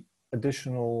the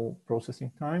additional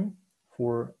processing time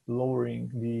for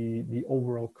lowering the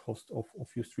overall cost of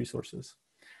used resources.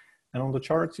 And on the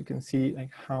charts, you can see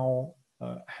how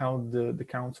the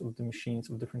counts of the machines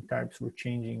of different types were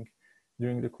changing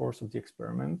during the course of the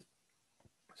experiment.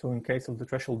 So in case of the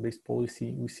threshold-based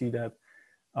policy, we see that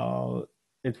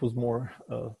it was more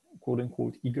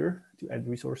quote-unquote eager to add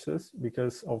resources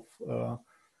because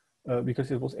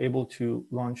it was able to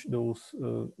launch those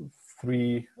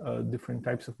three different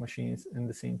types of machines in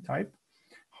the same type.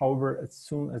 However, as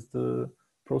soon as the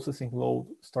processing load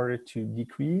started to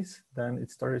decrease, then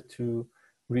it started to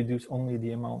reduce only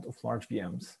the amount of large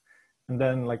VMs. And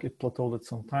then like it plateaued at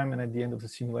some time, and at the end of the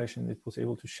simulation, it was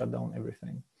able to shut down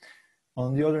everything.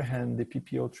 On the other hand, the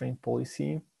PPO trained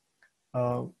policy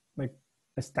like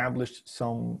established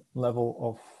some level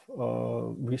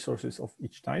of resources of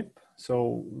each type.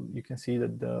 So you can see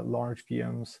that the large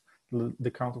VMs,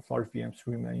 the count of large VMs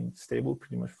remained stable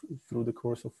pretty much through the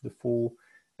course of the full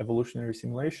evolutionary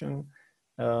simulation.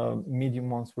 Medium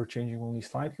ones were changing only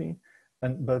slightly,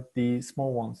 but the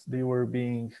small ones, they were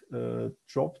being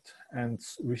dropped and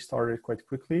restarted quite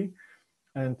quickly.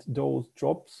 And those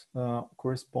drops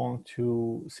correspond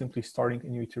to simply starting a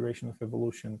new iteration of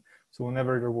evolution. So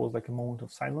whenever there was like a moment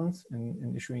of silence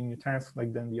in issuing new tasks,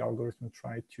 like then the algorithm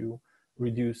tried to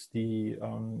reduce the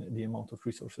amount of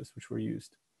resources which were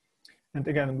used. And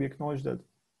again, we acknowledge that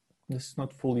this is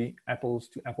not fully apples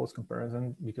to apples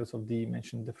comparison because of the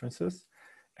mentioned differences.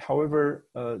 However,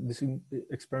 this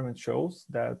experiment shows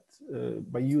that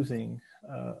by using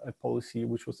a policy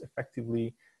which was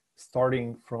effectively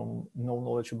starting from no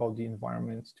knowledge about the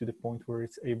environment to the point where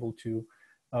it's able to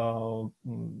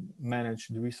manage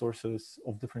the resources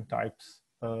of different types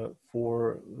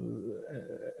for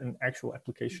an actual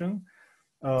application,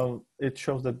 it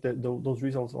shows that those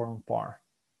results are on par.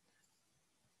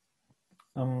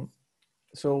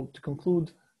 So to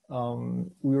conclude,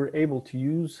 we were able to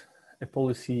use a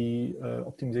policy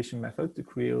optimization method to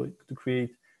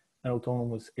create an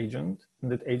autonomous agent,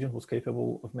 and that agent was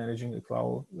capable of managing a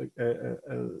cloud, like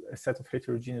a set of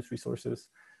heterogeneous resources,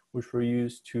 which were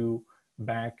used to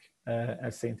back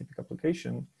a scientific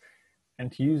application.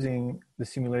 And using the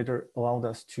simulator allowed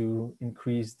us to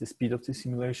increase the speed of the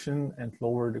simulation and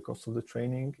lower the cost of the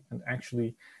training. And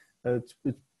actually,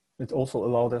 it also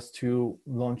allowed us to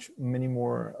launch many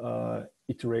more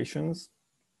iterations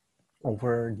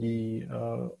over the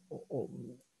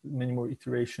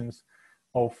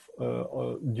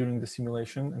during the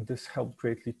simulation, and this helped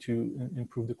greatly to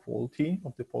improve the quality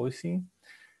of the policy.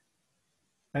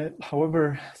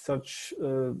 However, such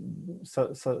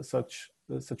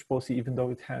policy, even though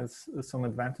it has some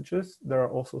advantages, there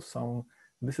are also some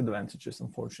disadvantages,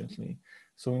 unfortunately.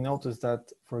 So we noticed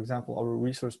that, for example, our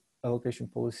resource allocation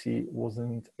policy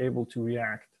wasn't able to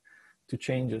react to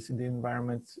changes in the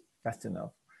environment fast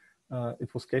enough.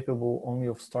 It was capable only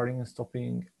of starting and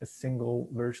stopping a single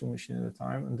virtual machine at a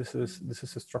time, and this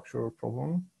is a structural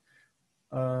problem.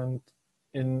 And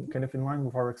in line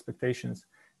with our expectations,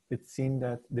 it seemed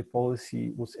that the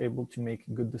policy was able to make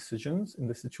good decisions in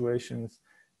the situations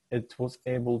it was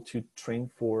able to train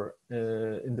for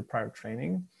in the prior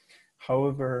training.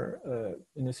 However,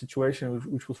 in a situation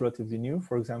which was relatively new,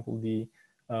 for example, the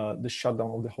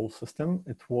shutdown of the whole system,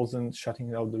 it wasn't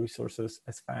shutting out the resources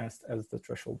as fast as the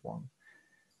threshold one.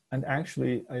 And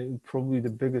actually, probably the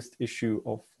biggest issue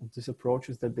of this approach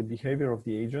is that the behavior of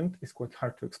the agent is quite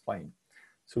hard to explain.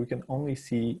 So we can only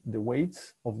see the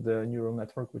weights of the neural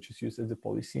network, which is used as the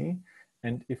policy.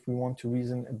 And if we want to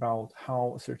reason about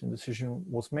how a certain decision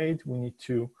was made, we need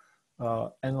to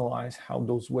analyze how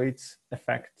those weights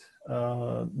affect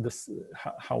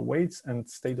how weights and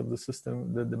state of the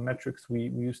system, the metrics we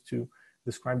use to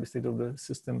describe the state of the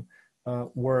system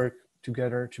work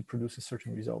together to produce a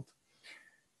certain result.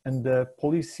 And the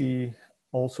policy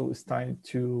also is tied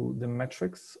to the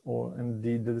metrics and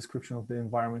the description of the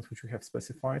environment which we have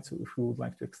specified. So if we would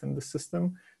like to extend the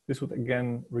system, this would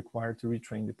again require to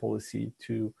retrain the policy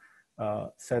to a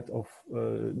set of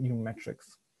new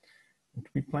metrics. And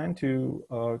we plan to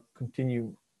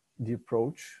continue the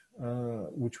approach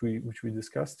which we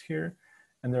discussed here.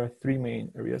 And there are three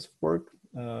main areas of work.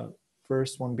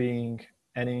 First one being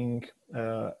adding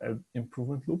an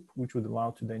improvement loop, which would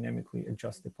allow to dynamically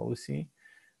adjust the policy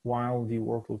while the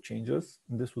workload changes.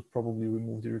 And this would probably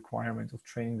remove the requirement of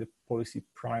training the policy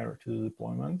prior to the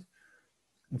deployment.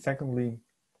 And secondly,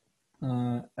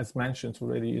 as mentioned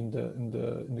already in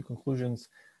the conclusions,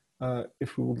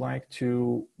 if we would like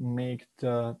to make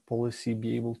the policy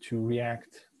be able to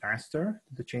react faster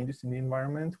to the changes in the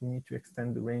environment, we need to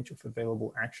extend the range of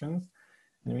available actions,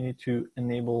 and we need to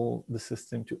enable the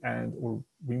system to add or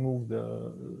remove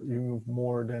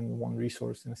more than one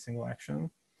resource in a single action.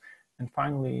 And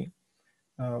finally,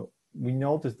 we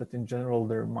noticed that in general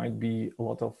there might be a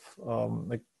lot of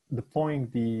like deploying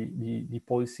the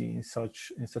policy in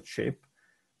such shape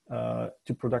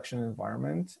to production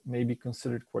environment may be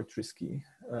considered quite risky,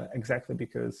 exactly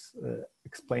because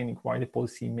explaining why the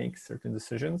policy makes certain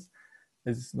decisions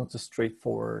is not a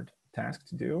straightforward task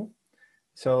to do.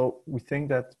 So we think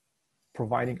that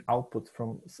providing output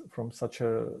from such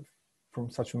a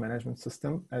management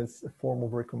system as a form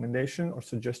of recommendation or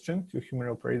suggestion to a human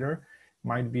operator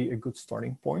might be a good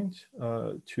starting point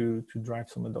to drive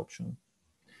some adoption.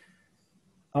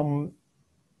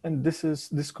 And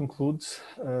this concludes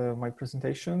my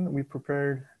presentation. We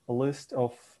prepared a list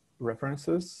of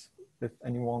references if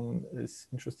anyone is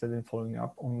interested in following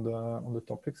up on the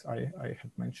topics I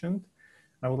have mentioned.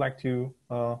 I would like to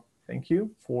thank you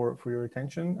for your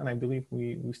attention, and I believe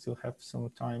we still have some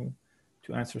time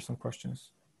to answer some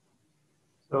questions.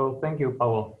 So thank you,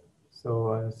 Paweł.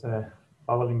 So as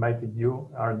Paweł invited you,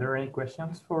 are there any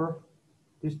questions for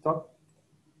this talk?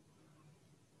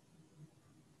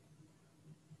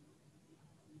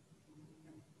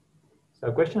 So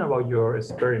a question about your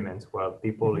experiments while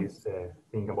people is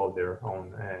thinking about their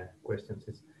own questions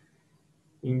is,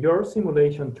 in your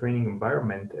simulation training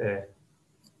environment,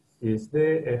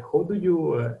 how do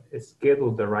you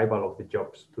schedule the arrival of the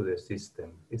jobs to the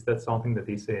system? Is that something that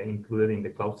is included in the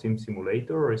Cloud Sim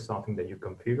simulator, or is something that you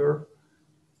configure?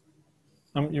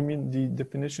 You mean the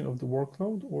definition of the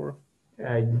workload, or?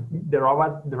 The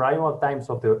arrival times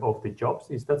of the jobs,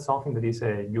 is that something that is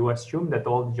you assume that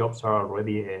all the jobs are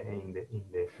already in the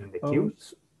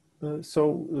queues?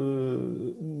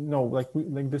 No, like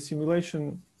the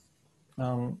simulation.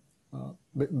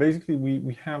 Basically,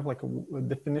 we have like a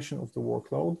definition of the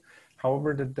workload.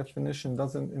 However, the definition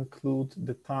doesn't include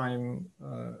the time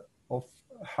of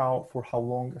for how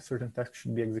long a certain task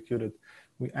should be executed.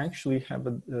 We actually have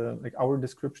like our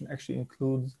description actually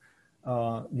includes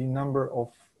the number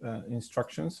of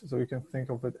instructions. So you can think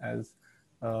of it as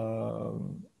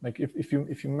like if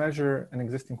you measure an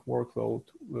existing workload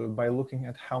by looking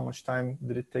at how much time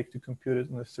did it take to compute it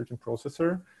on a certain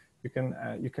processor, you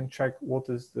can check what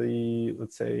is the,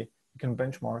 let's say, you can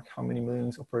benchmark how many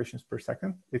millions operations per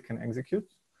second it can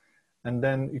execute, and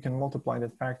then you can multiply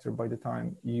that factor by the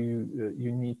time you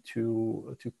need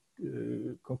to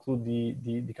conclude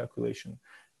the calculation.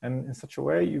 And in such a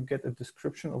way, you get a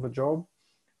description of a job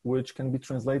which can be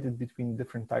translated between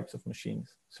different types of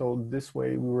machines. So this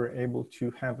way, we were able to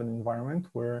have an environment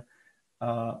where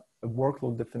a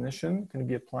workload definition can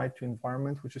be applied to an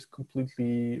environment which is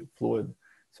completely fluid.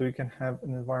 So you can have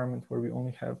an environment where we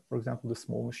only have, for example, the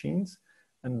small machines,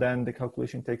 and then the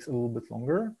calculation takes a little bit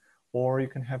longer. Or you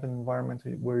can have an environment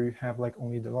where you have like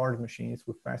only the large machines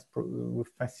with fast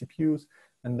CPUs,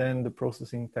 and then the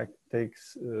processing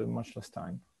takes much less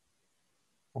time.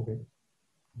 Okay,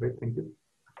 great, thank you.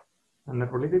 And a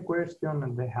related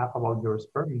question they have about your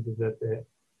experiment is that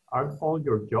are all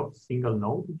your jobs single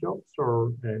node jobs,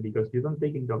 or because you don't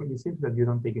take into account, it seems that you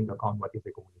don't take into account what is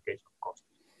the communication cost.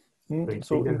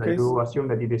 So you assume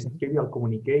that it is trivial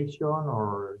communication,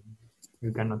 or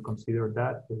you cannot consider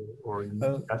that, or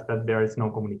just that there is no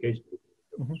communication.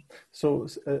 Mm-hmm. So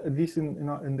at least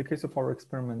in the case of our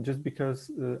experiment, just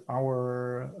because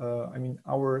our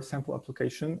sample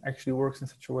application actually works in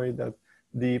such a way that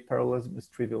the parallelism is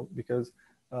trivial, because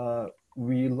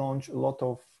we launch a lot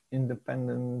of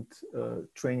independent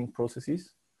training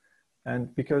processes,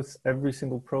 and because every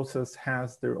single process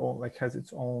has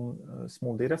its own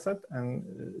small data set, and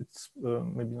it's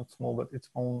maybe not small, but its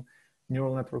own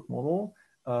neural network model,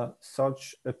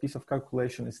 such a piece of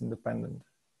calculation is independent.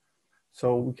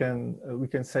 So we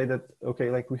can say that, okay,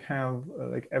 like we have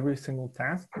like every single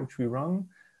task which we run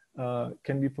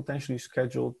can be potentially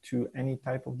scheduled to any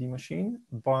type of the machine,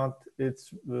 but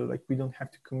it's like we don't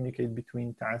have to communicate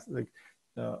between tasks. Like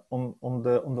on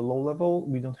the low level,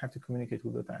 we don't have to communicate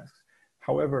with the tasks.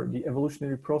 However, the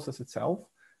evolutionary process itself,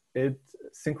 it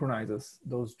synchronizes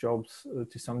those jobs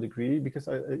to some degree, because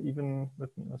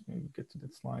let me get to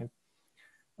that slide.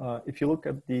 If you look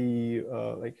at the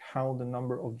like how the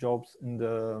number of jobs in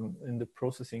the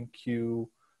processing queue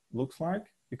looks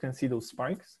like, you can see those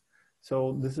spikes.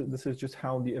 So this is just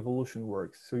how the evolution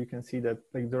works. So you can see that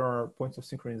like there are points of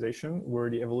synchronization where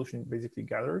the evolution basically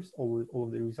gathers all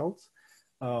of the results,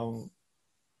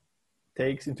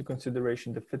 takes into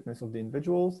consideration the fitness of the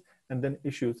individuals, and then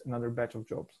issues another batch of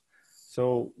jobs.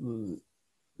 So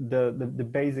the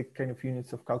basic kind of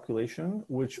units of calculation,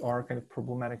 which are kind of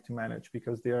problematic to manage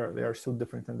because they are so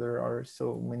different and there are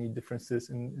so many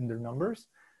differences in their numbers.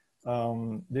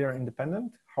 They are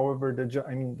independent. However, the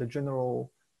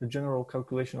general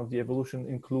calculation of the evolution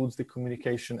includes the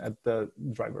communication at the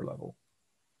driver level.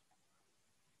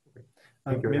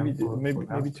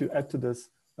 Maybe to add to this,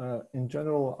 in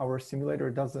general, our simulator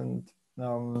doesn't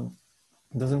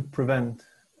doesn't prevent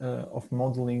of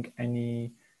modeling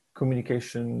any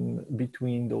communication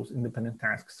between those independent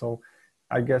tasks. So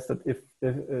I guess that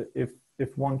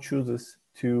if one chooses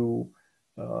to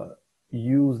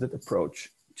use that approach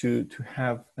to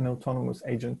have an autonomous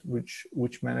agent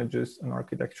which manages an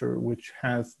architecture which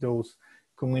has those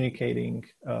communicating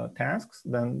tasks,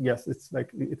 then yes, it's like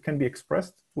it can be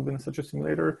expressed within such a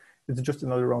simulator. It's just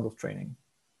another round of training.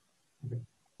 Okay,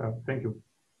 so thank you.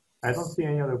 I don't see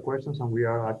any other questions, and we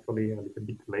are actually a little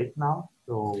bit late now,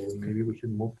 so maybe we should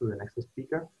move to the next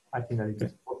speaker. I think that it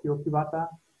is Tokyo Kibata.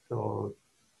 So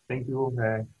thank you,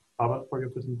 Paweł, for your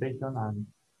presentation, and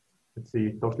let's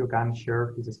see, Tokyo can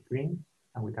share his screen,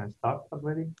 and we can start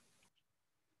already.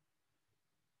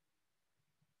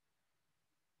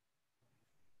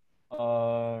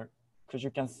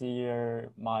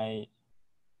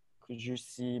 Could you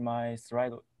see my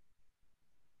slide?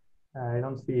 I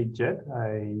don't see it yet.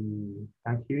 I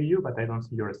can hear you, but I don't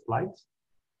see your slides.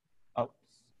 Oh.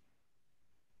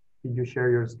 Did you share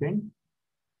your screen?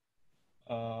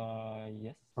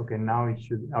 Yes. Okay, now it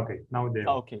should. Okay, now there.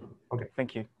 Okay. Okay.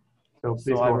 Thank you. So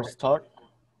please I will start.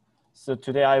 So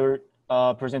today I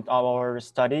will present our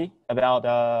study about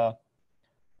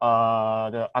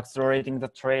the accelerating the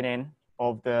training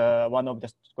of one of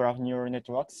the graph neural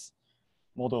networks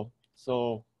model.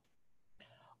 So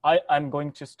I'm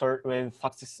going to start with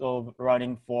success of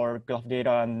running for graph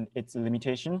data and its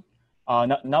limitation.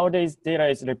 Nowadays, data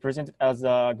is represented as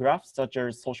a graph such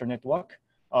as social network,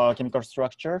 chemical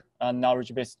structure, and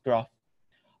knowledge-based graph.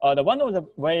 One of the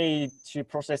way to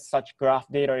process such graph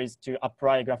data is to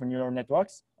apply graph neural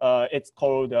networks. It's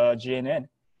called GNN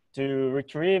to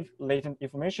retrieve latent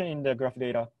information in the graph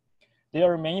data.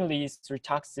 There are mainly three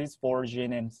taxes for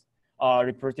GNNs: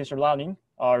 repetition learning,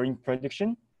 ring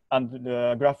prediction, and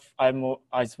the graph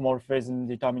isomorphism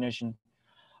determination.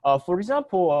 For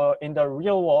example, in the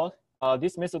real world,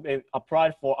 this method is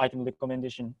applied for item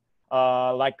recommendation,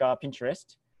 like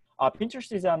Pinterest.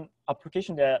 Pinterest is an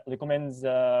application that recommends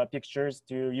pictures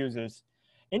to users.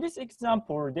 In this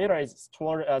example, data is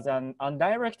stored as an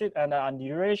undirected and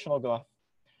undurational graph.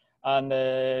 And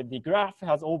the graph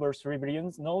has over 3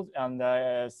 billion nodes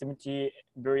and 70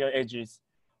 billion edges.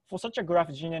 For such a graph,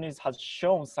 GNN has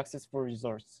shown successful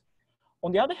results.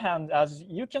 On the other hand, as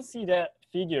you can see the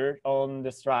figure on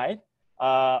the slide,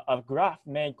 a graph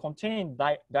may contain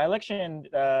direction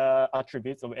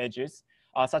attributes of edges,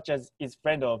 such as is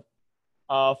friend of.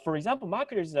 For example,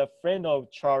 Mark is a friend of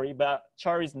Charlie, but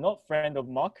Charlie is not friend of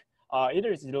Mark. It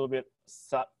is a little bit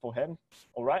sad for him,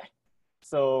 all right?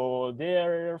 So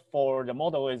therefore, the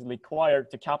model is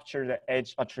required to capture the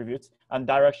edge attributes and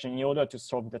direction in order to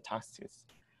solve the tasks.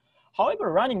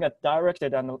 However, running a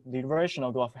directed and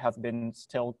durational graph has been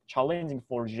still challenging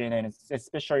for GNN,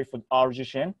 especially for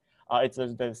RGCN. It's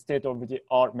the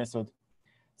state-of-the-art method.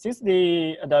 Since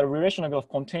the relational graph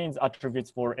contains attributes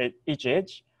for each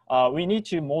edge, we need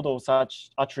to model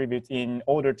such attributes in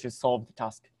order to solve the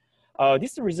task.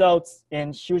 This results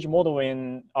in huge model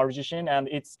in RGCN, and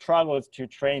it struggles to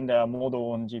train the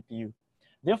model on GPU.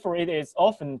 Therefore, it is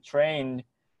often trained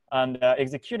and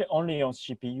executed only on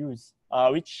CPUs,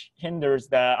 which hinders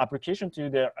the application to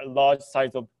the large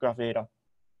size of graph data.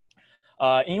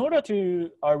 In order to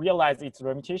realize its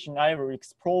limitation, I will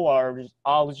explore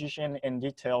RGCN in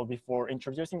detail before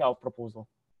introducing our proposal.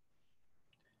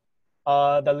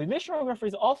 The relational graph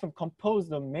is often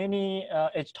composed of many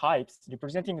edge types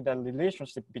representing the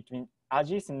relationship between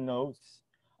adjacent nodes.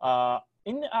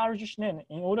 In RGCN,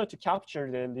 in order to capture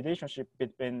the relationship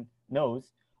between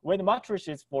nodes, when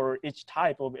matrices for each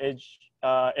type of edge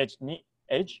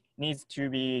needs to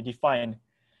be defined.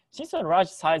 Since a large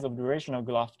size of relational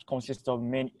graph consists of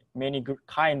many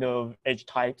kind of edge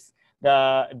types,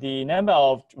 the number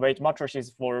of weight matrices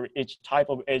for each type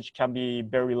of edge can be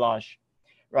very large,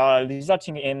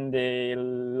 resulting in the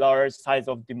large size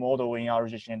of the model in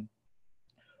RGCN.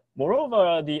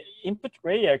 Moreover, the input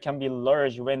layer can be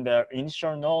large when the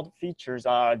initial node features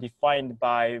are defined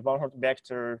by one-hot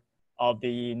vector of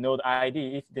the node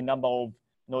ID if the number of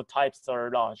node types are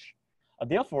large.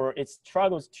 Therefore, it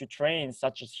struggles to train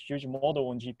such a huge model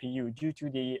on GPU due to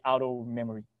the auto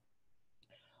memory.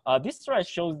 This slide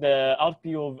shows the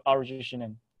output of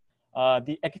RGCN.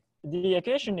 The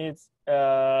equation is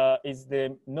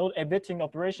the node emitting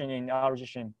operation in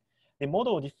RGCN. The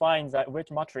model defines a weight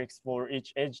matrix for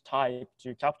each edge type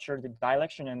to capture the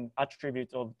direction and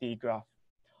attribute of the graph.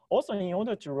 Also, in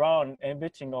order to run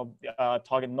embedding of the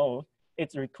target node,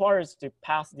 it requires to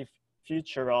pass the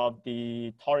feature of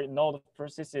the target node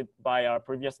processed by a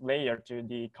previous layer to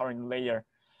the current layer.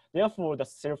 Therefore, the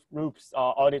self loops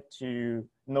are added to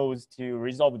nodes to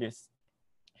resolve this.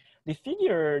 The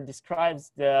figure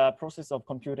describes the process of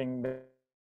computing the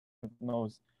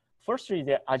nodes. Firstly,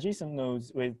 the adjacent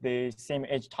nodes with the same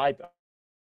edge type.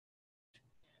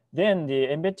 Then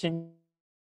the embedding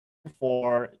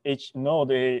for each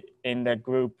node in the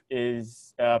group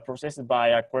is processed by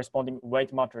a corresponding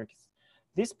weight matrix.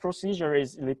 This procedure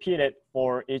is repeated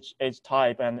for each edge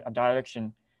type and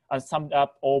direction and summed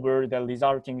up over the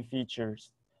resulting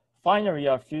features. Finally,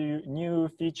 a few new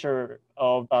feature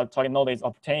of target node is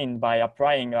obtained by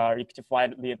applying a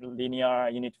rectified linear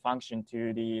unit function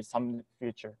to the sum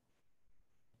feature.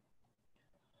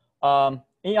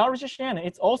 In RGCN,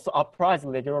 it also applies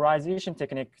regularization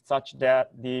technique such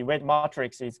that the weight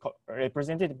matrix is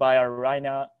represented by a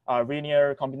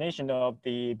linear combination of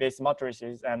the base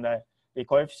matrices and the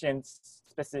coefficients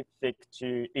specific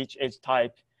to each edge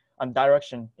type and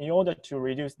direction in order to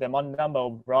reduce the number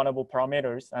of runnable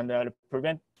parameters and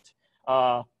prevent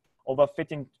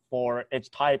overfitting for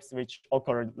edge types which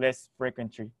occur less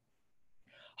frequently.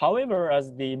 However,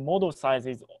 as the model size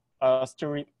is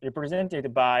still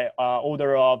represented by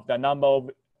order of the number of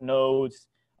nodes,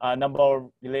 number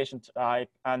of relation type,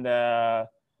 and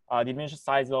dimension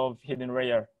size of hidden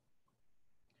layer.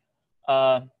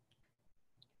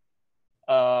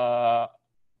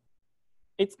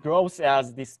 It grows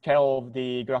as the scale of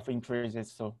the graph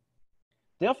increases. So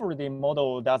therefore, the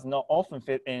model does not often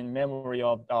fit in memory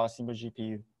of a single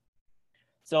GPU.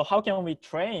 So how can we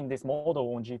train this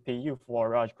model on GPU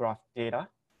for large graph data?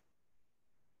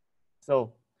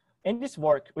 So in this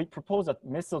work, we propose a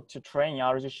method to train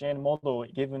RGCN model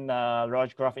given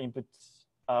large graph inputs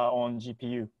on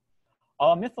GPU.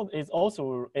 Our method is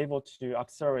also able to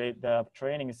accelerate the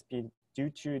training speed due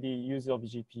to the use of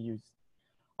GPUs.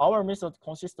 Our method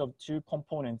consists of two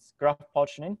components, graph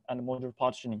partitioning and model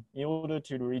partitioning, in order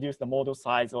to reduce the model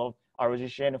size of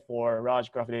RGCN for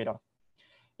large graph data.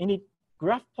 In the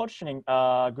graph partitioning,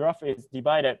 graph is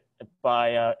divided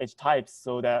by edge types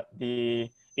so that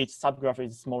each subgraph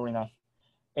is small enough.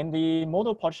 In the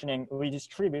model partitioning, we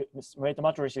distribute weight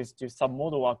matrices to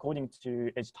submodel according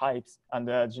to edge types and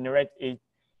generate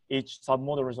each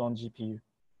submodels on GPU.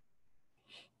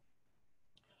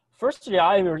 Firstly,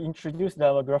 I will introduce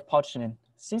the graph partitioning.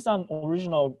 Since an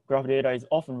original graph data is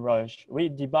often large, we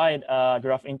divide a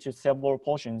graph into several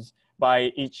portions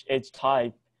by each edge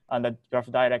type and the graph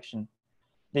direction.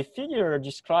 The figure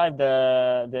describes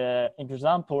the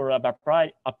example of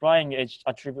applying edge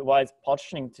attribute-wise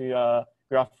partitioning to a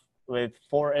graph with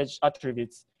 4 edge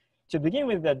attributes. To begin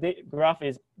with, the graph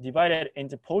is divided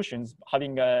into portions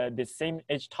having the same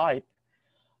edge type.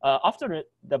 After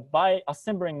by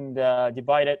assembling the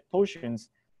divided portions,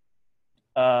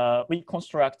 we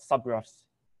construct subgraphs.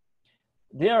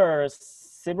 There are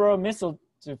several methods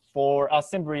for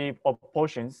assembly of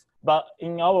portions, but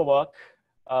in our work,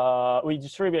 we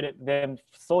distributed them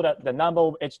so that the number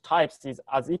of edge types is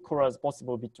as equal as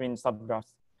possible between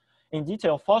subgraphs. In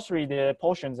detail, firstly, the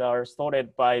portions are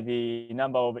sorted by the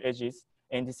number of edges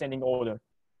in descending order.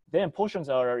 Then portions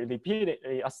are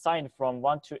repeatedly assigned from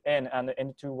 1 to n and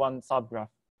n to 1 subgraph,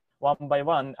 one by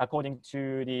one, according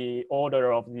to the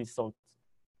order of these sorts.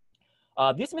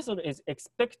 This method is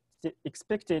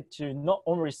expected to not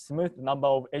only smooth the number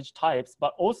of edge types,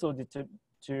 but also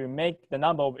to make the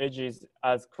number of edges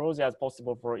as close as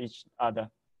possible for each other.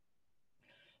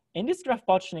 In this graph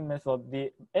partitioning method,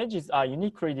 the edges are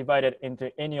uniquely divided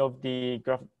into any of the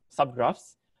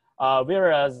subgraphs,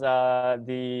 whereas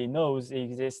the nodes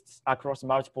exists across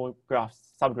multiple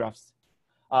subgraphs.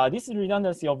 This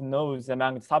redundancy of nodes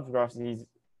among subgraphs is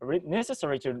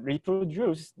necessary to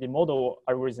reproduce the model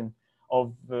algorithm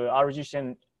of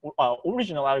RGCN,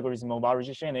 original algorithm of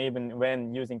RGCN, even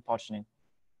when using partitioning.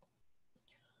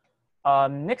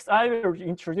 Next, I will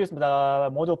introduce the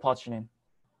model partitioning.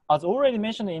 As already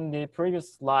mentioned in the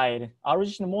previous slide,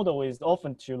 RGCN model is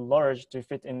often too large to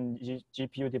fit in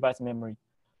GPU device memory.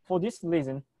 For this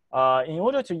reason, in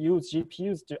order to use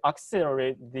GPUs to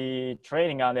accelerate the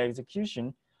training and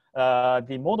execution,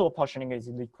 the model partitioning is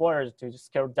required to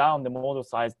scale down the model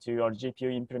size to our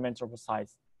GPU implementable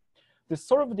size. To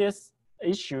solve this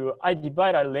issue, I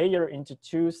divide a layer into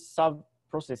 2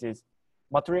 sub-processes,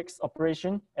 matrix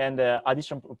operation and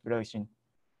addition operation.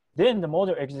 Then the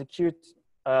model executes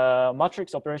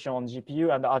matrix operation on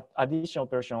GPU and addition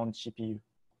operation on CPU.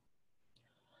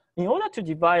 In order to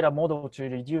divide a model to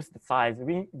reduce the size,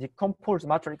 we decompose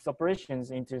matrix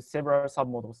operations into several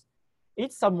submodels.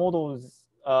 Each submodel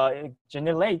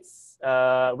generates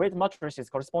weight matrices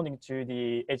corresponding to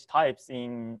the edge types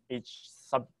in each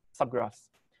subgraphs.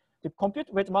 To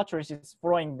compute weight matrices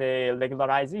following the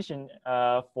regularization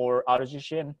for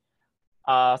RGCN,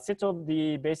 a set of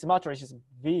the base matrices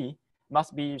V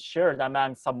must be shared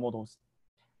among submodels.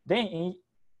 Then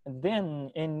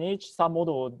in each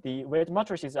submodel, the weight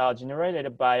matrices are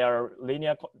generated by a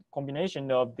linear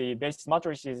combination of the basis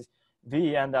matrices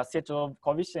V and a set of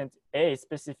coefficients A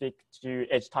specific to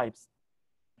edge types.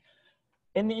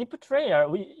 In the input layer,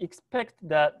 we expect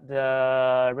that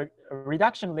the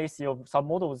reduction ratio of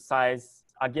submodel size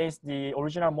against the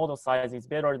original model size is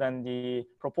better than the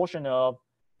proportion of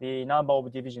the number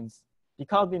of divisions.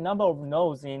 Because the number of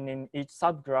nodes in each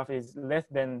subgraph is less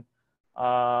than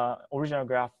original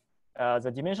graph,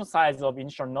 the dimension size of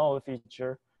initial node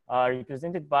feature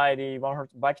represented by the 100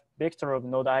 vector of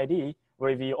node ID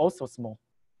will be also small.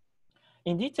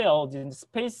 In detail, the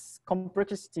space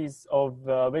complexities of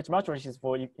weight matrices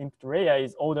for input layer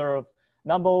is order of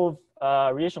number of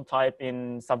relation type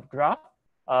in subgraph,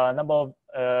 number of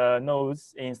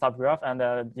nodes in subgraph, and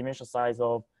the dimension size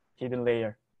of hidden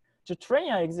layer. To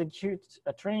train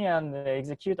and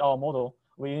execute our model,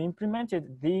 we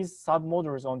implemented these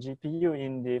submodels on GPU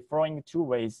in the following two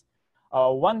ways.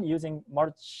 One using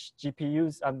merge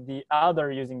GPUs and the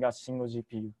other using a single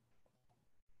GPU.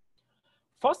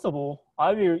 First of all,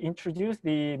 I will introduce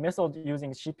the method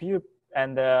using CPU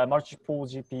and multiple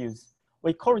GPUs.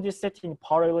 We call this setting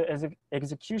parallel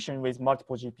execution with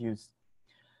multiple GPUs.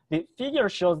 The figure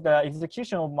shows the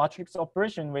execution of matrix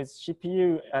operation with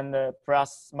CPU and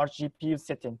plus merge GPU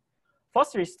setting.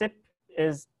 First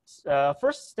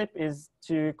step is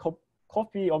to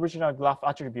copy original graph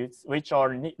attributes, which are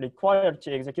required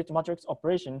to execute matrix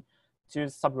operation to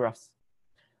subgraphs.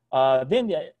 Then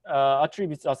the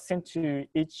attributes are sent to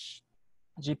each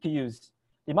GPUs.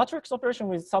 The matrix operation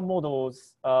with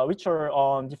submodels, which are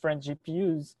on different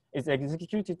GPUs, is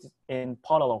executed in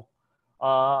parallel.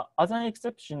 As an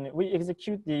exception, we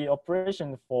execute the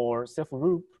operation for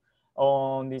self-loop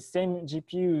on the same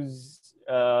GPUs,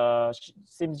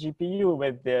 same GPU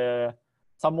with the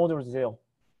submodel 0.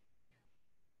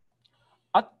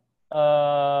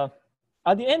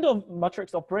 At the end of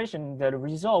matrix operation, the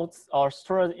results are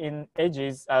stored in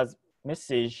edges as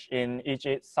message in each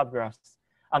subgraphs,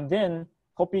 and then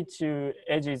copied to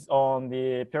edges on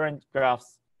the parent graph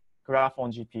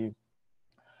on GPU.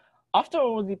 After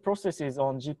all the processes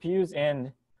on GPU's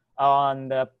end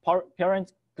and the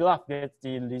parent graph gets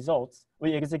the results,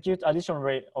 we execute addition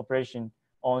rate operation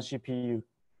on CPU,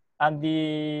 and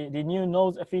the new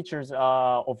nodes features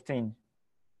are obtained.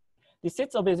 The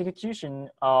sets of execution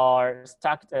are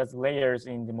stacked as layers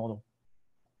in the model.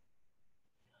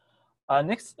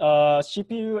 Next,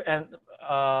 CPU and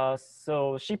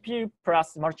so CPU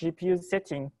plus merge GPU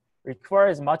setting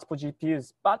requires multiple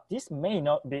GPUs, but this may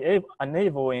not be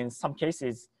enabled in some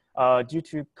cases due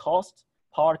to cost,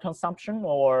 power consumption,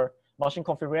 or machine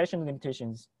configuration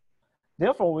limitations.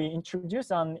 Therefore, we introduce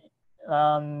an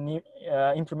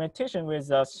implementation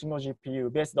with a single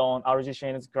GPU based on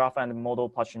RGChain's graph and model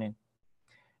partitioning.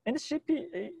 In the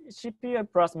CPU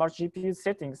plus merge GPU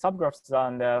setting, subgraphs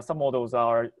and submodels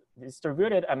are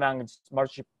distributed among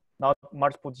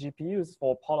multiple GPUs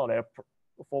for parallel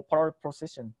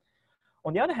processing.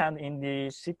 On the other hand, in the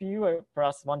CPU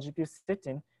plus one GPU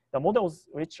setting, the models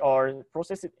which are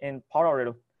processed in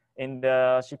parallel in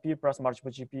the CPU plus multiple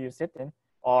GPU setting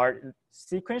are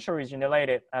sequentially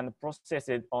generated and processed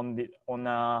on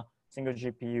a single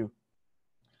GPU.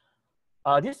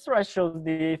 This slide shows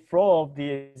the flow of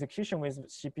the execution with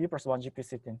CPU plus one GPU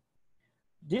setting.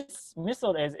 This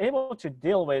method is able to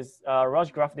deal with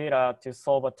large graph data to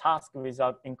solve a task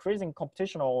without increasing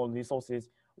computational resources,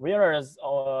 whereas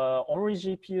only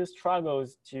GPU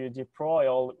struggles to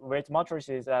deploy all weight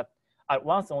matrices at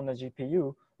once on the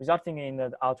GPU, resulting in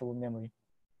the out of memory.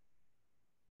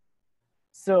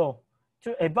 So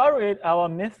to evaluate our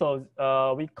methods,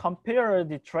 we compare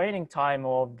the training time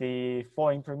of the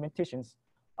 4 implementations.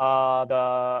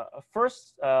 The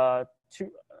first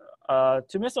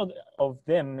two methods of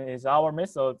them is our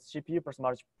method CPU plus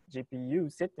merge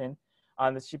GPU setting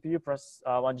and the CPU plus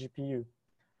one GPU.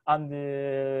 And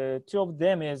the two of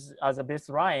them is as a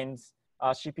baselines,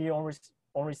 CPU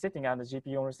only setting and the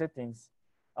GPU only settings,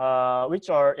 which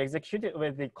are executed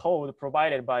with the code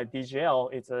provided by DGL.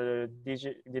 It's a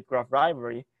deep graph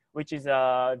library, which is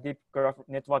a deep graph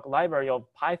network library of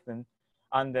Python,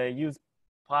 and use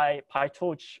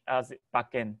PyTorch as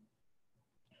backend.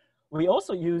 We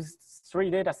also used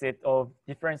 3 datasets of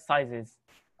different sizes.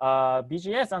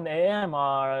 BGS and AM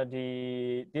are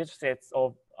the datasets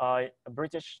of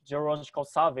British Geological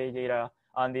Survey data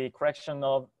and the collection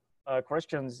of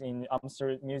collections in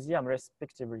Amsterdam Museum,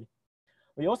 respectively.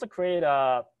 We also create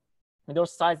a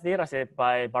middle-sized dataset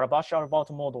by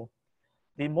Barabasha-Alberto model.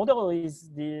 The model is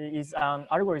an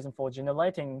algorithm for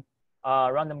generating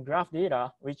random graph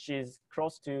data, which is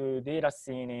close to data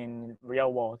seen in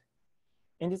real world.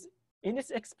 In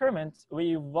this experiment,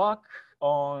 we work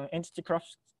on entity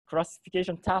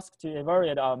classification task to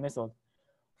evaluate our method.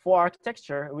 For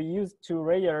architecture, we use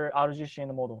two-layer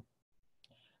RGCN model.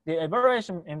 The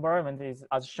evaluation environment is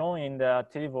as shown in the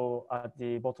table at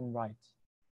the bottom right.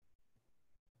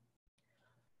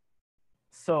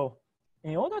 So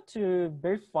in order to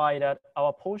verify that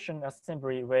our portion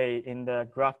assembly way in the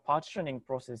graph partitioning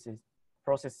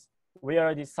process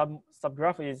where the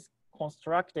subgraph is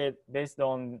constructed based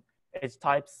on edge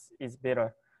types is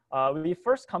better. We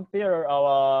first compare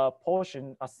our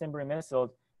portion assembly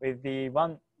method with the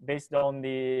one based on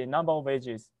the number of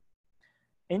edges.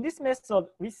 In this method,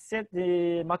 we set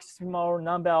the maximal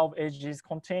number of edges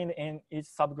contained in each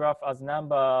subgraph as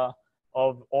number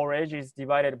of all edges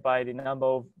divided by the number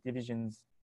of divisions.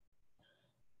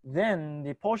 Then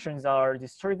the portions are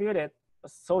distributed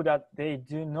so that they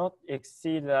do not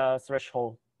exceed the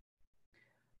threshold.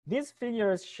 These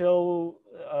figures show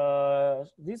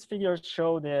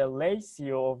the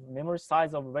ratio of memory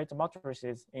size of weight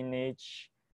matrices in each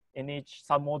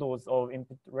submodels of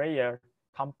input layer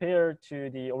compared to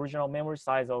the original memory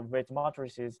size of weight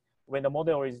matrices when the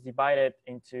model is divided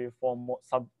into 4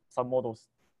 submodels.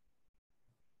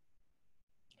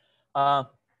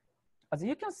 As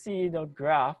you can see the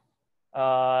graph,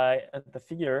 the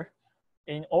figure,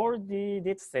 in all the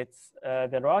datasets,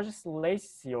 the largest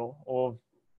ratio of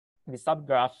the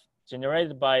subgraph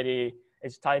generated by the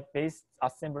edge-type-based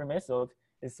assembly method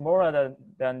is smaller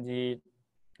than the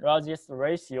largest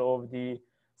ratio of the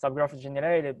subgraph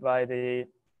generated by the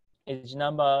edge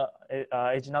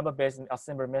number-based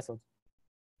assembly method.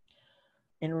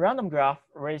 In random graph,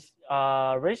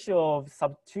 ratio of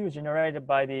sub2 generated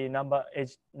by the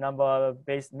edge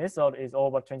number-based method is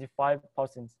over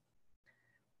 25%.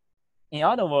 In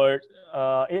other words,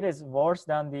 it is worse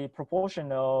than the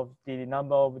proportion of the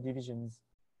number of divisions.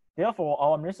 Therefore,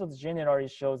 our method generally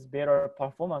shows better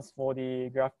performance for the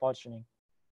graph partitioning.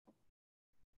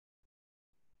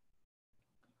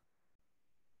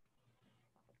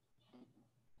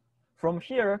 From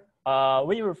here,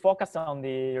 we will focus on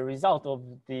the result of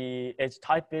the edge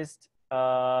type-based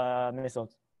method.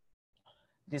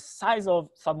 The size of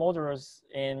submodules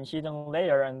in hidden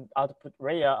layer and output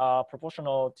layer are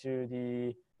proportional to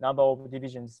the number of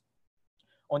divisions.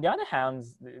 On the other hand,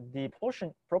 the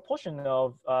proportion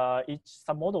of each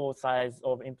submodule size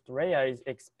of input layer is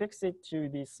expected to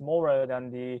be smaller than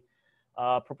the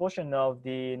proportion of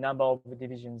the number of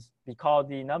divisions, because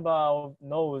the number of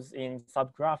nodes in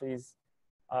subgraph is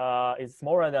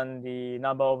smaller than the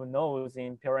number of nodes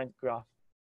in parent graph.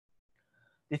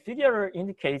 The figure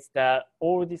indicates that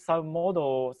all the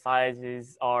submodel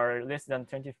sizes are less than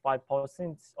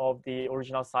 25% of the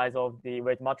original size of the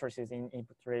weight matrices in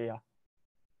input layer.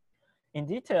 In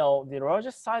detail, the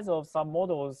largest size of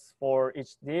submodels for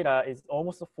each data is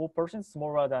almost 4%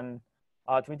 smaller than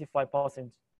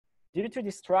 25%. Due to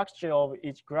the structure of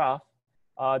each graph,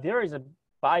 there is a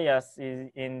bias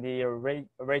in the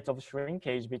rate of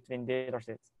shrinkage between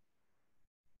datasets.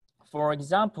 For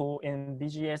example, in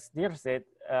BGS dataset,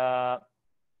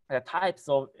 the types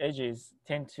of edges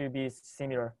tend to be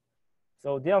similar.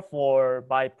 So therefore,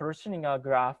 by partitioning a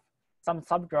graph, some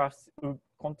subgraphs would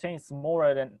contain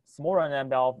smaller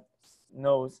number of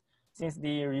nodes, since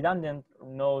the redundant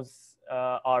nodes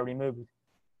are removed.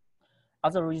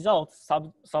 As a result,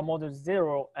 submodels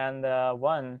 0 and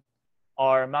 1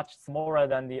 are much smaller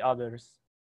than the others.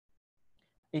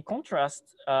 In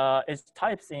contrast, its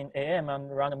types in AM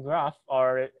and random graph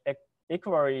are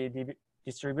equally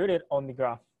distributed on the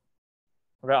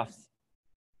graphs.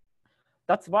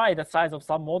 That's why the size of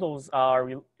submodels are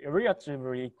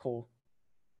relatively equal.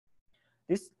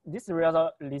 This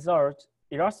result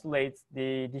illustrates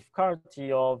the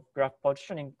difficulty of graph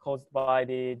partitioning caused by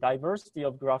the diversity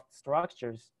of graph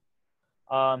structures.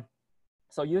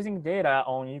 So using data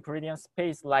on Euclidean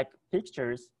space like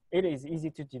pictures, it is easy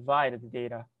to divide the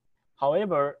data.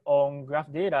 However, on graph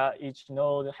data, each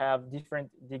node have different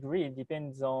degree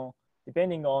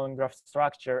depending on graph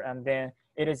structure, and then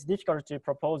it is difficult to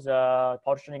propose a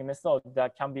partitioning method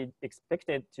that can be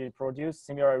expected to produce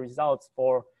similar results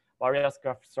for various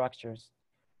graph structures.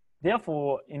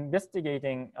 Therefore,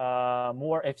 investigating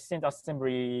more efficient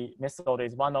assembly method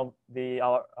is one of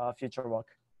our future work.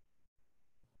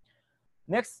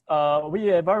 Next, we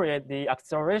evaluate the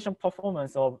acceleration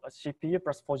performance of CPU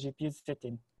plus 4 GPU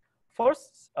setting.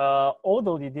 First,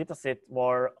 although the dataset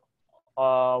were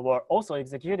also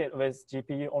executed with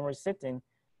GPU-only setting,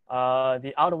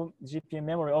 the out of GPU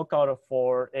memory occurred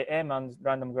for AM and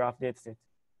random graph dataset.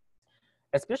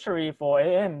 especially for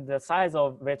AM, the size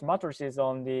of weight matrices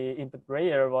on the input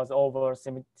layer was over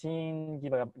 17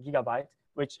 gigabyte,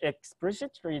 which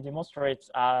explicitly demonstrates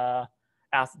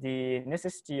as the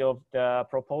necessity of the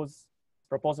proposed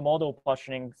model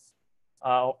partitioning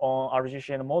on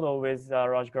RGCN model with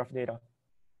large graph data.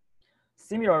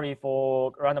 Similarly,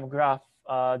 for random graph,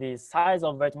 the size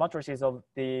of weight matrices of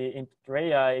the input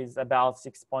layer is about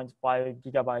 6.5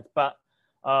 gigabyte, but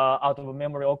out of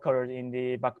memory occurred in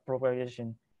the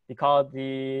backpropagation because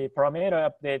the parameter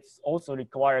updates also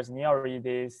requires nearly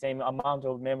the same amount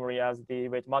of memory as the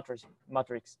weight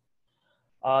matrix.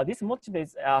 This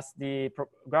motivates as the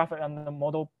graph and the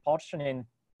model partitioning.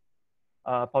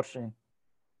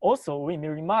 Also, we may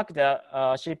remark that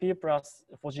CPU plus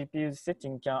for GPU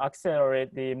setting can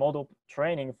accelerate the model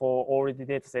training for all the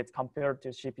datasets compared to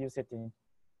CPU setting.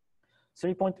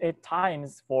 3.8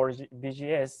 times for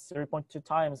VGS, 3.2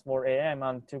 times for AM,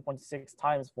 and 2.6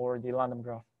 times for the random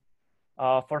graph,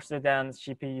 faster than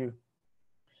CPU.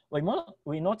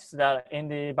 We noticed that in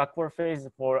the backward phase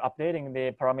for updating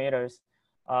the parameters,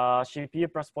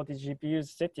 CPU plus 40 GPU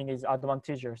setting is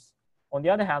advantageous. On the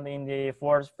other hand, in the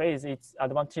forward phase, its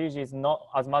advantage is not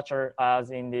as much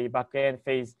as in the back-end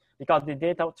phase because the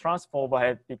data transfer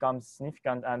overhead becomes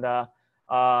significant and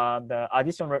the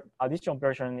additional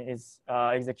version is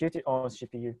executed on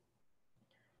CPU.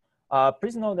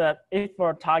 Please note that if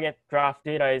our target graph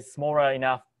data is smaller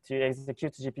enough to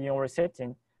execute GPU-only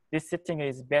setting, this setting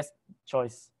is best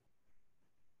choice.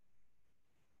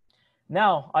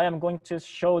 Now, I am going to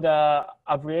show the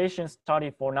abbreviation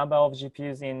study for number of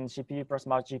GPUs in CPU plus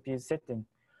smart GPU setting.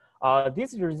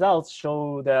 These results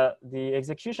show that the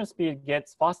execution speed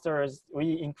gets faster as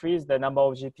we increase the number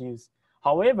of GPUs.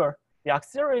 However, the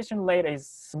acceleration rate is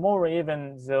smaller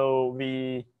even though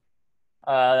we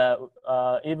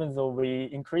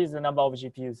increase the number of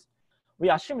GPUs. We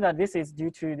assume that this is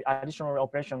due to the additional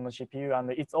operation on the CPU,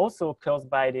 and it's also caused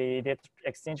by the data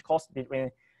exchange cost between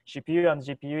CPU and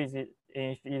GPU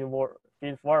in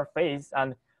feed-forward phase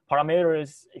and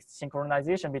parameters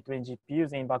synchronization between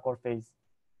GPUs in backward phase.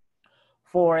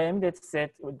 For AM dataset,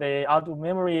 the out of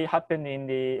memory happened in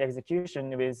the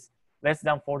execution with less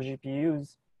than 4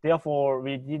 GPUs. Therefore,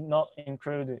 we did not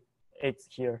include it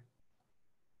here.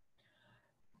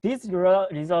 These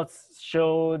results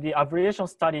show the abbreviation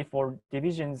study for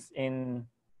divisions in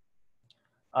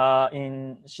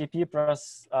CPU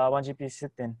plus 1 GPU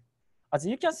setting. As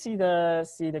you can see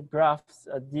the graphs,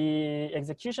 the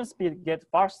execution speed gets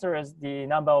faster as the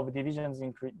number of divisions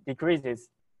decreases.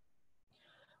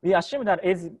 We assume that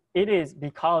it is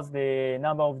because the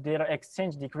number of data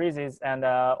exchange decreases and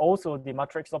also the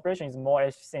matrix operation is more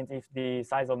efficient if the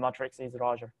size of matrix is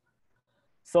larger.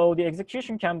 So the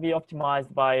execution can be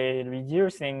optimized by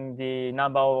reducing the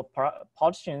number of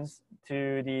partitions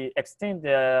to the extent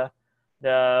there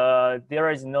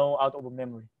is no out of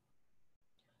memory.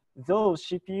 Though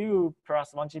CPU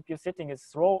plus 1 GPU setting is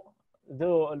slow,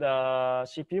 though the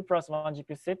CPU plus 1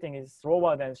 GPU setting is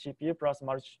slower than CPU plus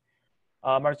merge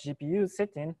GPU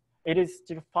setting, it is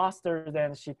still faster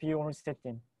than CPU only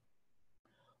setting.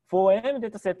 For AM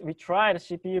dataset, we tried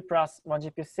CPU plus 1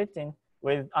 GPU setting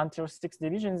with until 6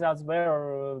 divisions as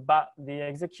well, but the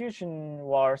execution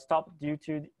was stopped due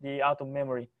to the out of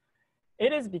memory.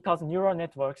 It is because neural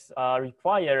networks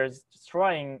requires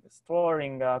storing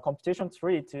computation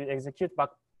tree to execute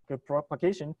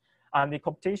backpropagation, and the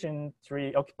computation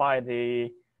tree occupy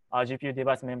the GPU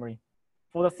device memory.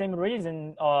 For the same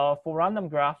reason, for random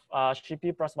graph,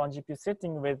 CPU plus 1 GPU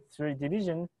setting with 3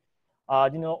 division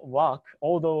did not work,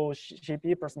 although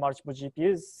CPU plus multiple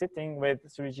GPUs setting with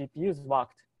 3 GPUs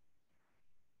worked.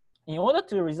 In order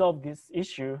to resolve this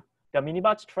issue, the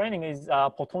mini-batch training is a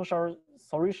potential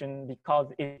solution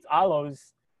because it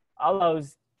allows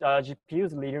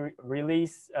GPUs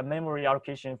release a memory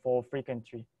allocation for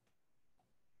frequently.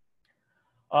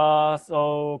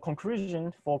 So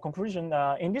conclusion,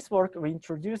 in this work, we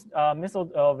introduced a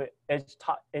method of edge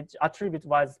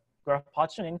attribute-wise graph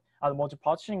partitioning and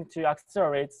multi-partitioning to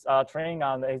accelerate training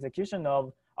and execution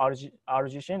of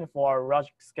RGCN for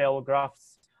large-scale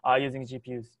graphs using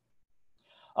GPUs.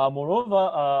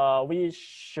 Moreover, we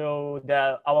show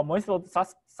that our method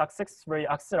successfully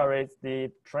accelerates the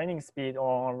training speed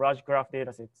on large graph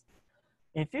datasets.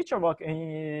 In future work,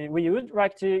 we would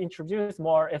like to introduce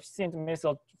more efficient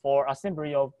method for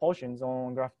assembly of portions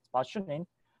on graph partitioning,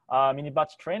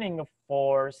 mini-batch training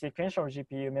for sequential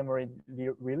GPU memory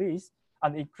release,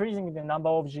 and increasing the number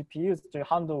of GPUs to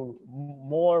handle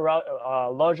more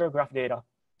larger graph data.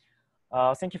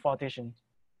 Thank you for attention.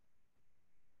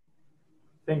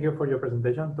 Thank you for your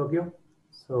presentation, Tokyo.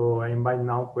 So I invite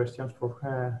now questions for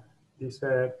this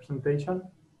presentation.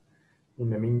 In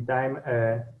the meantime,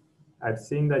 I've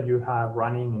seen that you have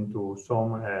running into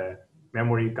some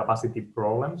memory capacity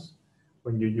problems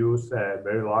when you use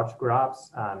very large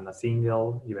graphs and a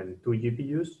single, even 2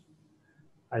 GPUs.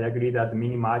 I agree that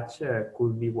mini-match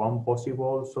could be one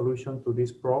possible solution to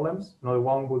these problems. Another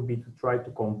one would be to try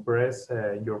to compress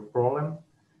your problem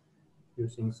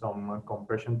using some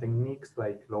compression techniques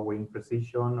like lowering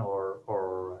precision or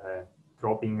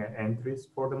dropping entries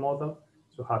for the model.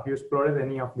 So have you explored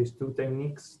any of these two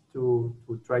techniques to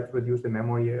try to reduce the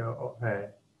memory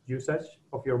usage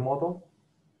of your model?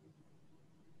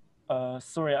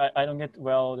 Sorry, I don't get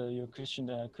well your question.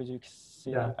 Could you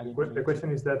say that again? The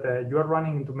question is that you are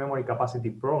running into memory capacity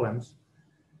problems.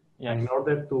 Yes. And in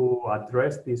order to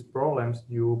address these problems,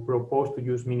 you propose to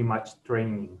use mini-match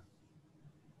training.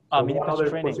 So one other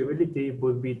possibility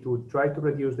would be to try to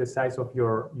reduce the size of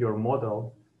your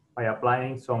model by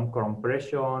applying some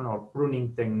compression or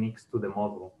pruning techniques to the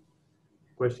model.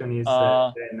 The question is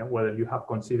then whether you have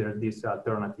considered this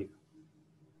alternative.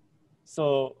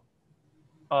 So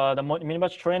the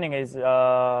mini-match training is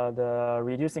the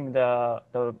reducing the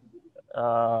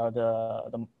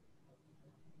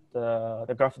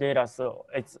graph data, so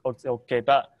it's okay,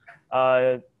 but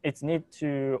it's need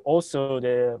to also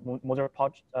the model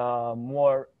part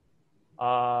more.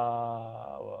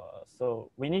 So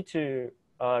we need to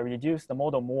reduce the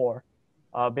model more,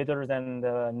 better than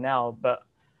now. But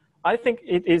I think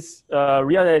it is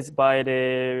realized by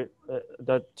the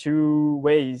two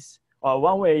ways.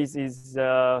 One way is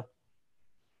so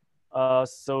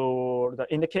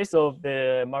in the case of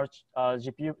the merge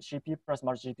GPU plus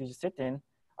merge GPU setting,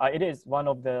 it is one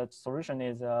of the solution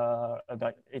is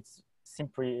that it's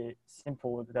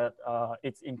simple that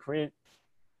it's increased.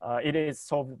 It is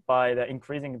solved by the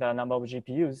increasing the number of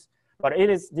GPUs, but it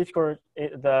is difficult.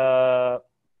 The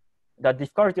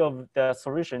difficulty of the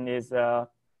solution is there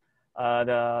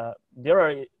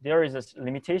is a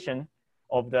limitation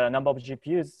of the number of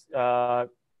GPUs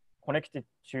connected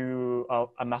to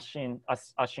a machine,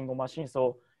 a single machine.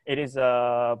 So it is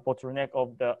a bottleneck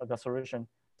of the solution.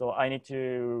 So I need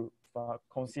to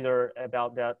consider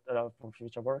about that for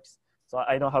future works. So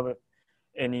I don't have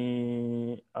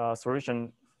any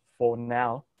solution for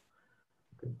now.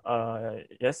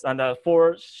 Yes, and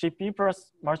for GPU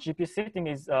plus merge GPU setting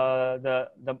is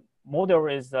the model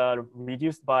is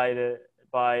reduced by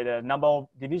the number of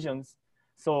divisions.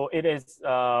 So it is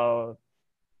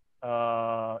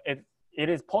it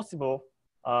is possible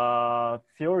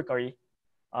theoretically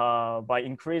by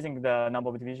increasing the number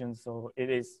of divisions. So it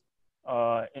is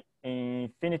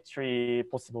infinitely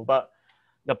possible. But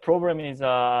the problem is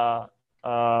the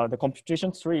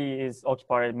computation tree is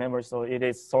occupied memory, so it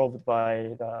is solved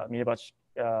by the mini-batch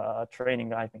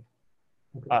training, I think.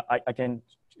 Okay. I can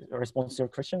respond to your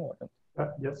question?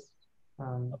 Yes.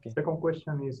 Okay. Second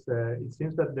question is, it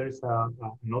seems that there is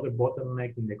another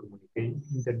bottleneck in the communication,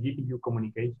 inter-GPU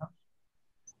communications.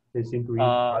 They seem to be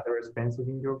rather expensive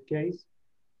in your case.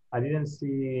 I didn't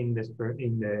see in the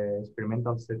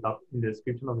experimental setup, in the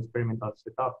description of the experimental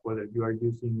setup, whether you are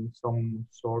using some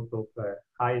sort of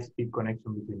high-speed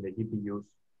connection between the GPUs,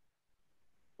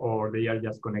 or they are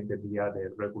just connected via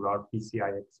the regular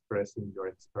PCI Express in your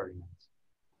experiments.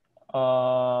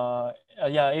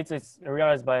 Yeah, it's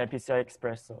realized by PCI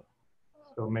Express.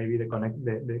 So maybe the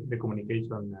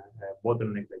communication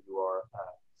bottleneck that you are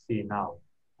seeing now,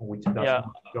 which doesn't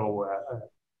show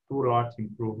too large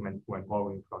improvement when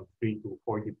going from 3 to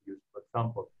 4 GPUs, for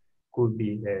example, could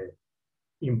be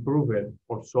improved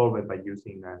or solved by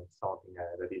using something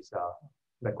that is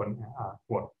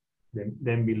the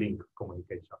NVLink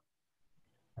communication.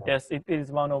 Yes, it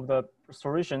is one of the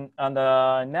solution. And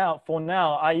for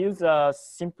now, I use a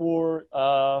simple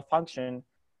function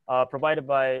provided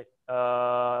by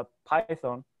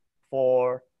Python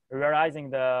for realizing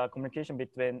the communication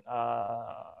between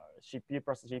CPU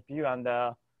plus GPU and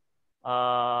the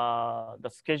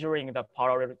scheduling the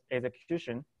parallel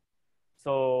execution.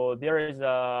 So there is there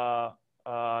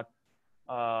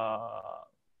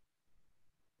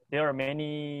are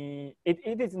many.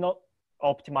 It is not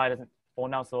optimized for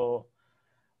now, so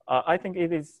I think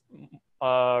it is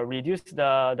reduce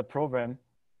the problem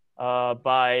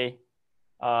by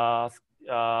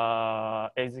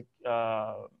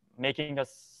making a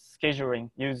scheduling,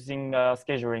 using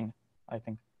scheduling, I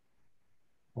think.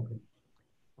 Okay.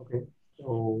 Okay.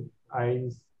 So I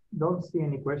don't see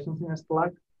any questions in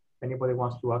Slack. If anybody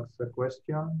wants to ask a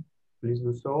question, please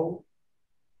do so.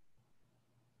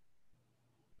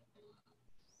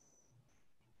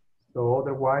 So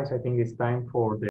otherwise, I think it's time for the